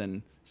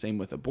person. Same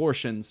with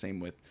abortion, same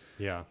with,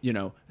 Yeah. you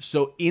know,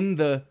 so in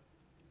the,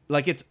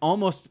 like, it's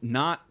almost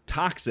not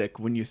toxic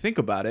when you think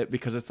about it,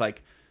 because it's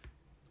like,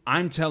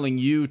 I'm telling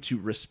you to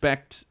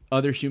respect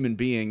other human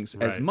beings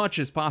as Right. much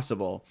as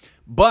possible,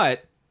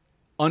 but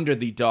under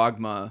the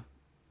dogma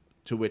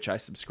to which I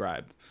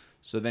subscribe.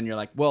 So then you're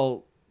like,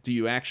 well, do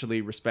you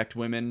actually respect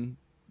women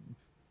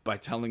by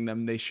telling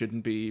them they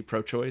shouldn't be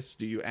pro-choice?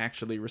 Do you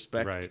actually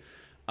respect,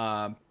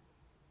 human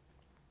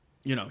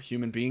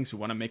beings who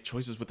want to make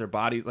choices with their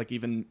bodies, like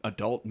even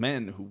adult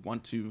men who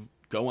want to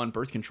go on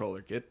birth control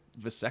or get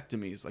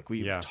vasectomies? Like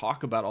we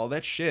talk about all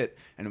that shit,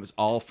 and it was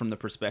all from the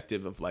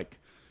perspective of like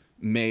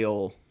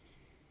male.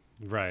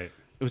 Right.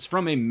 It was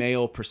from a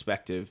male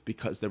perspective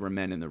because there were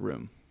men in the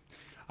room.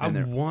 I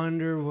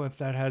wonder if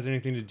that has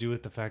anything to do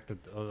with the fact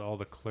that all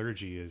the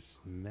clergy is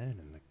men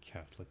in the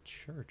Catholic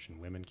Church and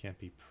women can't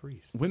be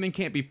priests. Women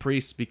can't be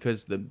priests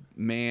because the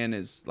man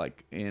is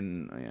like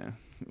in...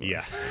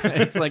 Yeah.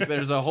 It's like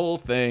there's a whole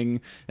thing.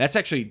 That's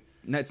actually...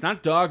 It's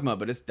not dogma,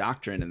 but it's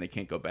doctrine, and they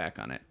can't go back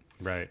on it.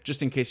 Right.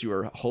 Just in case you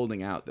were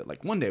holding out that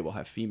like one day we'll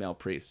have female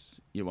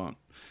priests. You won't.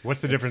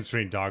 What's the difference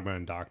between dogma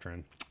and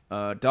doctrine?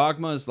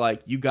 Dogma is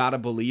like, you got to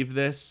believe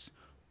this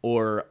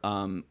or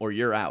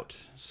you're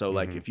out. So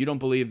like if you don't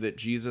believe that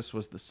Jesus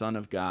was the Son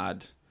of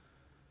God,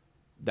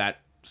 that's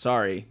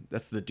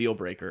the deal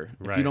breaker.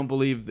 Right. If you don't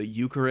believe the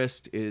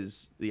Eucharist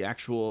is the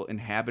actual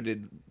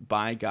inhabited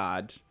by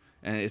God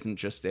and it isn't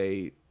just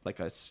a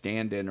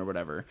stand-in or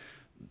whatever,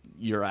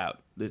 you're out.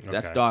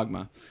 That's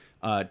dogma.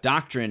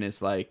 Doctrine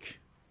is like,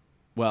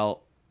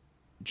 well,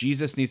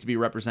 Jesus needs to be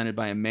represented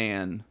by a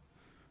man.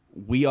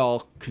 We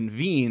all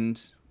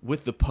convened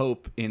with the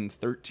Pope in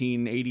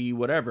 1380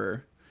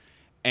 whatever,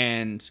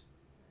 and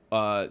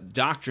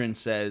doctrine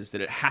says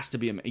that it has to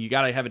be you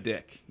gotta have a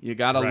dick. You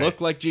gotta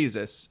look like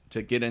Jesus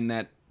to get in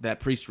that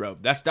priest robe.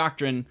 That's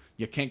doctrine.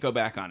 You can't go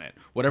back on it.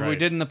 Whatever we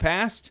did in the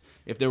past,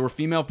 if there were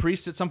female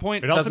priests at some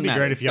point, it'd also be matter.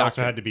 great if it's you doctrine.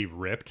 also had to be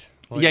ripped.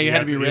 Like, you had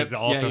to be ripped.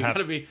 Also you have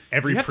gotta be,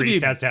 every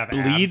priest has to have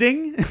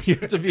bleeding. abs. You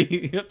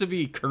have to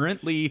be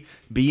currently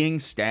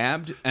being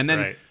stabbed, and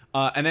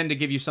then to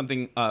give you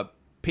something,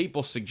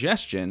 papal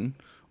suggestion,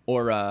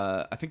 or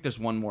I think there's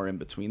one more in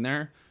between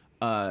there.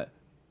 The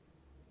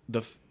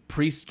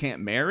priests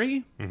can't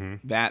marry.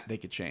 That they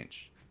could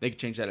change. They could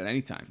change that at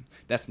any time.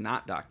 That's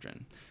not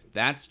doctrine.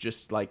 That's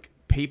just like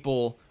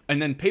papal. And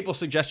then papal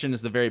suggestion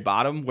is the very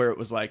bottom, where it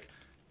was like,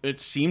 it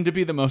seemed to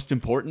be the most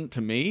important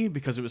to me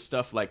because it was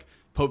stuff like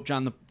Pope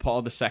John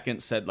Paul II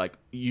said like,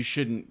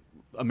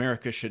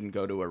 America shouldn't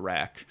go to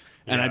Iraq.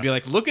 And I'd be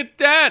like, look at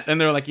that. And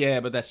they're like,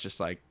 yeah, but that's just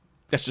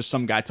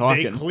some guy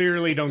talking. They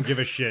clearly don't give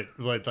a shit,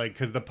 like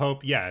because the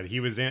Pope, he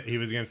was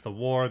against the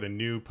war. The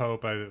new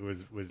Pope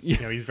was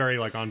he's very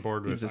like on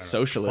board with a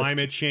socialist.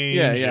 Climate change,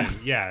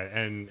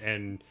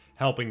 and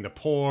helping the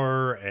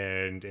poor,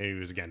 and he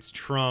was against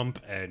Trump,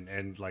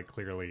 and like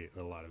clearly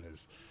a lot of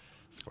his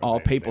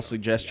papal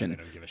suggestion,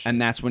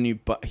 and that's when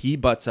he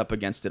butts up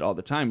against it all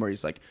the time, where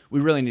he's like, we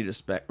really need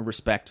to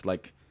respect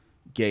like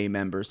gay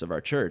members of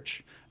our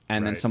church,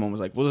 and then someone was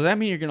like, well, does that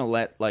mean you're gonna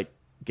let like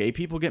gay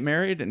people get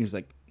married? And he was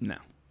like, no.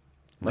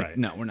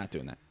 No, we're not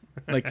doing that.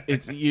 Like,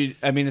 it's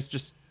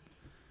just,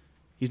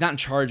 he's not in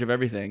charge of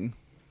everything,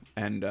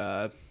 and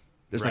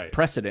there's like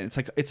precedent.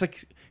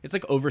 It's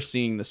like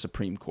overseeing the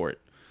Supreme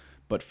Court,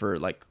 but for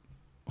like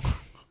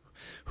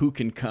who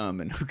can come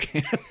and who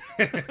can't.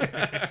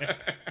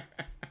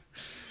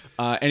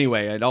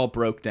 Anyway, it all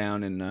broke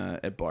down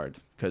at Bard,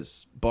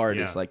 because Bard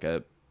is like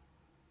a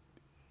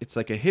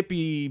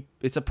hippie.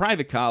 It's a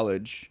private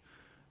college,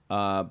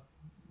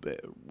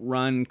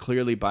 run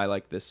clearly by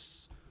like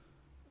this.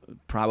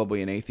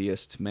 Probably an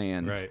atheist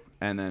man, right?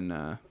 And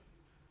then,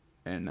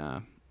 and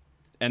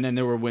then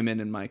there were women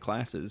in my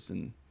classes,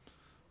 and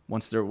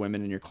once there were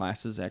women in your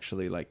classes,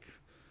 actually like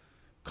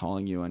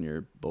calling you on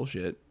your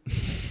bullshit,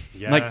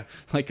 I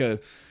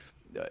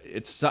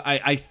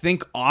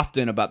think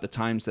often about the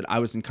times that I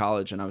was in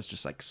college and I was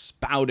just like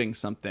spouting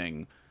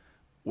something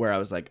where I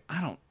was like,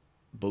 I don't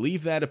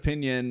believe that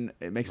opinion.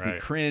 It makes me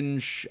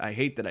cringe. I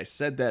hate that I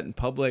said that in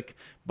public.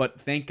 But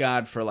thank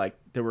God for like,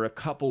 there were a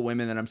couple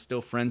women that I'm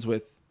still friends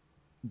with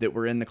that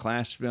were in the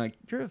class being like,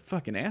 you're a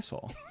fucking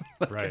asshole.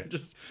 Like,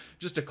 just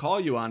to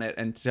call you on it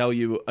and tell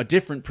you a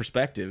different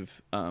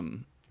perspective,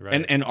 and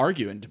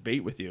argue and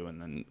debate with you.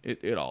 And then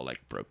it all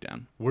like broke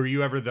down. Were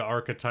you ever the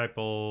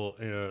archetypal,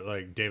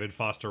 like David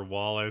Foster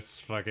Wallace,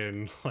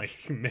 fucking like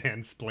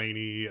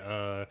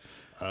mansplainy,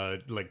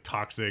 like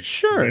toxic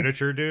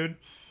literature dude?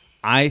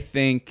 I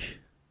think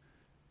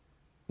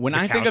when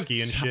I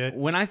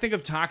think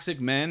of toxic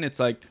men, it's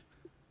like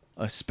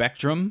a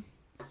spectrum,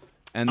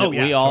 and that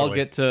we're all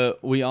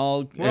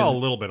a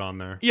little bit on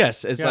there.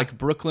 Yes, it's like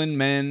Brooklyn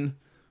men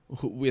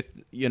who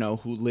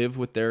live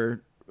with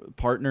their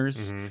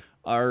partners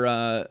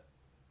are,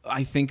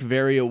 I think,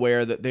 very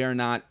aware that they are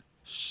not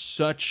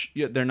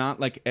they're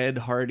not like Ed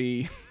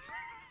Hardy.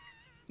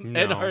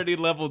 Ed Hardy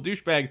level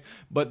douchebags,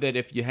 but that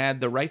if you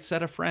had the right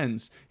set of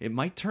friends, it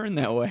might turn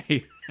that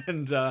way.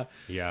 And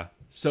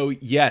so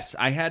yes,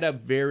 I had a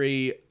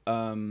very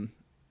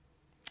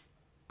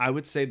I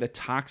would say the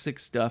toxic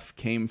stuff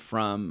came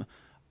from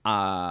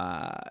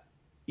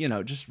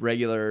just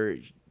regular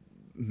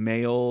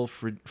male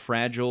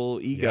fragile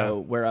ego,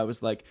 where I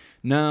was like,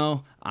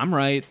 no, I'm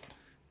right.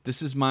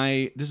 This is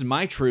my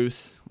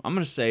truth. I'm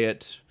gonna say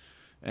it.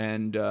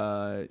 and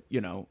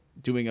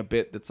doing a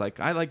bit that's like,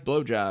 I like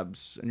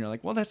blowjobs, and you're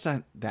like, well, that's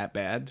not that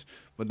bad.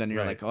 But then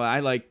you're like, oh, I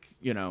like,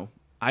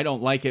 I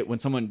don't like it when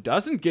someone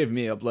doesn't give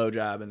me a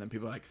blowjob, and then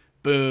people are like,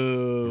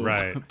 boo,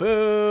 Right.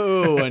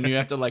 boo, and you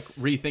have to like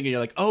rethink it. You're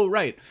like, oh,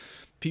 right,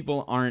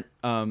 people aren't,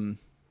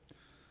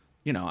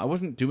 I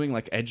wasn't doing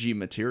like edgy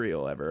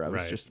material ever. I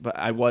was just, but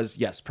I was,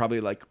 yes,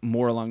 probably like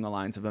more along the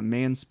lines of a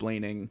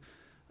mansplaining.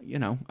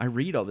 I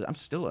read all this. I'm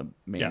still a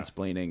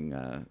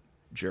mansplaining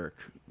jerk.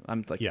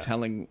 I'm like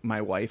telling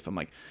my wife, I'm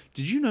like,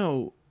 did you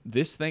know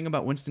this thing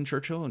about Winston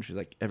Churchill? And she's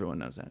like, everyone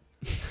knows that.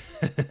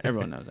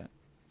 Everyone knows that.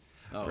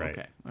 Oh, Right.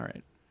 okay. All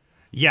right.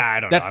 Yeah, I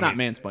don't That's know. not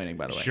mansplaining,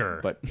 by the way.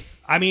 Sure. But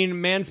I mean,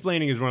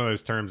 mansplaining is one of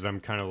those terms I'm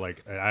kind of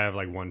like, I have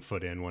like 1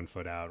 foot in, 1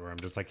 foot out, where I'm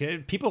just like,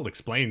 people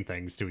explain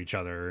things to each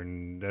other,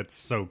 and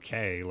that's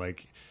okay.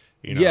 Like,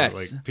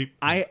 Yes.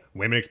 like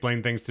women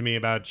explain things to me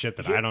about shit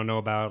that I don't know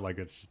about. Like,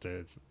 it's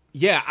just,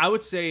 yeah, I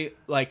would say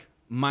like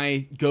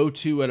my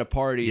go-to at a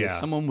party is Yeah.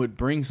 someone would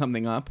bring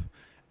something up,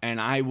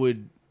 and I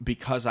would,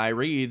 because I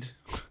read,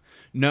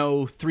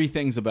 know 3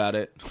 things about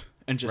it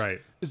and just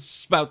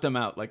spout them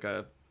out like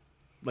a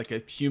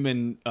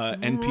human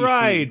NPC.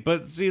 Right,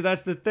 but see,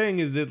 that's the thing,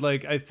 is that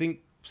like I think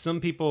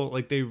some people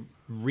like they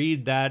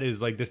read that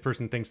as like this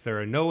person thinks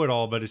they're a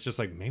know-it-all, but it's just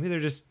like maybe they're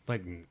just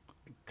like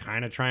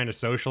kind of trying to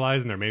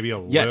socialize, and they're maybe a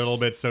little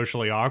bit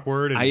socially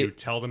awkward, and you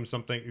tell them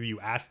something, you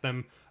ask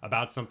them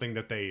about something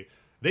that they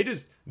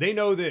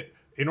know that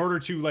in order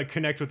to like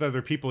connect with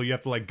other people, you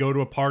have to like go to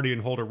a party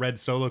and hold a red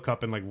Solo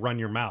cup and like run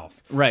your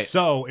mouth. Right.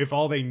 So if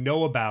all they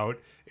know about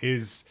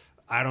is,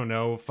 I don't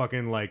know,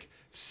 fucking like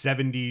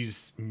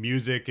 70s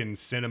music and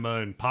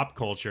cinema and pop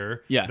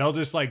culture, they'll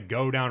just like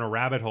go down a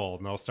rabbit hole,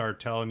 and they'll start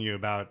telling you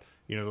about,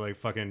 like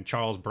fucking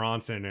Charles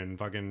Bronson and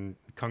fucking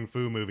kung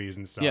fu movies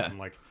and stuff. And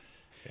like,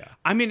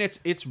 I mean,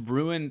 it's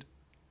ruined.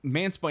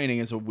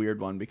 Mansplaining is a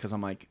weird one, because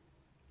I'm like,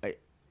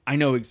 I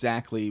know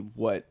exactly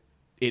what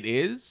it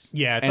is.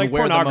 Yeah, it's like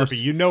pornography.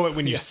 You know it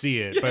when you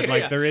see it, but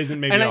like there isn't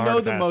maybe. And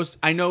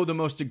I know the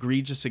most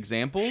egregious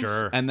examples.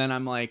 Sure. And then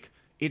I'm like,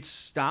 it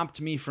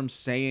stopped me from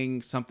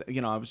saying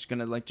something. I was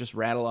gonna like just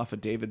rattle off a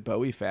David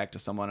Bowie fact to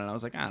someone, and I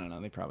was like, I don't know,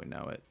 they probably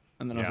know it.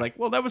 And then I was like,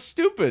 well, that was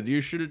stupid.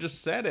 You should have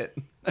just said it.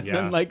 And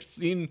then like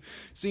seen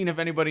if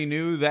anybody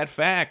knew that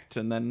fact,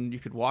 and then you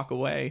could walk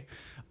away.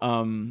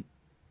 And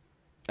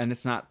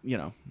it's not,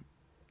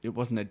 it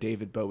wasn't a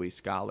David Bowie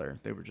scholar.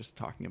 They were just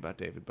talking about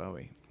David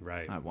Bowie.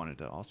 Right. I wanted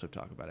to also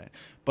talk about it.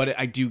 But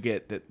I do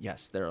get that,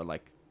 yes, there are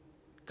like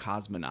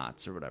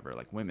cosmonauts or whatever,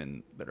 like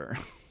women that are,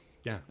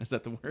 is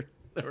that the word?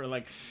 They're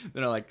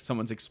like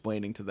someone's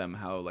explaining to them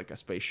how like a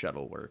space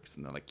shuttle works,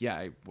 and they're like, yeah,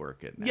 I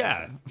work at NASA.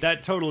 Yeah,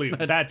 that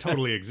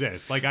totally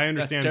exists. Like I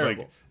understand,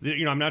 like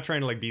I'm not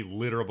trying to like be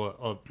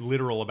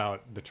literal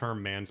about the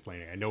term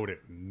mansplaining. I know what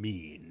it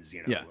means,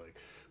 like,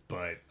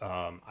 but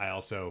I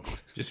also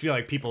just feel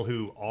like people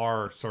who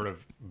are sort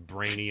of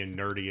brainy and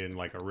nerdy and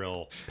like a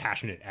real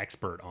passionate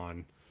expert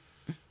on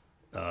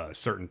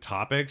certain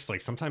topics,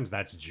 like sometimes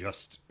that's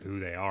just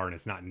who they are, and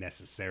it's not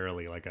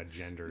necessarily like a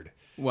gendered.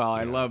 Well,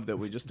 I love that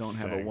we just don't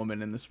have a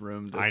woman in this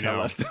room to tell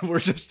know. us that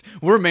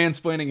we're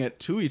mansplaining it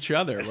to each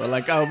other. We're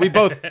like, oh, we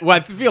both. Well, I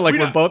feel like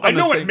we're both. I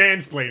know what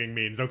mansplaining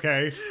means.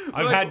 Okay,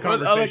 I've had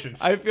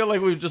conversations. I feel like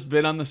we've just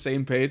been on the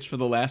same page for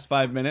the last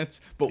 5 minutes,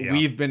 but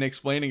we've been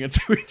explaining it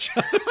to each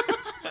other.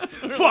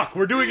 Fuck,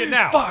 we're doing it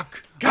now.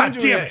 Fuck, God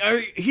damn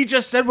it! He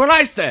just said what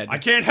I said. I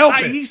can't help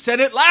it. He said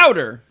it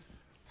louder.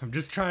 I'm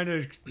just trying to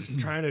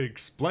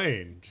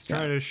explain,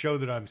 trying to show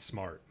that I'm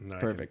smart. And that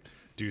Perfect. I can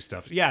do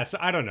stuff. Yeah, so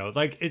I don't know.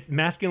 Like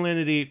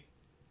masculinity.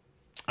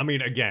 I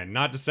mean, again,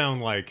 not to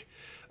sound like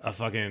a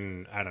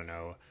fucking, I don't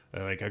know,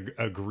 like a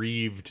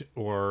aggrieved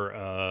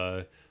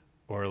or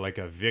like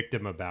a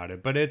victim about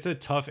it, but it's a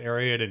tough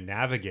area to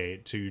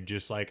navigate, to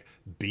just like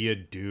be a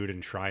dude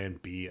and try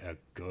and be a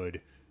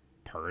good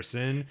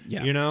person.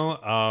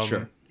 Yeah.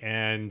 Sure.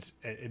 And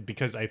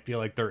because I feel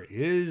like there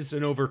is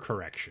an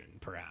overcorrection,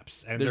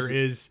 perhaps, and there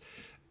is,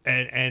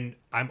 and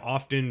I'm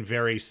often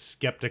very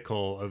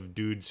skeptical of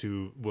dudes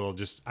who will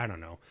just, I don't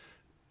know,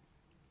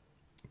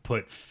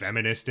 put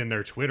feminist in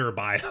their Twitter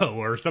bio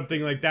or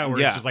something like that, where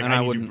it's just like,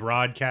 I need to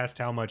broadcast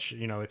how much,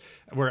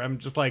 where I'm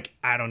just like,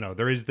 I don't know,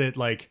 there is that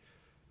like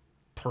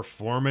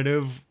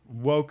performative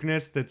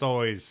wokeness that's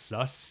always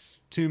sus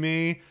to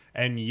me,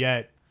 and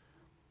yet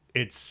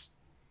it's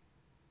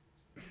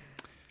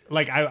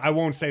like, I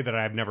won't say that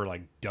I've never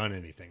like done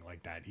anything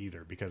like that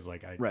either, because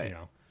like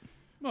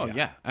Oh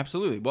yeah,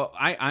 absolutely. Well,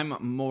 I'm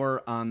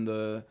more on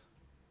the,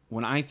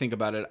 when I think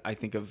about it, I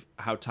think of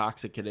how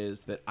toxic it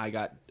is that I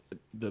got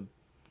the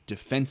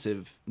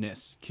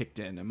defensiveness kicked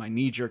in, and my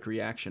knee-jerk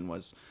reaction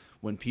was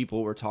when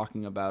people were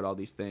talking about all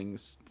these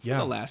things for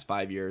the last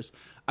 5 years.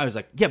 I was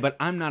like, yeah, but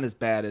I'm not as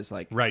bad as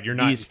like you're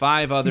not, these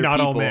 5 other not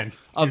people all men.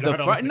 of the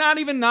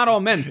not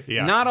all men,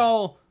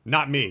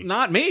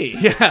 not me.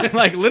 Yeah,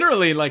 like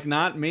literally, like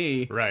not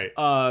me. Right.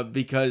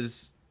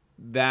 Because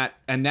that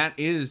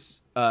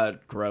is a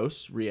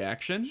gross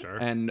reaction. Sure.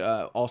 And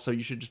also,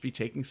 you should just be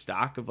taking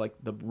stock of like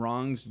the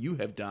wrongs you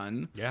have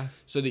done. Yeah.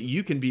 So that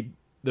you can be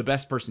the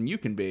best person you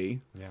can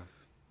be. Yeah.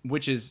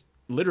 Which is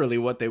literally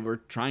what they were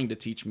trying to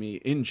teach me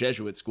in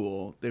Jesuit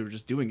school. They were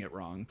just doing it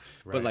wrong.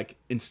 Right. But like,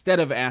 instead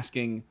of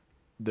asking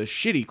the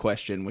shitty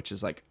question, which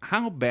is like,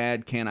 how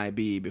bad can I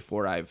be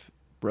before I've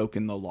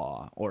broken the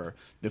law or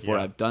before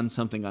Yeah. I've done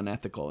something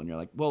unethical? And you're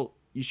like, well,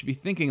 you should be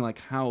thinking like,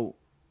 how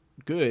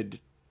good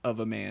of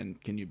a man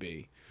can you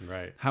be?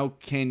 Right. How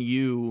can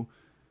you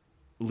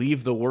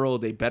leave the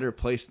world a better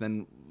place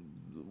than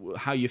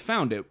how you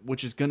found it,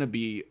 which is going to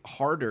be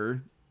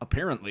harder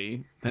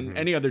apparently than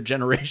any other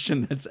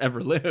generation that's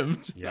ever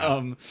lived.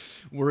 Yeah.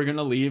 We're going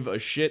to leave a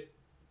shit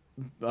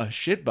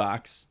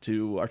box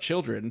to our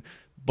children,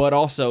 but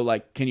also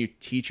like, can you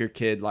teach your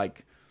kid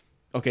like,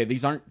 okay,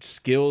 these aren't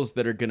skills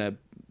that are going to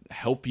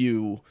help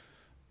you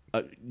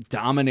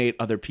dominate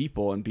other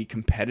people and be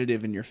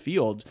competitive in your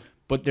field,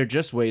 but they're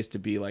just ways to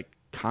be like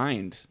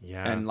kind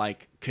and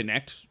like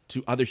connect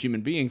to other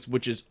human beings,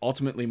 which is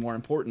ultimately more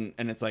important.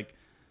 And it's like,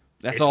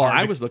 that's It's all hard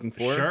I to- was looking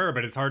for. Sure,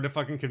 but it's hard to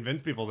fucking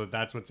convince people that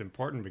that's what's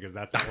important because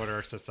that's not what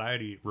our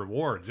society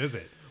rewards, is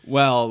it?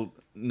 Well,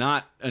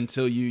 not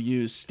until you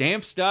use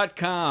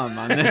stamps.com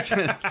on this,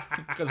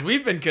 because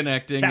we've been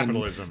connecting.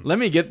 Capitalism. And let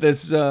me get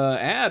this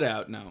ad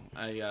out. No,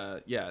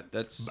 yeah,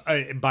 that's.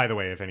 By the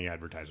way, if any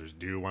advertisers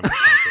do want to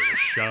sponsor the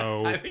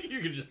show, I think you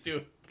could just do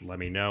it. let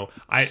me know.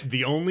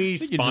 The only You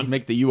could just sponsor,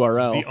 make the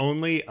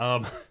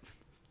URL.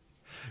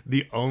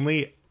 the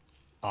only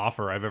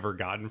offer I've ever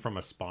gotten from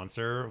a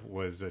sponsor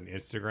was an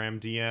Instagram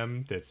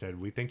DM that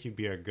said, "We think you'd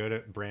be a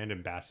good brand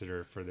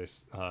ambassador for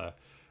this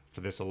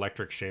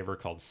electric shaver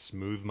called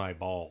Smooth My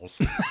Balls."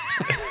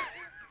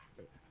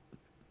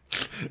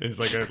 It's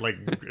like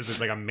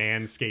a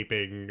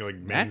manscaping, like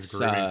men's That's,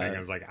 grooming thing. I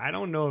was like, I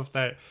don't know if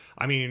that.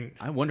 I mean,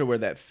 I wonder where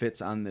that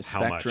fits on the How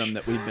much? spectrum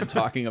that we've been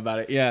talking about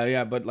it.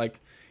 Yeah, but like,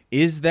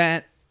 is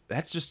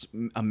that's just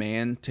a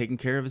man taking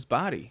care of his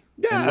body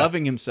and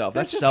loving himself?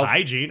 that's just self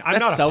hygiene. I'm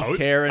that's not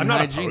self-care and I'm not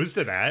hygiene. opposed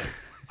to that.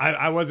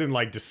 I wasn't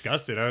like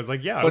disgusted. I was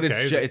like, yeah, But okay.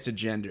 it's a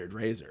gendered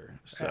razor.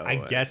 So I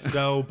guess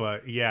so,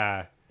 but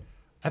yeah.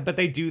 But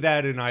they do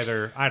that in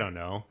either, I don't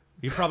know.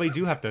 You probably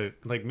do have to,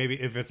 like, maybe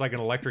if it's like an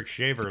electric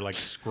shaver, like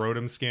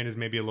scrotum skin is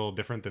maybe a little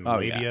different than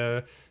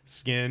labia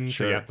skin. So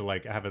Sure. you have to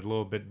like have a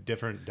little bit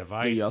different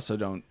device. You also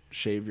don't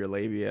shave your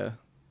labia.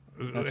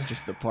 That's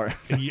just the part.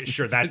 Yeah,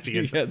 sure, that's the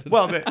Yeah, inside. that's-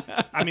 Well,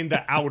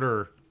 the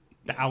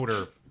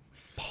outer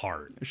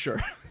part,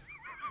 Sure.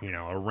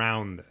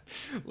 around.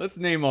 Let's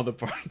name all the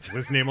parts.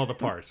 Let's name all the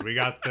parts. We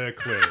got the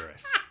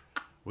clitoris.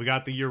 We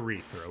got the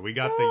urethra. We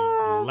got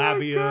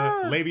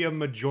the labia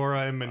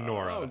majora and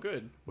minora. Oh,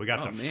 good. We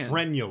got the man.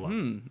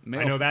 frenulum.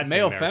 Male, I know that's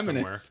male in there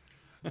feminist.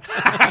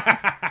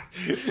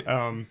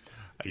 somewhere.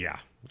 Yeah.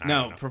 I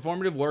No, don't know.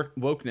 performative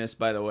wokeness,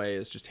 by the way,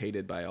 is just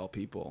hated by all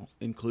people,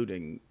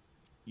 including,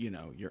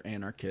 your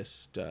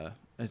anarchist,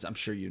 as I'm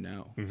sure you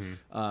know.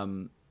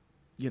 Mm-hmm.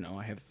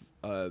 I have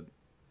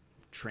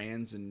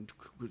trans and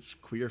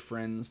queer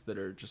friends that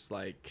are just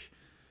like,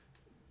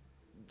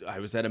 I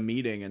was at a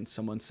meeting and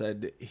someone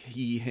said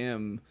he,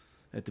 him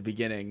at the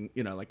beginning,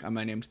 like,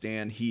 my name's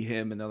Dan, he,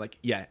 him. And they're like,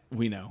 yeah,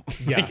 we know.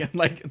 Yeah.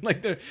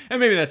 like they're, and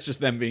maybe that's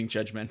just them being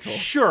judgmental.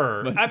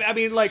 Sure. I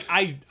mean, like,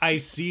 I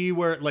see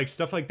where, like,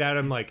 stuff like that,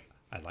 I'm like,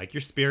 I like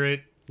your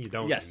spirit. You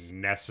don't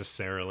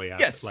necessarily have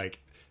Yes. to, like,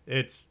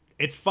 it's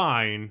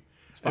fine.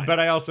 It's fine. But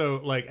I also,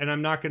 like, and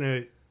I'm not going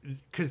to,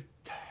 because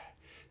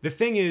the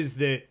thing is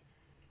that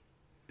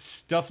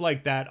stuff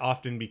like that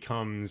often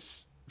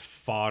becomes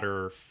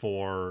fodder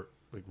for,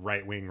 like,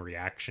 right-wing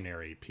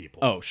reactionary people.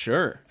 Oh,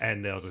 sure.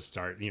 And they'll just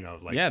start,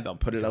 like... Yeah, they'll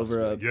put it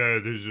over yeah,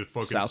 there's a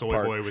fucking South soy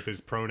Park. boy with his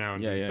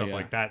pronouns and Yeah, stuff yeah.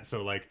 like that.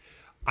 So, like,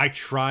 I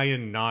try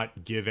and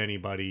not give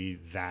anybody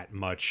that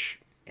much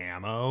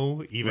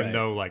ammo, even Right.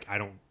 though, like, I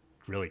don't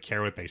really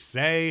care what they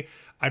say.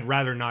 I'd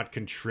rather not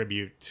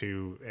contribute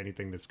to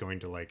anything that's going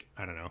to, like,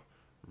 I don't know,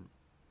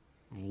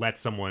 let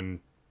someone...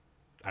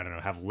 I don't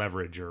know, have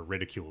leverage or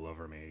ridicule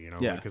over me,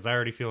 Yeah. because I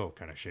already feel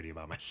kind of shitty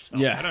about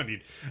myself. Yeah. I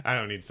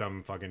don't need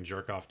some fucking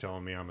jerk off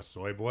telling me I'm a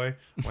soy boy.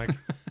 Like,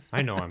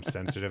 I know I'm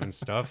sensitive and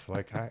stuff.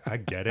 Like, I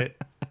get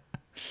it.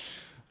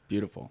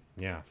 Beautiful.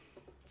 Yeah.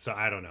 So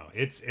I don't know.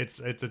 It's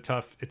a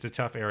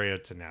tough area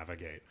to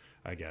navigate,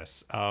 I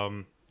guess.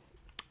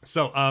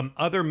 So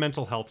other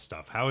mental health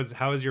stuff. How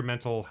is your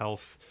mental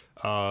health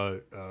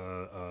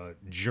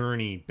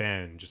journey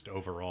been just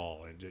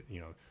overall, and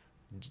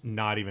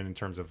not even in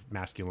terms of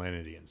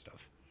masculinity and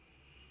stuff?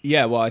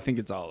 Yeah, well, I think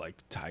it's all like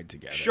tied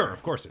together. Sure,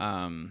 of course it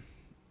is.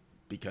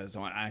 Because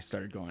when I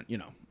started going,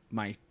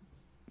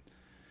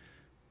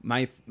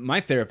 my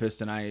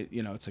therapist and I,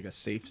 it's like a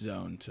safe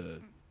zone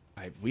to.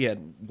 We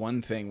had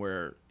one thing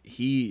where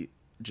he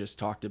just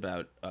talked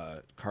about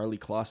Carly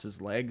Kloss's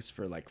legs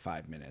for like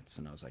 5 minutes,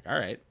 and I was like, all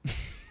right,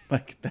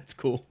 like that's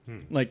cool.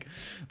 Like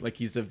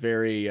he's a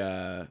very,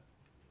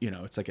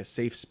 it's like a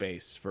safe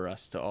space for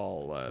us to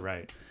all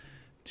Right.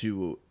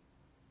 to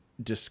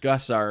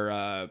discuss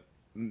our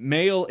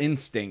male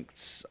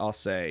instincts, I'll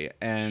say.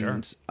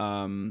 And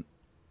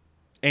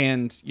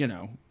And, you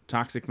know,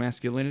 toxic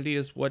masculinity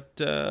is what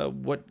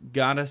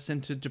got us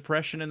into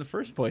depression in the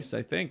first place,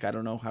 I think. I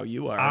don't know how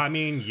you are. I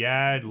mean,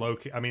 yeah,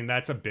 I mean,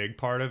 that's a big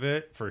part of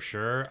it, for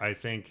sure. I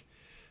think,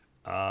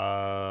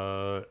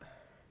 how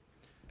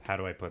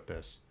do I put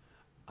this?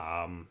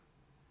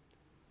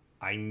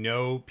 I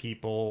know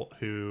people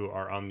who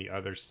are on the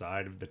other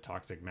side of the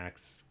toxic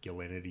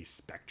masculinity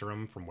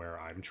spectrum from where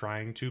I'm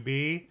trying to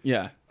be.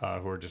 Yeah.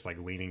 Who are just like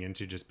leaning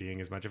into just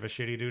being as much of a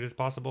shitty dude as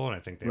possible. And I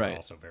think they're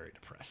also very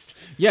depressed.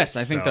 Yes,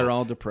 I think they're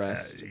all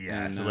depressed.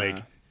 Yeah. And,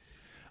 like,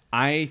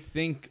 I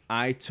think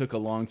I took a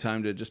long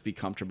time to just be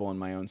comfortable in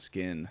my own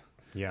skin.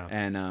 yeah.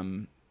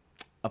 And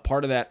a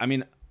part of that, I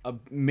mean, a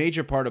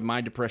major part of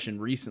my depression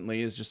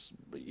recently is just,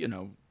 you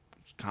know,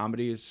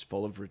 comedy is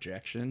full of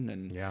rejection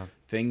and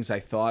things I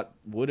thought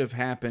would have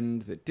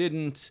happened that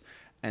didn't.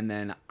 And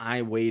then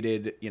I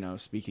waited, you know,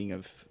 speaking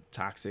of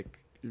toxic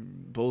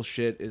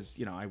bullshit is,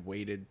 you know, I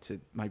waited to,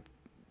 my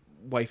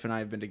wife and I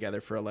have been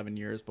together for 11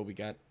 years, but we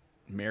got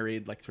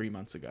married like 3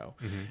 months ago.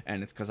 Mm-hmm.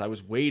 And it's because I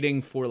was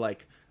waiting for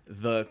like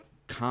the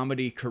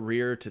comedy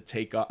career to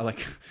take off.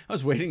 Like I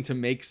was waiting to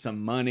make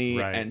some money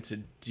and to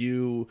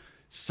do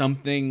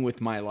something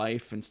with my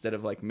life instead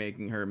of like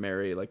making her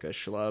marry like a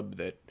schlub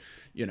that,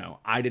 you know,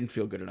 I didn't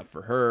feel good enough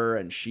for her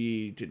and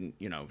she didn't,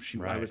 you know,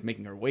 I was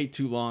making her wait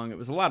too long. It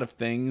was a lot of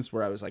things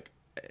where I was like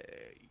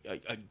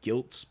a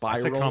guilt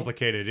spiral. That's a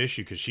complicated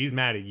issue because she's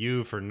mad at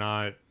you for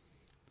not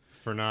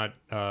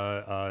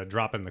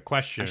dropping the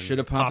question. I should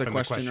have popped the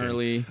question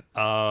early.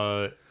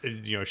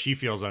 You know, she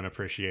feels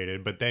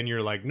unappreciated, but then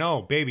you're like,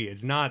 no, baby,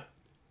 it's not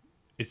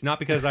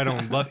because I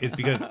don't love. It's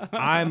because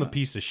I'm a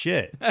piece of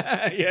shit.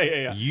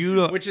 Yeah. You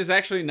don't, which is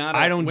actually not.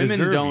 I don't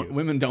deserve you.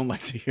 Women don't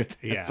like to hear that.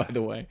 Yeah. By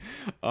the way,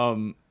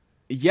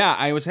 yeah,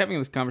 I was having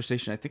this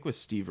conversation. I think with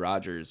Steve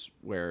Rogers,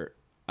 where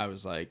I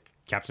was like,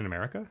 Captain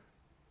America.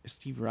 Is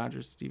Steve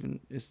Rogers?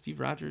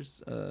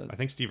 I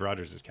think Steve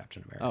Rogers is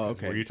Captain America. Oh,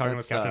 okay. Were you talking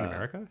about Captain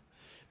America?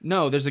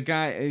 No, there's a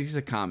guy. He's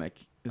a comic.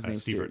 His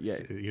name's Steve. Yeah,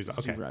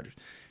 okay. Steve Rogers.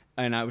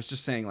 And I was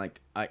just saying,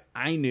 like,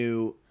 I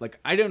knew, like,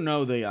 I don't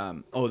know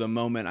the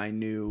moment I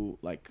knew,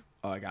 like,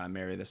 oh, I gotta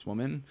marry this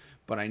woman,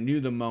 but I knew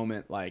the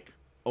moment, like,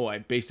 oh, I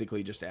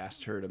basically just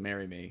asked her to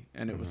marry me,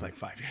 and it was like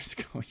 5 years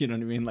ago. You know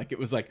what I mean? Like, it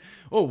was like,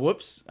 oh,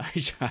 whoops,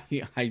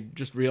 I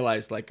just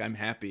realized, like, I'm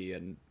happy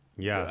and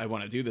I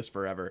want to do this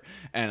forever,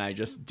 and I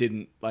just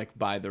didn't like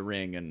buy the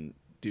ring and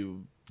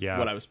do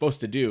what I was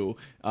supposed to do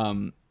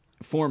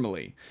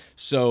formally.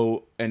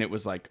 So, and it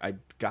was like I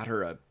got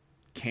her a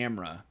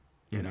camera.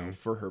 You know,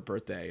 for her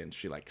birthday, and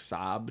she like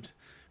sobbed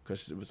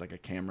because it was like a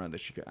camera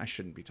that she could. I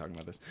shouldn't be talking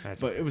about this,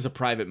 but it was a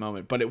private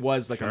moment. But it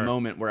was like a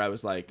moment where I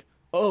was like,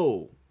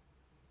 oh,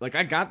 like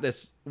I got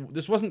this.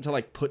 This wasn't to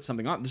like put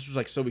something on. This was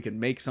like so we could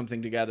make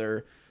something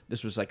together.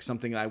 This was like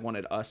something I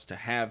wanted us to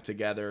have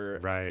together.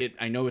 Right.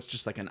 I know it's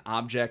just like an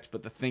object,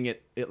 but the thing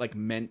it like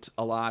meant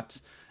a lot.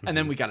 And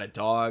then we got a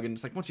dog, and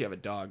it's like once you have a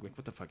dog, like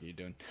what the fuck are you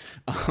doing?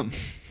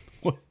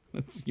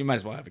 You might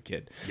as well have a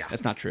kid. Yeah,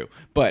 that's not true,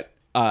 but.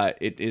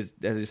 That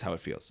is how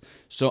it feels.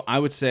 So I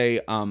would say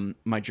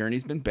my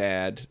journey's been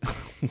bad.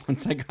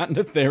 Once I got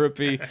into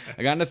therapy,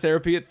 I got into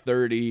therapy at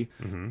 30.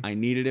 Mm-hmm. I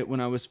needed it when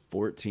I was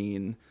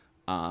 14.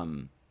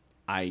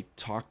 I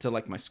talked to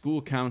like my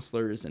school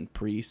counselors and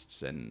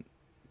priests and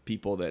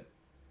people that,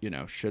 you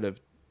know, should have,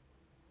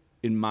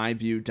 in my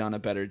view, done a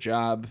better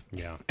job.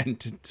 Yeah.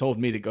 And told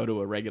me to go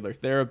to a regular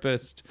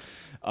therapist.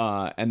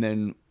 And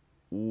then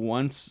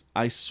once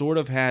I sort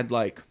of had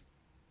like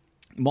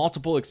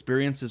multiple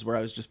experiences where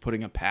I was just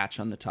putting a patch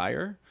on the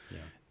tire. Yeah.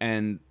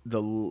 And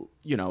there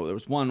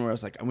was one where I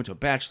was like, I went to a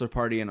bachelor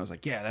party and I was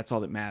like, yeah, that's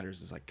all that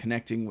matters is like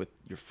connecting with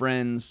your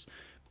friends,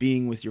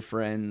 being with your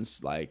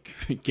friends, like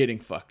getting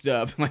fucked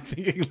up, like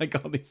thinking like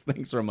all these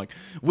things where I'm like,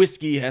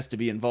 whiskey has to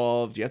be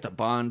involved. You have to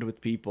bond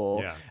with people.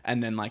 Yeah.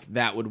 And then like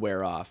that would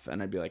wear off.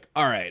 And I'd be like,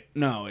 all right,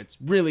 no, it's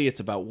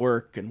about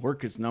work and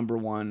work is number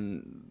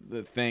one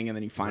the thing. And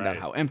then you find out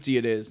how empty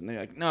it is. And they're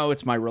like, no,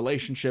 it's my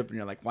relationship. And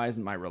you're like, why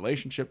isn't my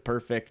relationship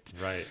perfect?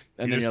 Right.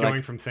 And you're then just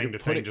going from thing to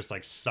thing, just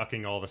like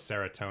sucking all the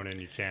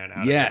serotonin you can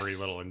out of every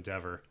little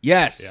endeavor.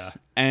 Yes. Yeah.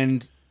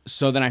 And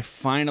so then I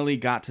finally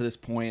got to this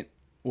point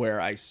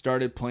where I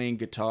started playing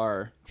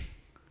guitar,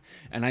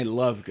 and I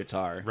love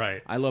guitar.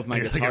 Right. I love my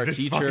guitar like, this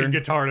teacher. Fucking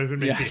guitar doesn't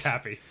make me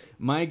happy.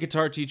 My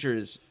guitar teacher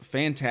is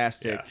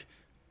fantastic.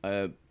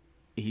 Yeah.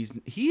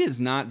 He is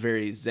not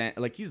very zen.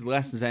 Like he's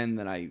less zen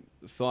than I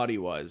thought he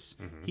was.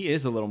 Mm-hmm. He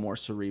is a little more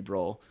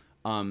cerebral.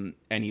 And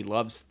he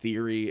loves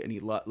theory, and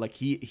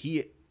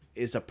he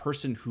is a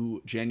person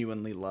who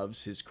genuinely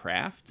loves his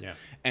craft. Yeah.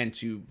 And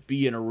to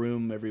be in a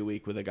room every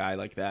week with a guy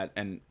like that,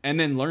 and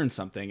then learn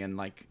something and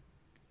like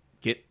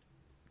get.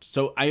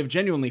 So I have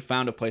genuinely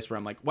found a place where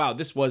I'm like, wow,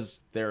 this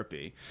was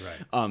therapy.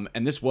 Right.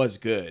 And this was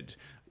good.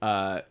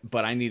 But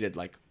I needed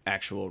like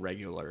actual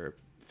regular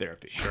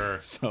therapy. Sure.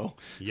 So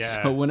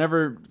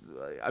whenever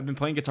I've been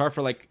playing guitar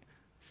for like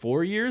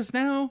 4 years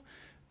now,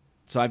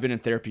 So I've been in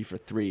therapy for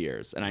 3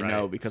 years, and I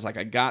know because like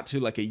I got to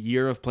like a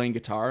year of playing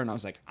guitar, and I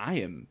was like, I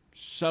am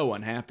so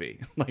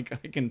unhappy. Like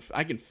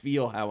I can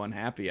feel how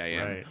unhappy I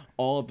am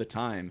all the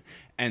time,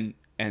 and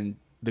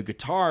the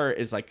guitar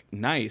is like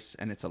nice,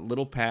 and it's a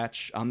little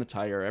patch on the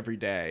tire every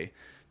day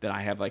that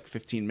I have like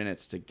 15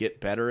 minutes to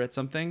get better at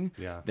something.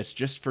 That's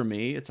just for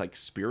me. It's like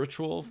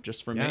spiritual,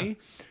 just for me.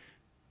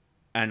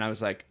 And I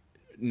was like,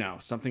 no,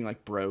 something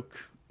like broke.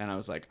 And I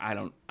was like, I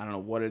don't know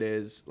what it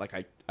is. Like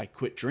I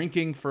quit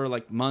drinking for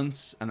like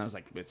months, and I was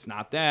like, it's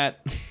not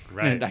that.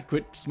 And I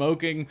quit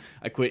smoking.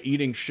 I quit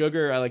eating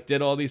sugar. I like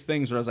did all these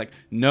things where I was like,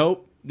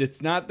 nope,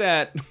 it's not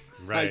that.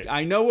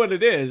 I know what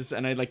it is,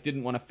 and I like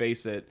didn't want to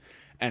face it.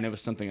 And it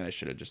was something that I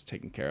should have just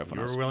taken care of. You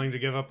were willing to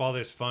give up all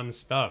this fun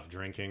stuff,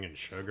 drinking and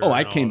sugar. Oh,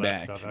 I and came all that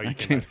back. Stuff. Oh, you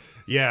came back.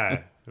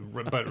 Yeah,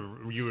 but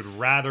you would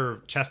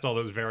rather test all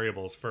those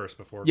variables first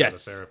before going to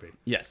therapy.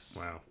 Yes.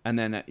 Wow. And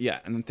then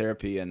and then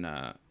therapy, and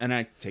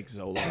I take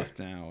Zoloft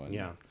now.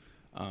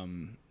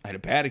 And, I had a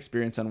bad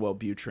experience on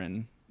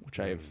Wellbutrin, which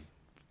I have.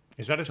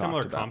 Is that a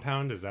similar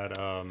compound? Is that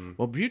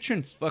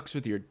Wellbutrin fucks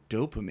with your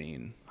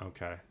dopamine.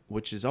 Okay.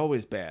 Which is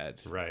always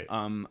bad. Right.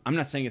 I'm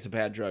not saying it's a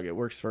bad drug. It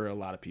works for a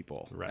lot of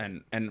people.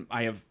 Right. And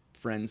I have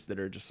friends that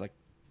are just like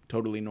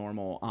totally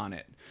normal on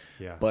it.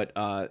 Yeah.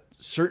 But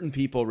certain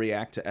people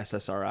react to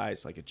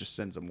SSRIs, like it just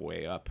sends them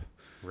way up.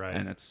 Right.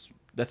 And that's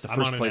the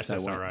first place I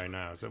went. I'm on an SSRI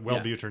now. So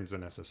Wellbutrin's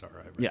an SSRI,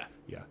 right? Yeah.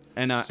 Yeah.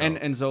 And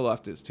and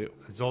Zoloft is too.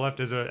 Zoloft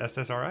is a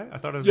SSRI? I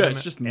thought it was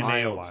it's just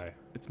mild. NAOI.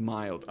 It's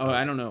mild. Oh,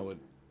 I don't know.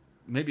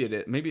 Maybe it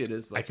is. Maybe it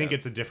is. Like I think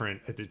it's a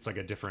different. It's like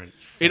a different.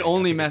 It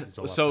only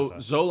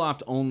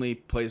Zoloft only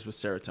plays with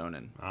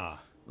serotonin.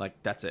 Like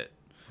that's it.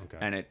 Okay.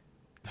 And it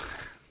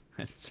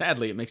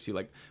sadly it makes you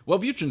like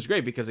Wellbutrin's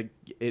great because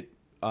it's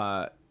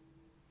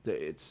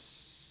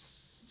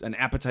an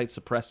appetite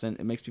suppressant.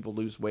 It makes people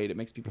lose weight. It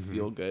makes people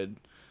feel good.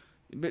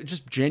 It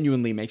just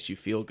genuinely makes you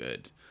feel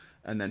good.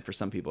 And then for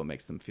some people it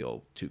makes them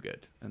feel too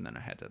good. And then I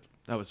had to.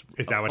 That was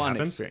Is that what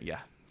happened? Experience. Yeah.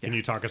 Can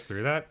you talk us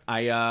through that?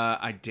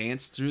 I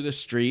danced through the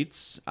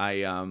streets.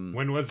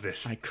 When was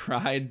this? I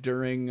cried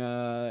during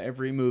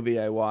every movie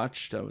I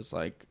watched. I was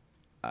like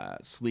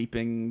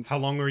sleeping. How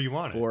long were you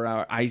on 4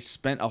 hours. I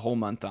spent a whole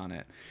month on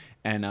it,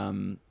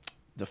 and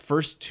the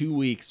first 2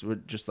 weeks were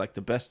just like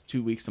the best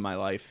 2 weeks of my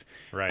life.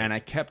 Right. And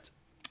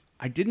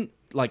I didn't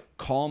like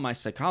call my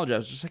psychologist. I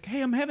was just like, hey,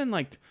 I'm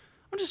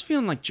just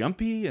feeling like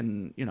jumpy,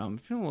 and I'm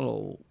feeling a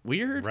little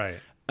weird. Right.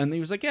 And he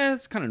was like, yeah,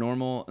 it's kind of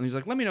normal. And he's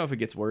like, let me know if it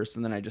gets worse.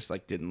 And then I just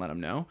like didn't let him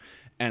know.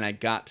 And I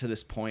got to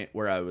this point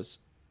where I was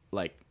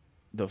like,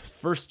 the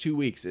first 2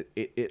 weeks,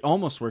 it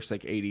almost works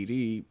like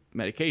ADD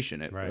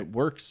medication. It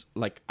works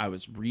like I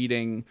was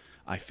reading.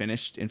 I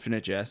finished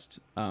Infinite Jest.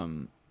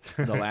 The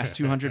last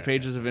 200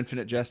 pages of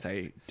Infinite Jest,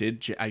 I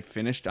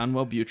finished on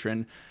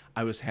Wellbutrin.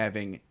 I was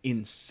having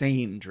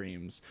insane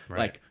dreams,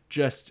 like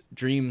just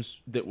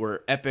dreams that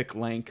were epic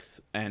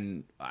length,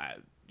 and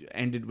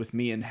ended with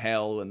me in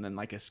hell, and then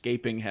like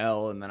escaping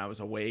hell, and then I was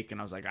awake and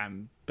I was like,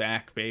 I'm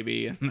back,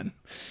 baby, and then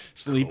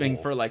sleeping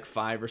for like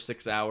 5 or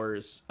 6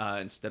 hours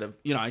instead of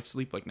I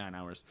sleep like 9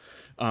 hours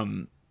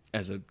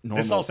as a normal.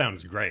 This all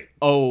sounds great.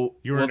 Oh,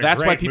 you were in a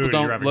that's great why people mood.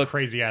 don't You're having look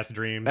crazy ass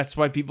dreams. That's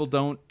why people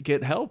don't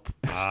get help.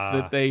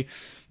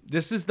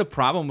 This is the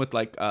problem with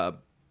like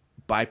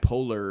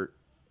bipolar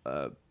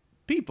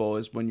people,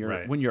 is when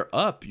you're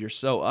up, you're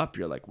so up,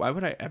 you're like, why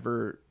would I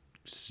ever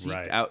seek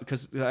out?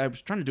 Because I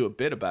was trying to do a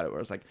bit about it where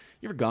I was like,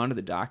 you ever gone to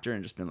the doctor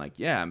and just been like,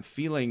 yeah, I'm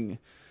feeling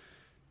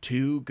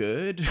too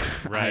good.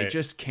 I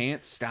just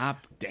can't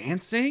stop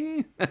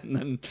dancing. And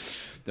then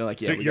they're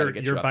like, yeah, so we you're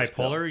gotta get you off this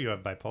pill. bipolar. You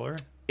have bipolar.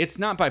 It's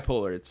not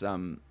bipolar.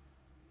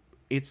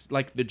 It's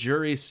like the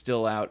jury's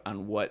still out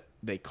on what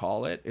they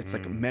call it. It's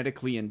like a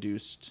medically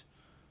induced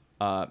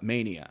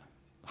mania,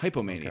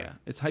 hypomania. Okay.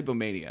 It's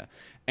hypomania,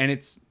 and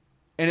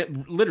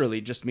it literally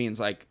just means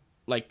like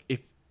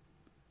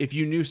if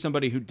you knew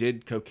somebody who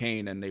did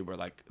cocaine and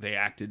they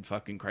acted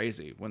fucking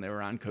crazy when they were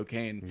on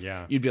cocaine,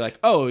 you'd be like,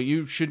 oh,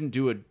 you shouldn't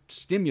do a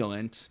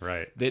stimulant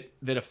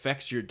that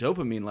affects your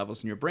dopamine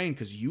levels in your brain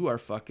because you are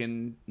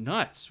fucking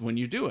nuts when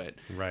you do it.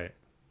 Right.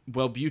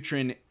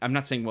 Wellbutrin, I'm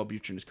not saying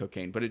Wellbutrin is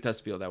cocaine, but it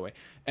does feel that way.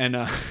 And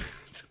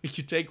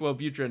you take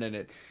Wellbutrin,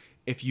 and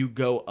if you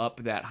go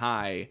up that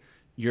high,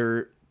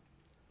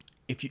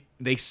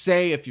 they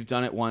say if you've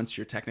done it once,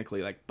 you're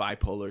technically like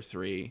bipolar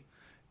 3.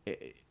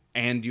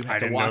 And you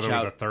have to watch out. I didn't know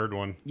there was a third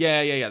one.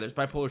 Yeah. There's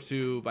bipolar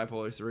 2,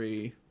 bipolar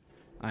 3.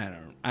 I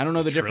don't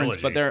know the difference,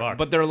 but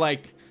they're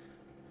like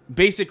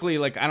basically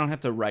like I don't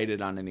have to write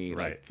it on any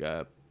like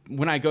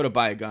when I go to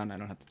buy a gun, I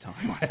don't have to tell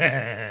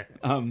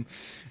anyone.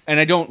 And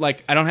I don't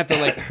have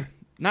to like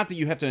not that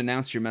you have to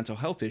announce your mental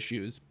health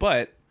issues,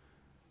 but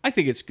I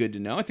think it's good to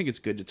know. I think it's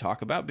good to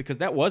talk about because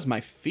that was my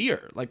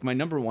fear. Like my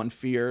number one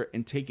fear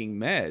in taking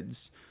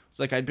meds was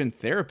like I'd been in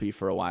therapy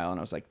for a while and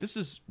I was like, this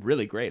is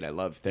really great. I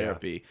love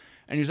therapy. Yeah.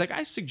 And he was like,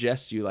 I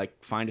suggest you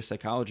like find a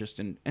psychologist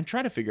and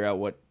try to figure out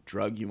what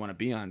drug you want to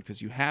be on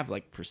because you have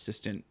like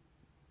persistent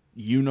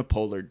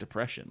unipolar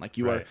depression. Like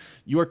you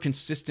are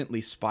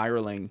consistently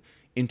spiraling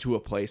into a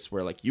place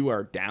where like you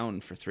are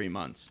down for 3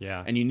 months.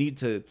 Yeah. And you need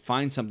to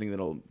find something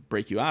that'll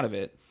break you out of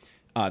it.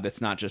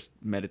 That's not just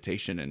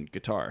meditation and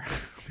guitar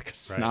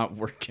because it's not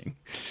working.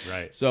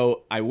 Right.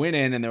 So I went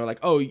in and they were like,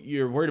 "Oh,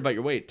 you're worried about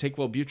your weight. Take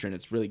Wellbutrin.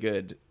 It's really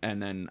good."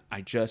 And then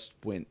I just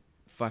went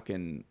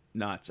fucking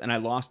nuts and I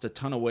lost a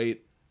ton of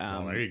weight.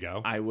 There you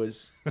go. I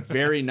was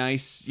very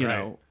nice, you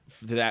know,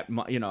 for that,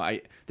 you know,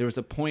 there was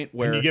a point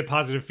where and you get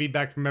positive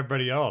feedback from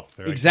everybody else.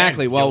 They're like,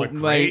 exactly. "Man, Well, you look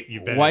great. my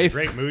You've been wife, in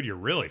a great mood. You're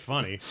really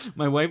funny."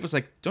 My wife was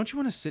like, "Don't you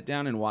want to sit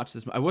down and watch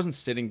this?" I wasn't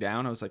sitting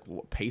down. I was like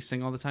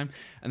pacing all the time.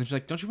 And then she's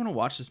like, "Don't you want to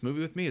watch this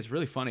movie with me? It's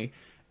really funny."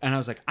 And I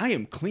was like, "I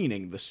am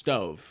cleaning the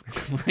stove."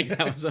 Like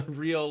that was a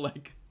real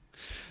like,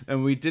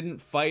 and we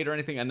didn't fight or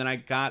anything. And then I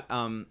got,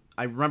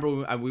 I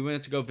remember we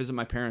went to go visit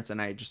my parents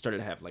and I just started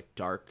to have like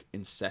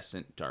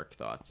incessant dark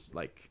thoughts.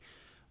 Like,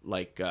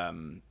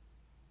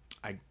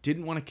 I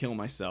didn't want to kill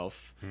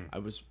myself. I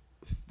was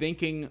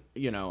thinking,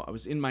 you know, I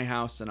was in my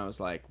house and I was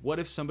like, what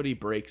if somebody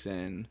breaks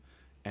in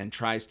and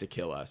tries to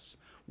kill us?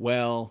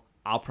 Well,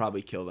 I'll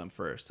probably kill them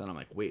first. And I'm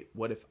like, wait,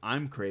 what if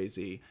I'm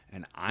crazy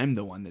and I'm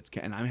the one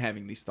and I'm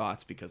having these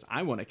thoughts because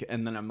I want to,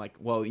 and then I'm like,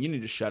 well, you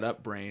need to shut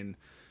up, brain,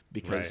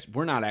 because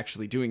we're not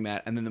actually doing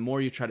that. And then the more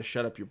you try to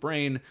shut up your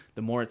brain,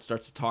 the more it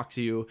starts to talk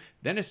to you.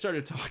 Then it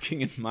started talking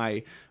in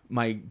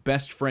my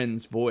best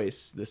friend's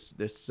voice.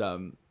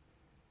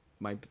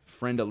 My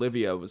friend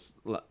Olivia was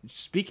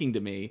speaking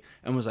to me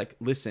and was like,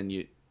 "Listen,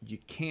 you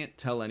can't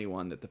tell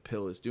anyone that the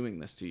pill is doing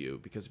this to you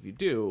because if you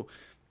do,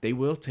 they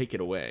will take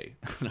it away."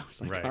 And I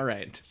was like, "All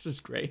right, this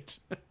is great."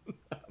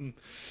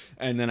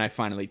 And then I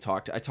finally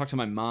talked to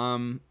my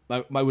mom.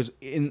 I was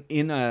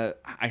I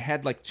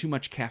had like too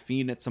much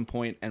caffeine at some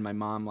point, and my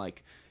mom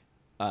like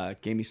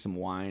gave me some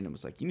wine and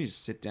was like, "You need to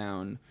sit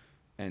down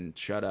and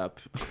shut up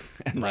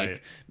and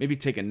like maybe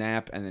take a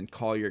nap and then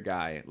call your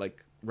guy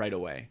like right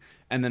away."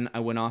 And then I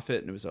went off it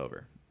and it was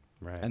over.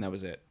 Right. And that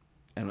was it.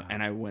 And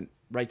and I went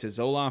right to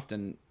Zoloft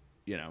and,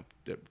 you know,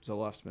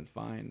 Zoloft's been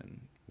fine.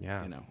 And,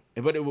 you know,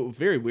 but it was a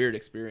very weird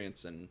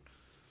experience. And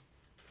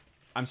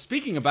I'm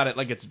speaking about it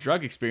like it's a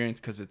drug experience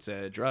because it's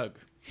a drug.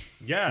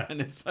 Yeah. And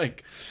it's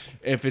like,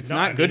 if it's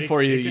not good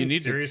for you, you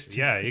need to.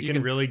 Yeah, it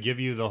can really give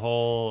you the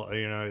whole,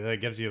 you know, it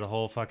gives you the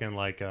whole fucking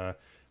like,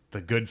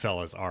 the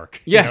Goodfellas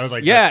arc. Yes, you know,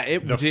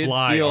 like the the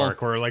Fly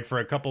arc, where like for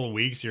a couple of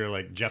weeks you're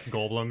like Jeff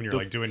Goldblum and you're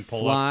like doing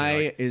pull-ups. Fly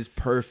like, is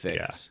perfect.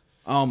 Yeah.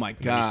 Oh my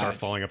god! You start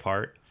falling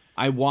apart.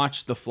 I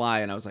watched The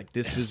Fly and I was like,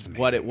 "This is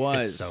amazing. What it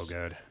was." It's so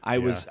good. I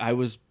was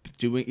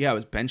doing I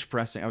was bench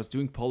pressing. I was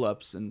doing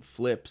pull-ups and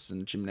flips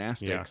and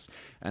gymnastics,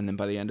 and then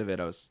by the end of it,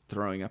 I was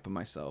throwing up on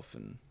myself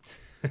and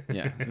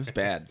it was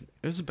bad.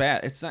 It was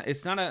bad.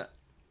 It's not a.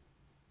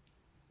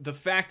 The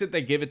fact that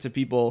they give it to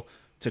people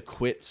to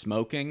quit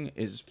smoking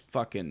is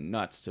fucking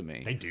nuts to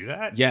me. They do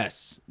that?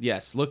 Yes.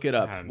 Look it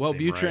up.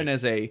 Wellbutrin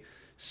as a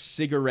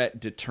cigarette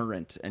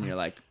deterrent, and you're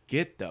like,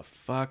 get the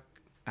fuck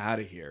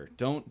out of here.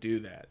 Don't do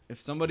that. If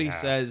someone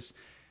says,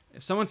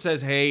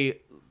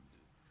 hey,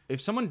 if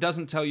someone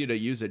doesn't tell you to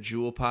use a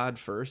Juul pod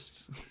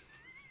first,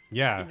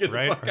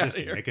 right, or just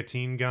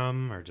nicotine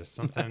gum, or just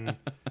something,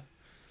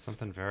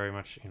 something very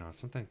much, you know,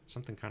 something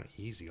kind of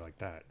easy like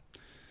that.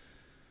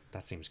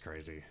 That seems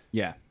crazy.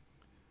 Yeah.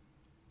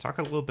 Talk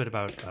a little bit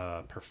about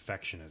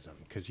perfectionism,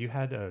 because you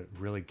had a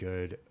really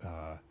good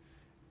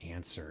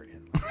answer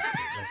in.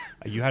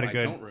 You had a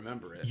good. I don't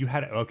remember it. You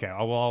had okay.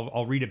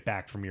 I'll read it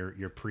back from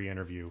your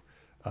pre-interview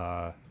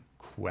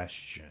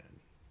question.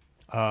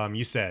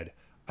 You said,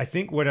 "I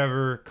think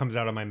whatever comes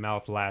out of my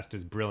mouth last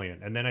is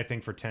brilliant, and then I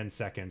think for 10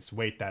 seconds,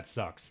 wait, that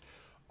sucks."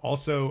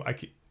 Also,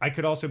 I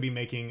could also be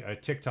making a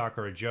TikTok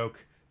or a joke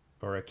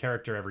or a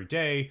character every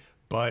day,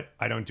 but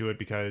I don't do it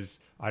because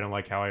I don't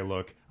like how I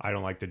look, I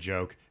don't like the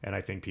joke, and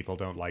I think people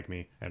don't like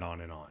me, and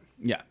on and on.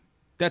 Yeah,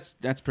 that's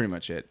pretty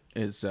much it.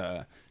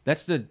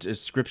 That's the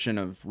description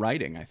of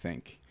writing, I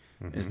think,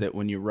 is that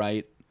when you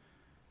write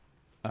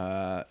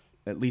at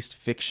least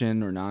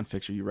fiction or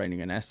nonfiction, you're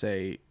writing an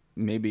essay,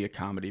 maybe a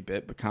comedy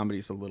bit, but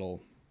comedy's a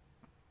little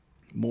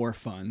more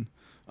fun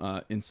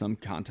in some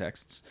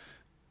contexts,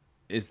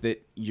 is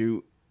that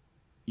you're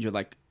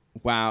like,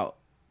 wow,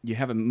 you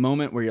have a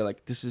moment where you're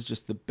like, this is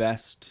just the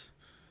best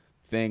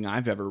thing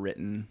I've ever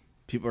written.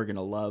 People are going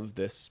to love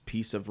this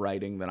piece of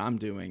writing that I'm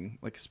doing,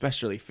 like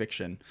especially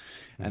fiction.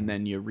 And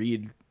then you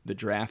read the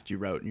draft you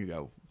wrote and you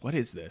go, what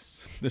is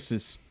this? This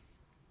is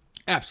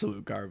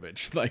absolute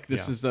garbage. Like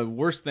this is the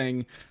worst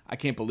thing. I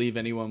can't believe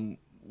anyone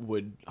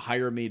would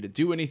hire me to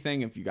do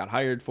anything if you got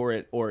hired for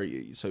it. Or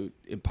so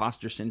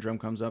imposter syndrome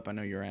comes up. I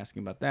know you're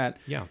asking about that.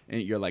 Yeah.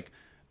 And you're like,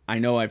 I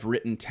know I've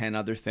written 10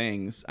 other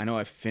things. I know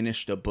I've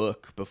finished a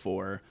book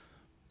before,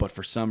 but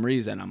for some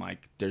reason I'm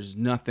like, there's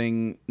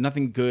nothing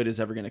good is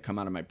ever going to come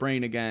out of my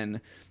brain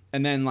again.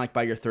 And then like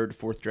by your third or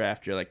fourth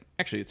draft, you're like,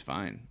 actually it's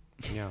fine.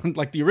 Yeah.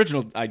 Like the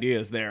original idea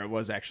is there. It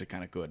was actually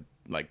kind of good.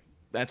 Like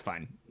that's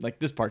fine. Like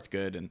this part's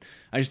good. And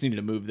I just needed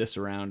to move this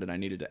around and I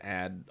needed to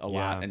add a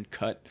lot and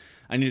cut.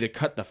 I needed to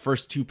cut the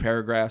first 2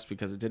 paragraphs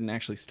because it didn't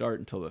actually start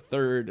until the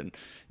third. And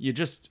it's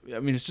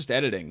just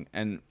editing.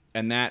 And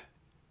that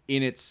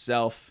in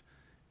itself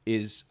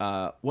is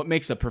what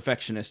makes a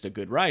perfectionist a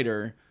good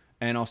writer,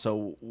 and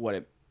also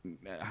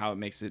how it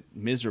makes it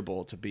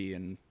miserable to be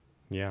in.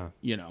 Yeah.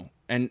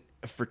 And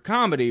for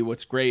comedy,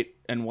 what's great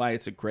and why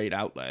it's a great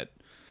outlet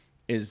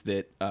is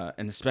that,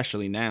 and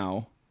especially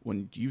now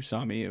when you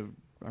saw me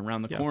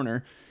around the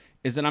corner,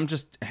 is that I'm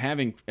just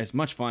having as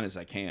much fun as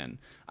I can.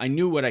 I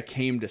knew what I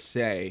came to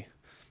say,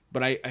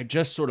 but I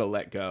just sort of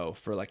let go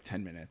for like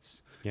 10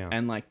 minutes. Yeah.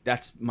 And like,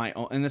 that's my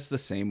own, and that's the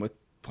same with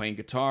playing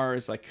guitar.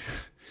 It's like,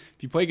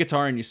 if you play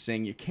guitar and you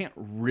sing, you can't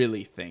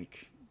really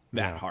think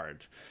that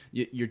hard.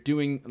 You're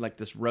doing like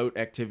this rote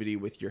activity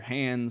with your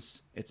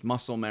hands. It's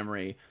muscle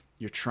memory.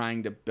 You're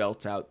trying to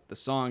belt out the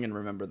song and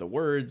remember the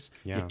words.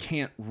 Yeah. You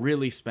can't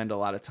really spend a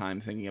lot of time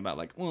thinking about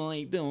like, well,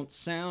 I don't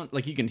sound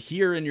like you can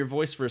hear in your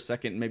voice for a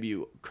second. Maybe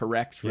you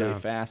correct really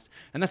fast.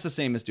 And that's the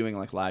same as doing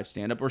like live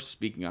stand up or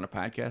speaking on a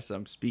podcast.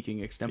 I'm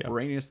speaking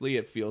extemporaneously.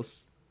 It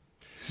feels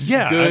good.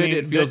 I mean,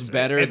 it feels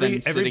better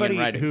than sitting and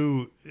writing.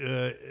 Who,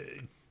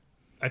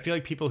 I feel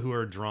like people who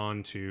are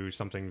drawn to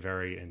something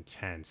very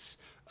intense,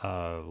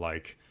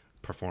 like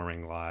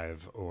performing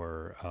live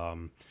or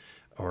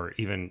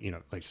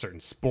even, like certain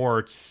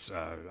sports,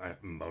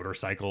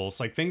 motorcycles,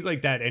 like things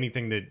like that,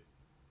 anything that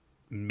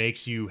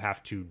makes you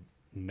have to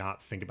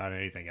not think about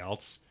anything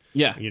else.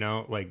 Yeah.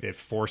 Like it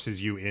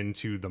forces you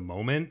into the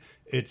moment.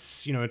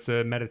 It's, it's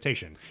a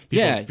meditation.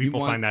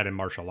 People find that in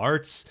martial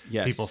arts.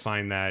 Yes. People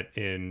find that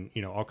in,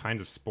 all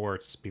kinds of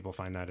sports. People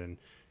find that in,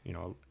 I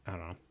don't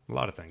know, a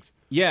lot of things.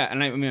 Yeah.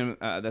 And I mean,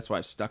 that's why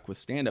I've stuck with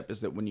stand-up,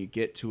 is that when you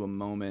get to a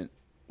moment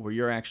where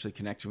you're actually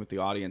connecting with the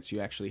audience, you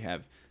actually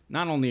have,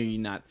 not only are you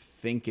not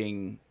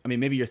thinking, I mean,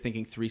 maybe you're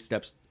thinking 3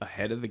 steps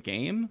ahead of the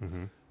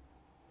game,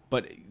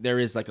 but there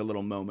is like a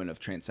little moment of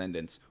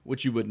transcendence,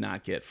 which you would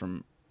not get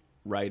from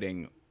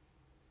writing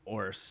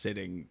or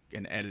sitting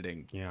and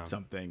editing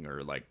something,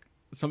 or like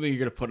something you're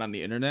going to put on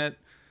the internet.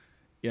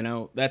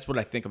 That's what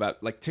I think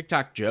about. Like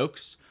TikTok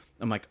jokes,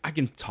 I'm like, I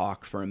can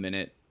talk for a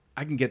minute.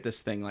 I can get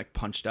this thing like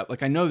punched up.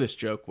 Like I know this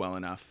joke well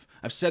enough.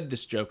 I've said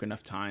this joke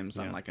enough times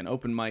on like an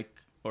open mic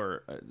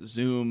or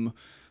Zoom.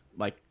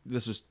 Like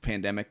this was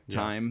pandemic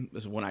time.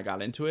 This is when I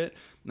got into it.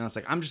 And I was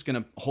like, I'm just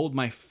going to hold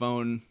my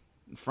phone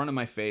in front of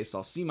my face.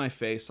 I'll see my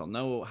face. I'll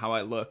know how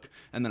I look.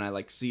 And then I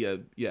like see a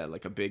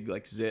big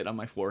like zit on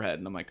my forehead.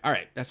 And I'm like, all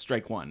right, that's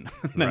strike 1.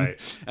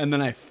 And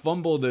then I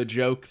fumble the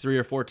joke 3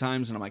 or 4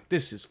 times. And I'm like,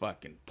 this is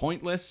fucking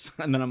pointless.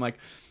 And then I'm like,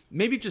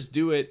 maybe just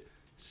do it.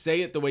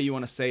 Say it the way you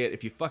want to say it.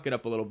 If you fuck it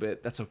up a little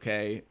bit, that's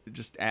okay.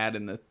 Just add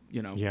in the,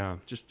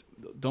 just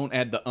don't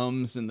add the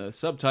ums and the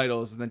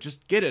subtitles, and then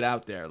just get it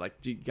out there. Like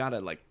you gotta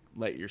like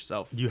let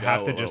yourself. You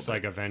have to just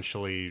like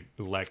eventually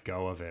let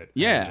go of it.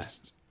 Yeah. And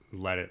just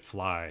let it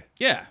fly.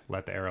 Yeah.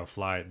 Let the arrow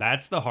fly.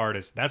 That's the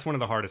hardest. That's one of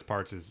the hardest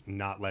parts, is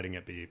not letting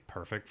it be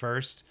perfect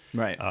first.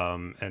 Right.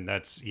 And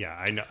that's,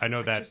 I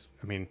know that.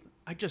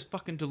 I just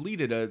fucking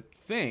deleted a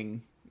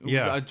thing.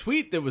 Yeah. A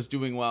tweet that was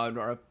doing well,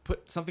 or I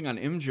put something on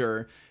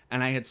Imgur,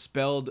 and I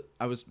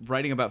was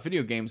writing about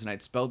video games, and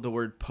I'd spelled the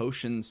word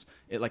potions.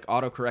 It like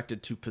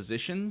auto-corrected to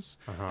positions,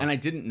 and I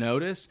didn't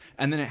notice.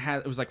 And then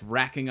it was like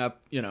racking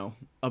up,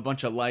 a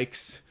bunch of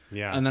likes.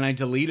 Yeah. And then I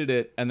deleted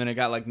it, and then it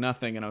got like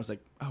nothing, and I was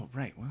like, oh,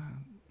 right,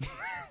 wow.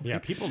 Yeah,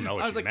 people know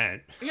what you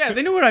meant. Yeah,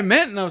 they knew what I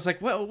meant, and I was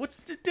like, well, what's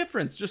the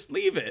difference? Just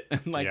leave it.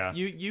 And like,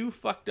 you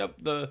fucked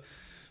up the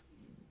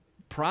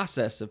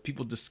process of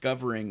people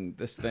discovering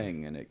this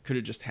thing, and it could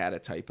have just had a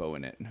typo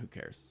in it, and who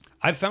cares?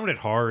 I've found it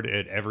hard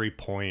at every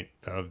point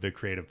of the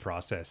creative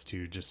process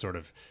to just sort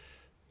of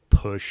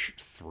push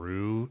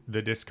through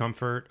the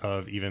discomfort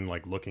of even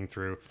like looking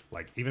through,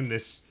 like even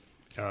this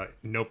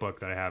notebook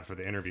that I have for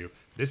the interview.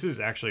 This is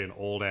actually an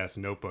old ass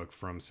notebook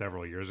from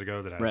several years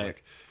ago that has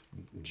like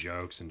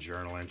jokes and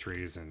journal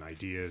entries and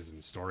ideas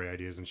and story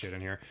ideas and shit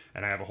in here,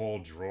 and I have a whole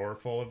drawer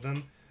full of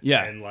them.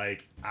 Yeah. And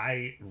like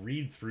I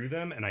read through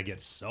them and I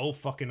get so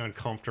fucking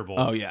uncomfortable.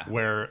 Oh yeah.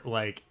 Where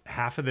like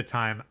half of the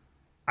time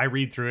I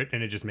read through it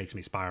and it just makes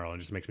me spiral. It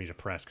just makes me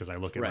depressed because I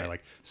look at my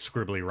like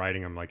scribbly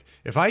writing. I'm like,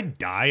 if I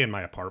die in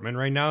my apartment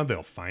right now,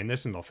 they'll find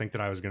this and they'll think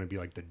that I was going to be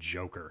like the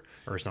Joker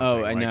or something.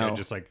 Oh, I like, know.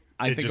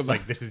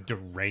 Like this is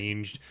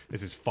deranged.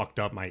 This is fucked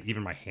up.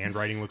 Even my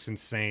handwriting looks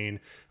insane.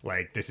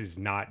 Like this is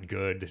not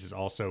good. This is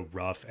also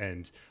rough,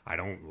 and I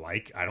don't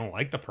like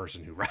the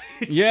person who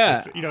writes. Yeah,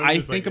 this, I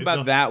think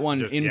about that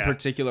one in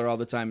particular all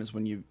the time. Is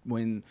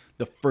when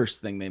the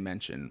first thing they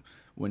mention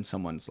when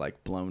someone's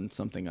like blown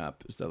something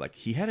up is they're like,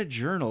 he had a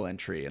journal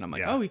entry, and I'm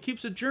like, oh, he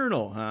keeps a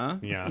journal, huh?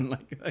 Yeah. And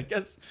like, I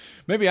guess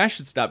maybe I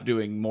should stop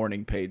doing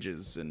morning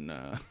pages and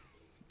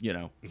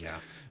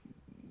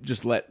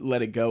just let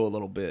it go a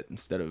little bit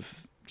instead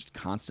of just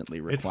constantly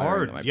requiring. It's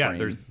hard. My Yeah,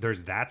 brain.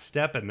 there's that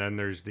step, and then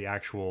there's the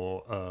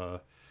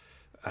actual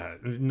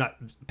not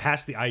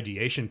past the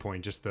ideation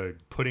point, just the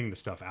putting the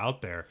stuff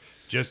out there,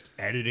 just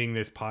editing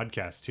this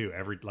podcast too.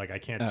 I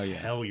can't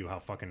tell you how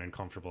fucking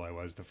uncomfortable I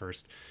was the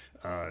first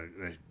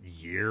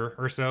year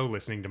or so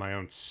listening to my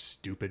own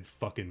stupid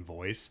fucking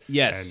voice.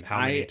 Yes, and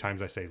how many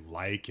times I say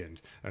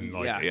and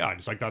like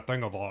it's like that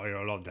thing of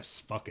all this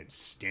fucking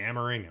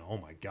stammering and oh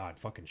my god,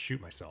 fucking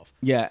shoot myself.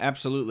 Yeah,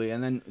 absolutely.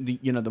 And then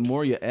the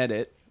more you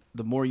edit,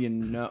 the more you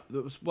know.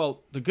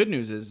 Well, the good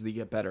news is that you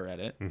get better at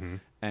it. Mm-hmm.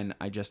 And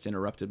I just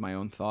interrupted my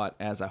own thought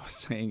as I was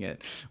saying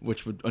it,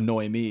 which would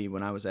annoy me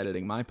when I was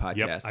editing my podcast.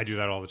 Yep, I do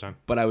that all the time.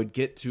 But I would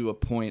get to a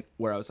point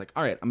where I was like,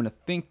 all right, I'm going to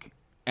think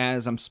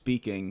as I'm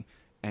speaking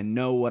and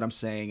know what I'm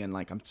saying, and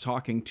like I'm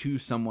talking to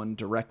someone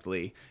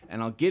directly,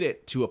 and I'll get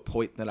it to a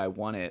point that I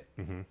want it,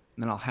 and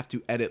then I'll have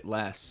to edit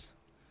less.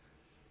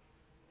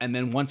 And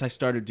then once I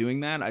started doing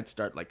that, I'd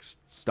start like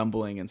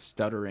stumbling and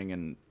stuttering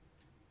and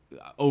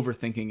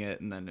overthinking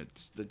it, and then it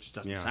just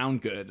doesn't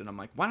sound good. And I'm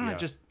like, why don't I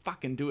just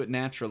fucking do it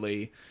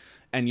naturally?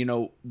 And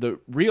the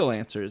real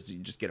answer is you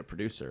just get a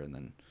producer, and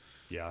then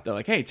they're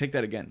like, hey, take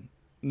that again,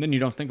 and then you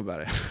don't think about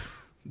it.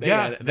 They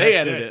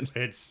edit it.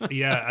 It's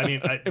I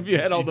mean, if you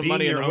had all the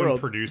money in the world, your own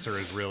producer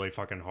is really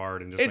fucking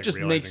hard, and just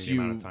realizing makes the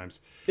amount of times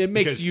it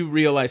makes you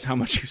realize how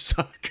much you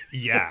suck.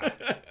 Yeah.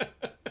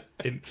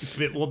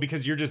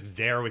 Because you're just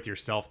there with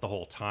yourself the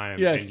whole time,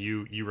 yes. And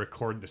you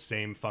record the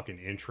same fucking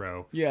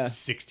intro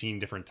 16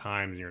 different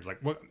times, and you're like,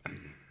 what?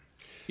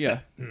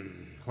 Yeah.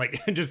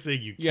 Like, just say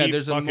you keep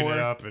fucking it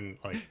up, and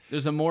like,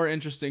 there's a more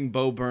interesting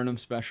Bo Burnham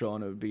special,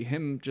 and it would be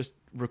him just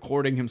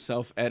recording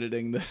himself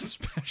editing this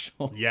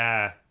special.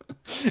 Yeah.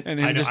 And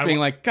him just being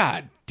like,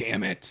 God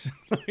damn it.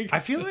 I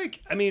feel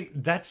like, I mean,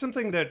 that's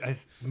something that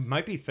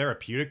might be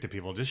therapeutic to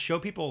people. Just show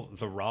people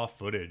the raw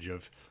footage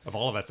of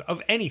all of that stuff,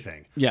 of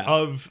anything. Yeah.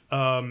 Of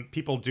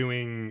people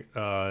doing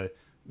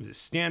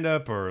stand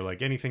up or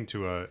like anything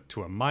to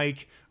a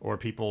mic, or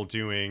people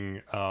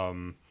doing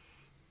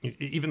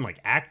even like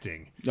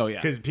acting. Oh yeah.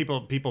 Because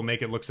people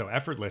make it look so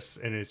effortless,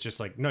 and it's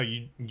just like, no,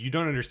 you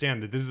don't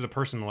understand that this is a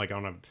person like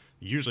on a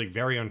usually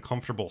very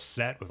uncomfortable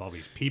set with all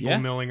these people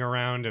milling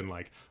around and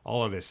like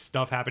all of this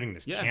stuff happening,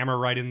 this camera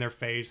right in their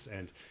face,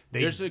 and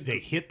they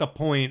hit the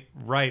point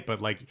right, but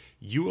like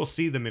you will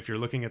see them if you're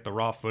looking at the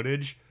raw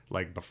footage,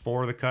 like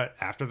before the cut,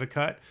 after the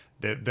cut,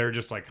 they're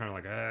just like kind of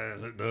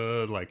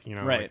like like, you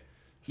know, right. Like,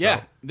 so.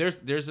 Yeah,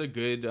 there's a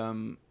good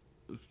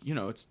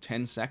it's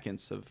 10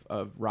 seconds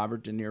of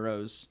Robert De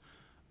Niro's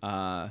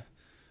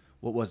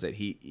what was it?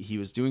 He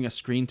was doing a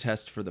screen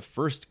test for the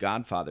first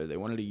Godfather. They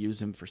wanted to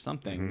use him for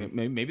something.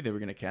 Mm-hmm. Maybe they were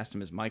going to cast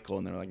him as Michael,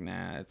 and they were like,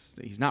 nah,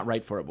 he's not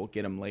right for it. We'll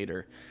get him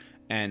later.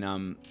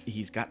 And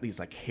he's got these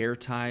like hair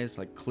ties,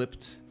 like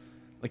clipped,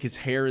 like his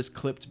hair is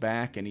clipped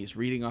back, and he's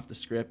reading off the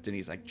script, and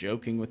he's like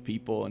joking with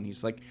people, and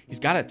he's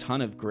got a ton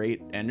of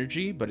great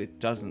energy, but it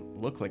doesn't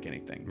look like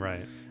anything.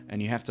 Right.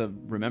 And you have to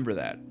remember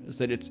that is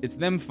that it's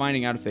them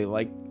finding out if they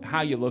like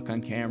how you look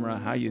on camera,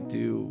 how you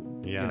do,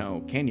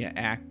 can you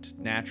act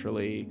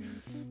naturally?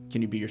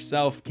 Can you be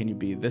yourself? Can you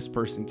be this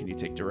person? Can you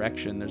take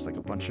direction? There's like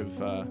a bunch of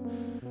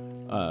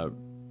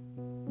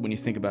when you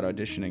think about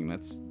auditioning,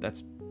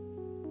 that's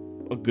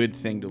a good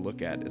thing to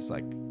look at. It's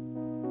like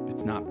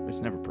it's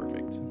never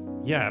perfect.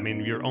 Yeah, I mean,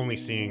 you're only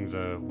seeing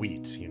the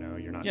wheat,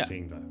 you're not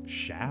seeing the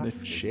chaff. The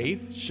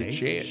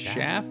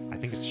chaff? I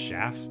think it's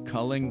chaff.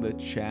 Culling the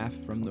chaff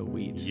from the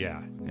wheat.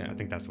 Yeah, I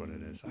think that's what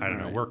it is. I don't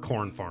know. We're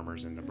corn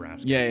farmers in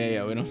Nebraska.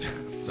 Yeah. We don't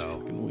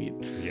fucking wheat.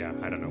 Yeah,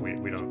 I don't know.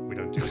 We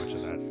don't do much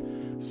of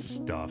that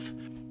stuff.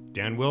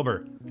 Dan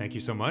Wilber, thank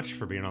you so much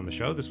for being on the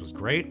show. This was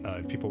great.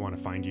 If people want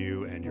to find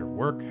you and your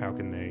work, how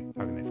can they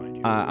find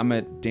you? I'm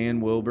at Dan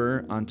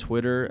Wilber on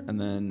Twitter, and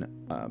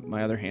then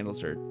my other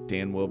handles are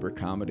Dan Wilber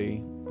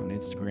Comedy on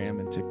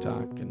Instagram and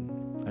TikTok, and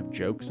I have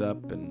jokes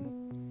up and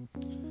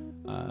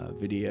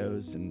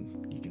videos,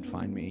 and you can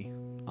find me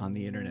on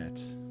the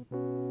internet.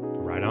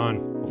 Right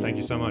on. Well, thank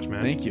you so much,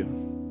 man. Thank you.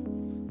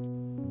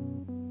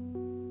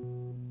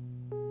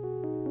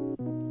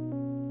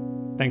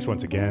 Thanks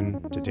once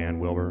again to Dan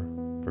Wilber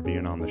for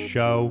being on the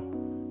show.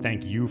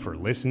 Thank you for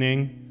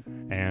listening,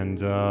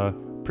 and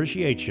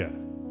appreciate you.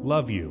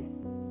 Love you.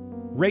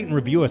 Rate and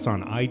review us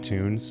on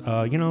iTunes.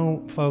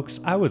 Folks,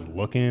 I was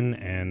looking,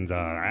 and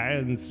I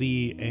didn't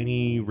see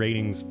any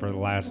ratings for the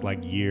last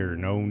year.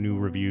 No new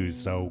reviews.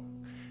 So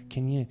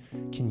can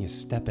you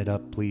step it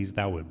up, please?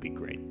 That would be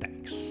great.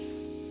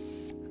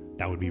 Thanks.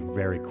 That would be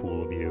very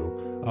cool of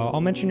you.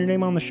 I'll mention your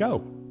name on the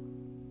show.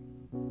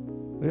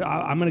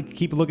 I'm going to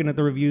keep looking at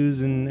the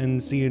reviews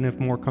and seeing if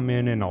more come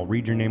in, and I'll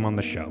read your name on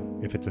the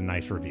show if it's a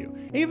nice review.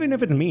 Even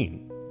if it's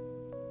mean.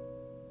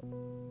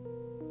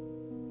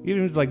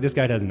 Even if it's like, this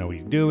guy doesn't know what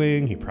he's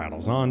doing, he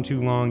prattles on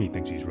too long, he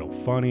thinks he's real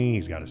funny,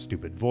 he's got a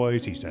stupid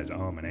voice, he says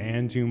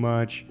and too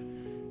much,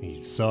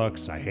 he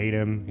sucks, I hate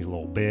him, he's a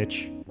little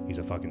bitch, he's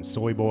a fucking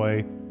soy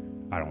boy,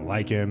 I don't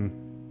like him,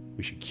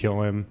 we should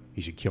kill him,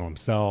 he should kill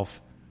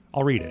himself.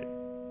 I'll read it.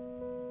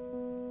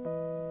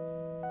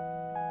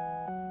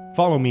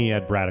 Follow me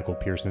at Bradical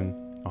Pearson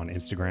on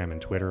Instagram and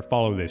Twitter.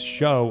 Follow this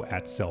show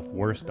at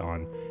Self-Worst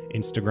on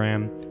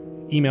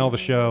Instagram. Email the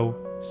show,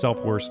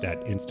 Self-Worst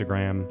at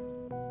Instagram.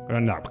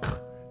 No,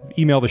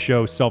 email the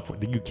show.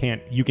 You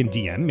can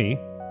DM me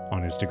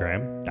on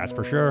Instagram. That's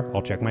for sure.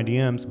 I'll check my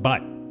DMs.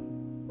 But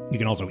you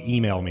can also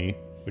email me,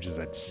 which is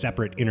a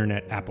separate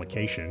internet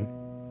application.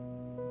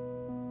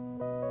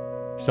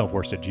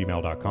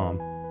 selfworst@gmail.com.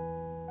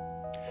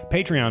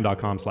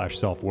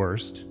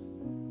 Patreon.com/selfworst.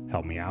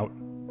 Help me out.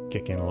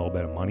 Kick in a little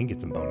bit of money. Get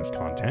some bonus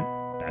content.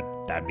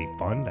 That'd be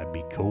fun. That'd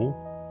be cool.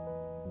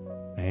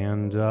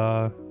 And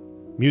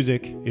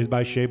music is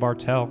by Shay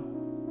Bartel.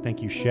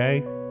 Thank you,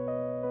 Shay.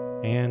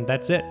 And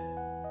that's it.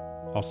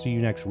 I'll see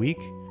you next week.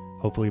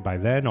 Hopefully by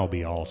then I'll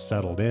be all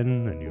settled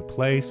in a new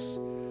place.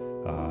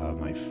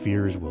 My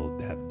fears will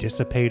have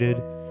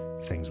dissipated.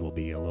 Things will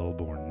be a little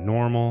more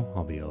normal.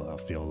 I'll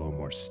feel a little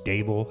more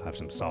stable. Have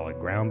some solid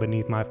ground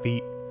beneath my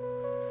feet.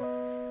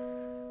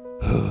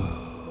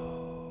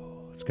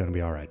 It's going to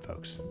be all right,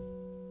 folks.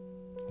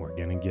 We're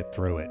going to get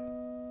through it.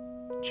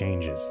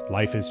 Changes.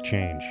 Life is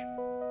change.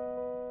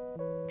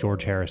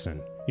 George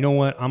Harrison. You know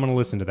what? I'm going to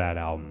listen to that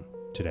album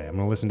today. I'm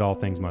going to listen to All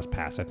Things Must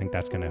Pass. I think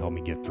that's going to help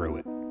me get through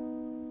it.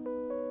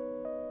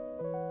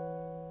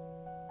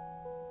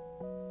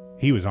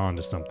 He was on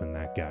to something,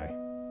 that guy.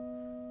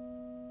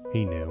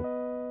 He knew.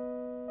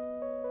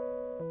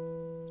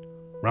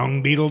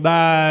 Wrong Beatle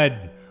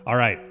died. All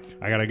right,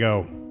 I gotta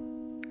go.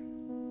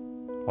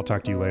 I'll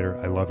talk to you later.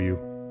 I love you.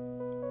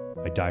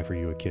 I die for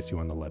you. I kiss you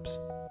on the lips.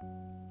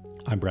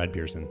 I'm Brad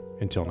Pearson.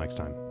 Until next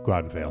time, go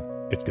out and fail.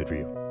 It's good for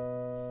you.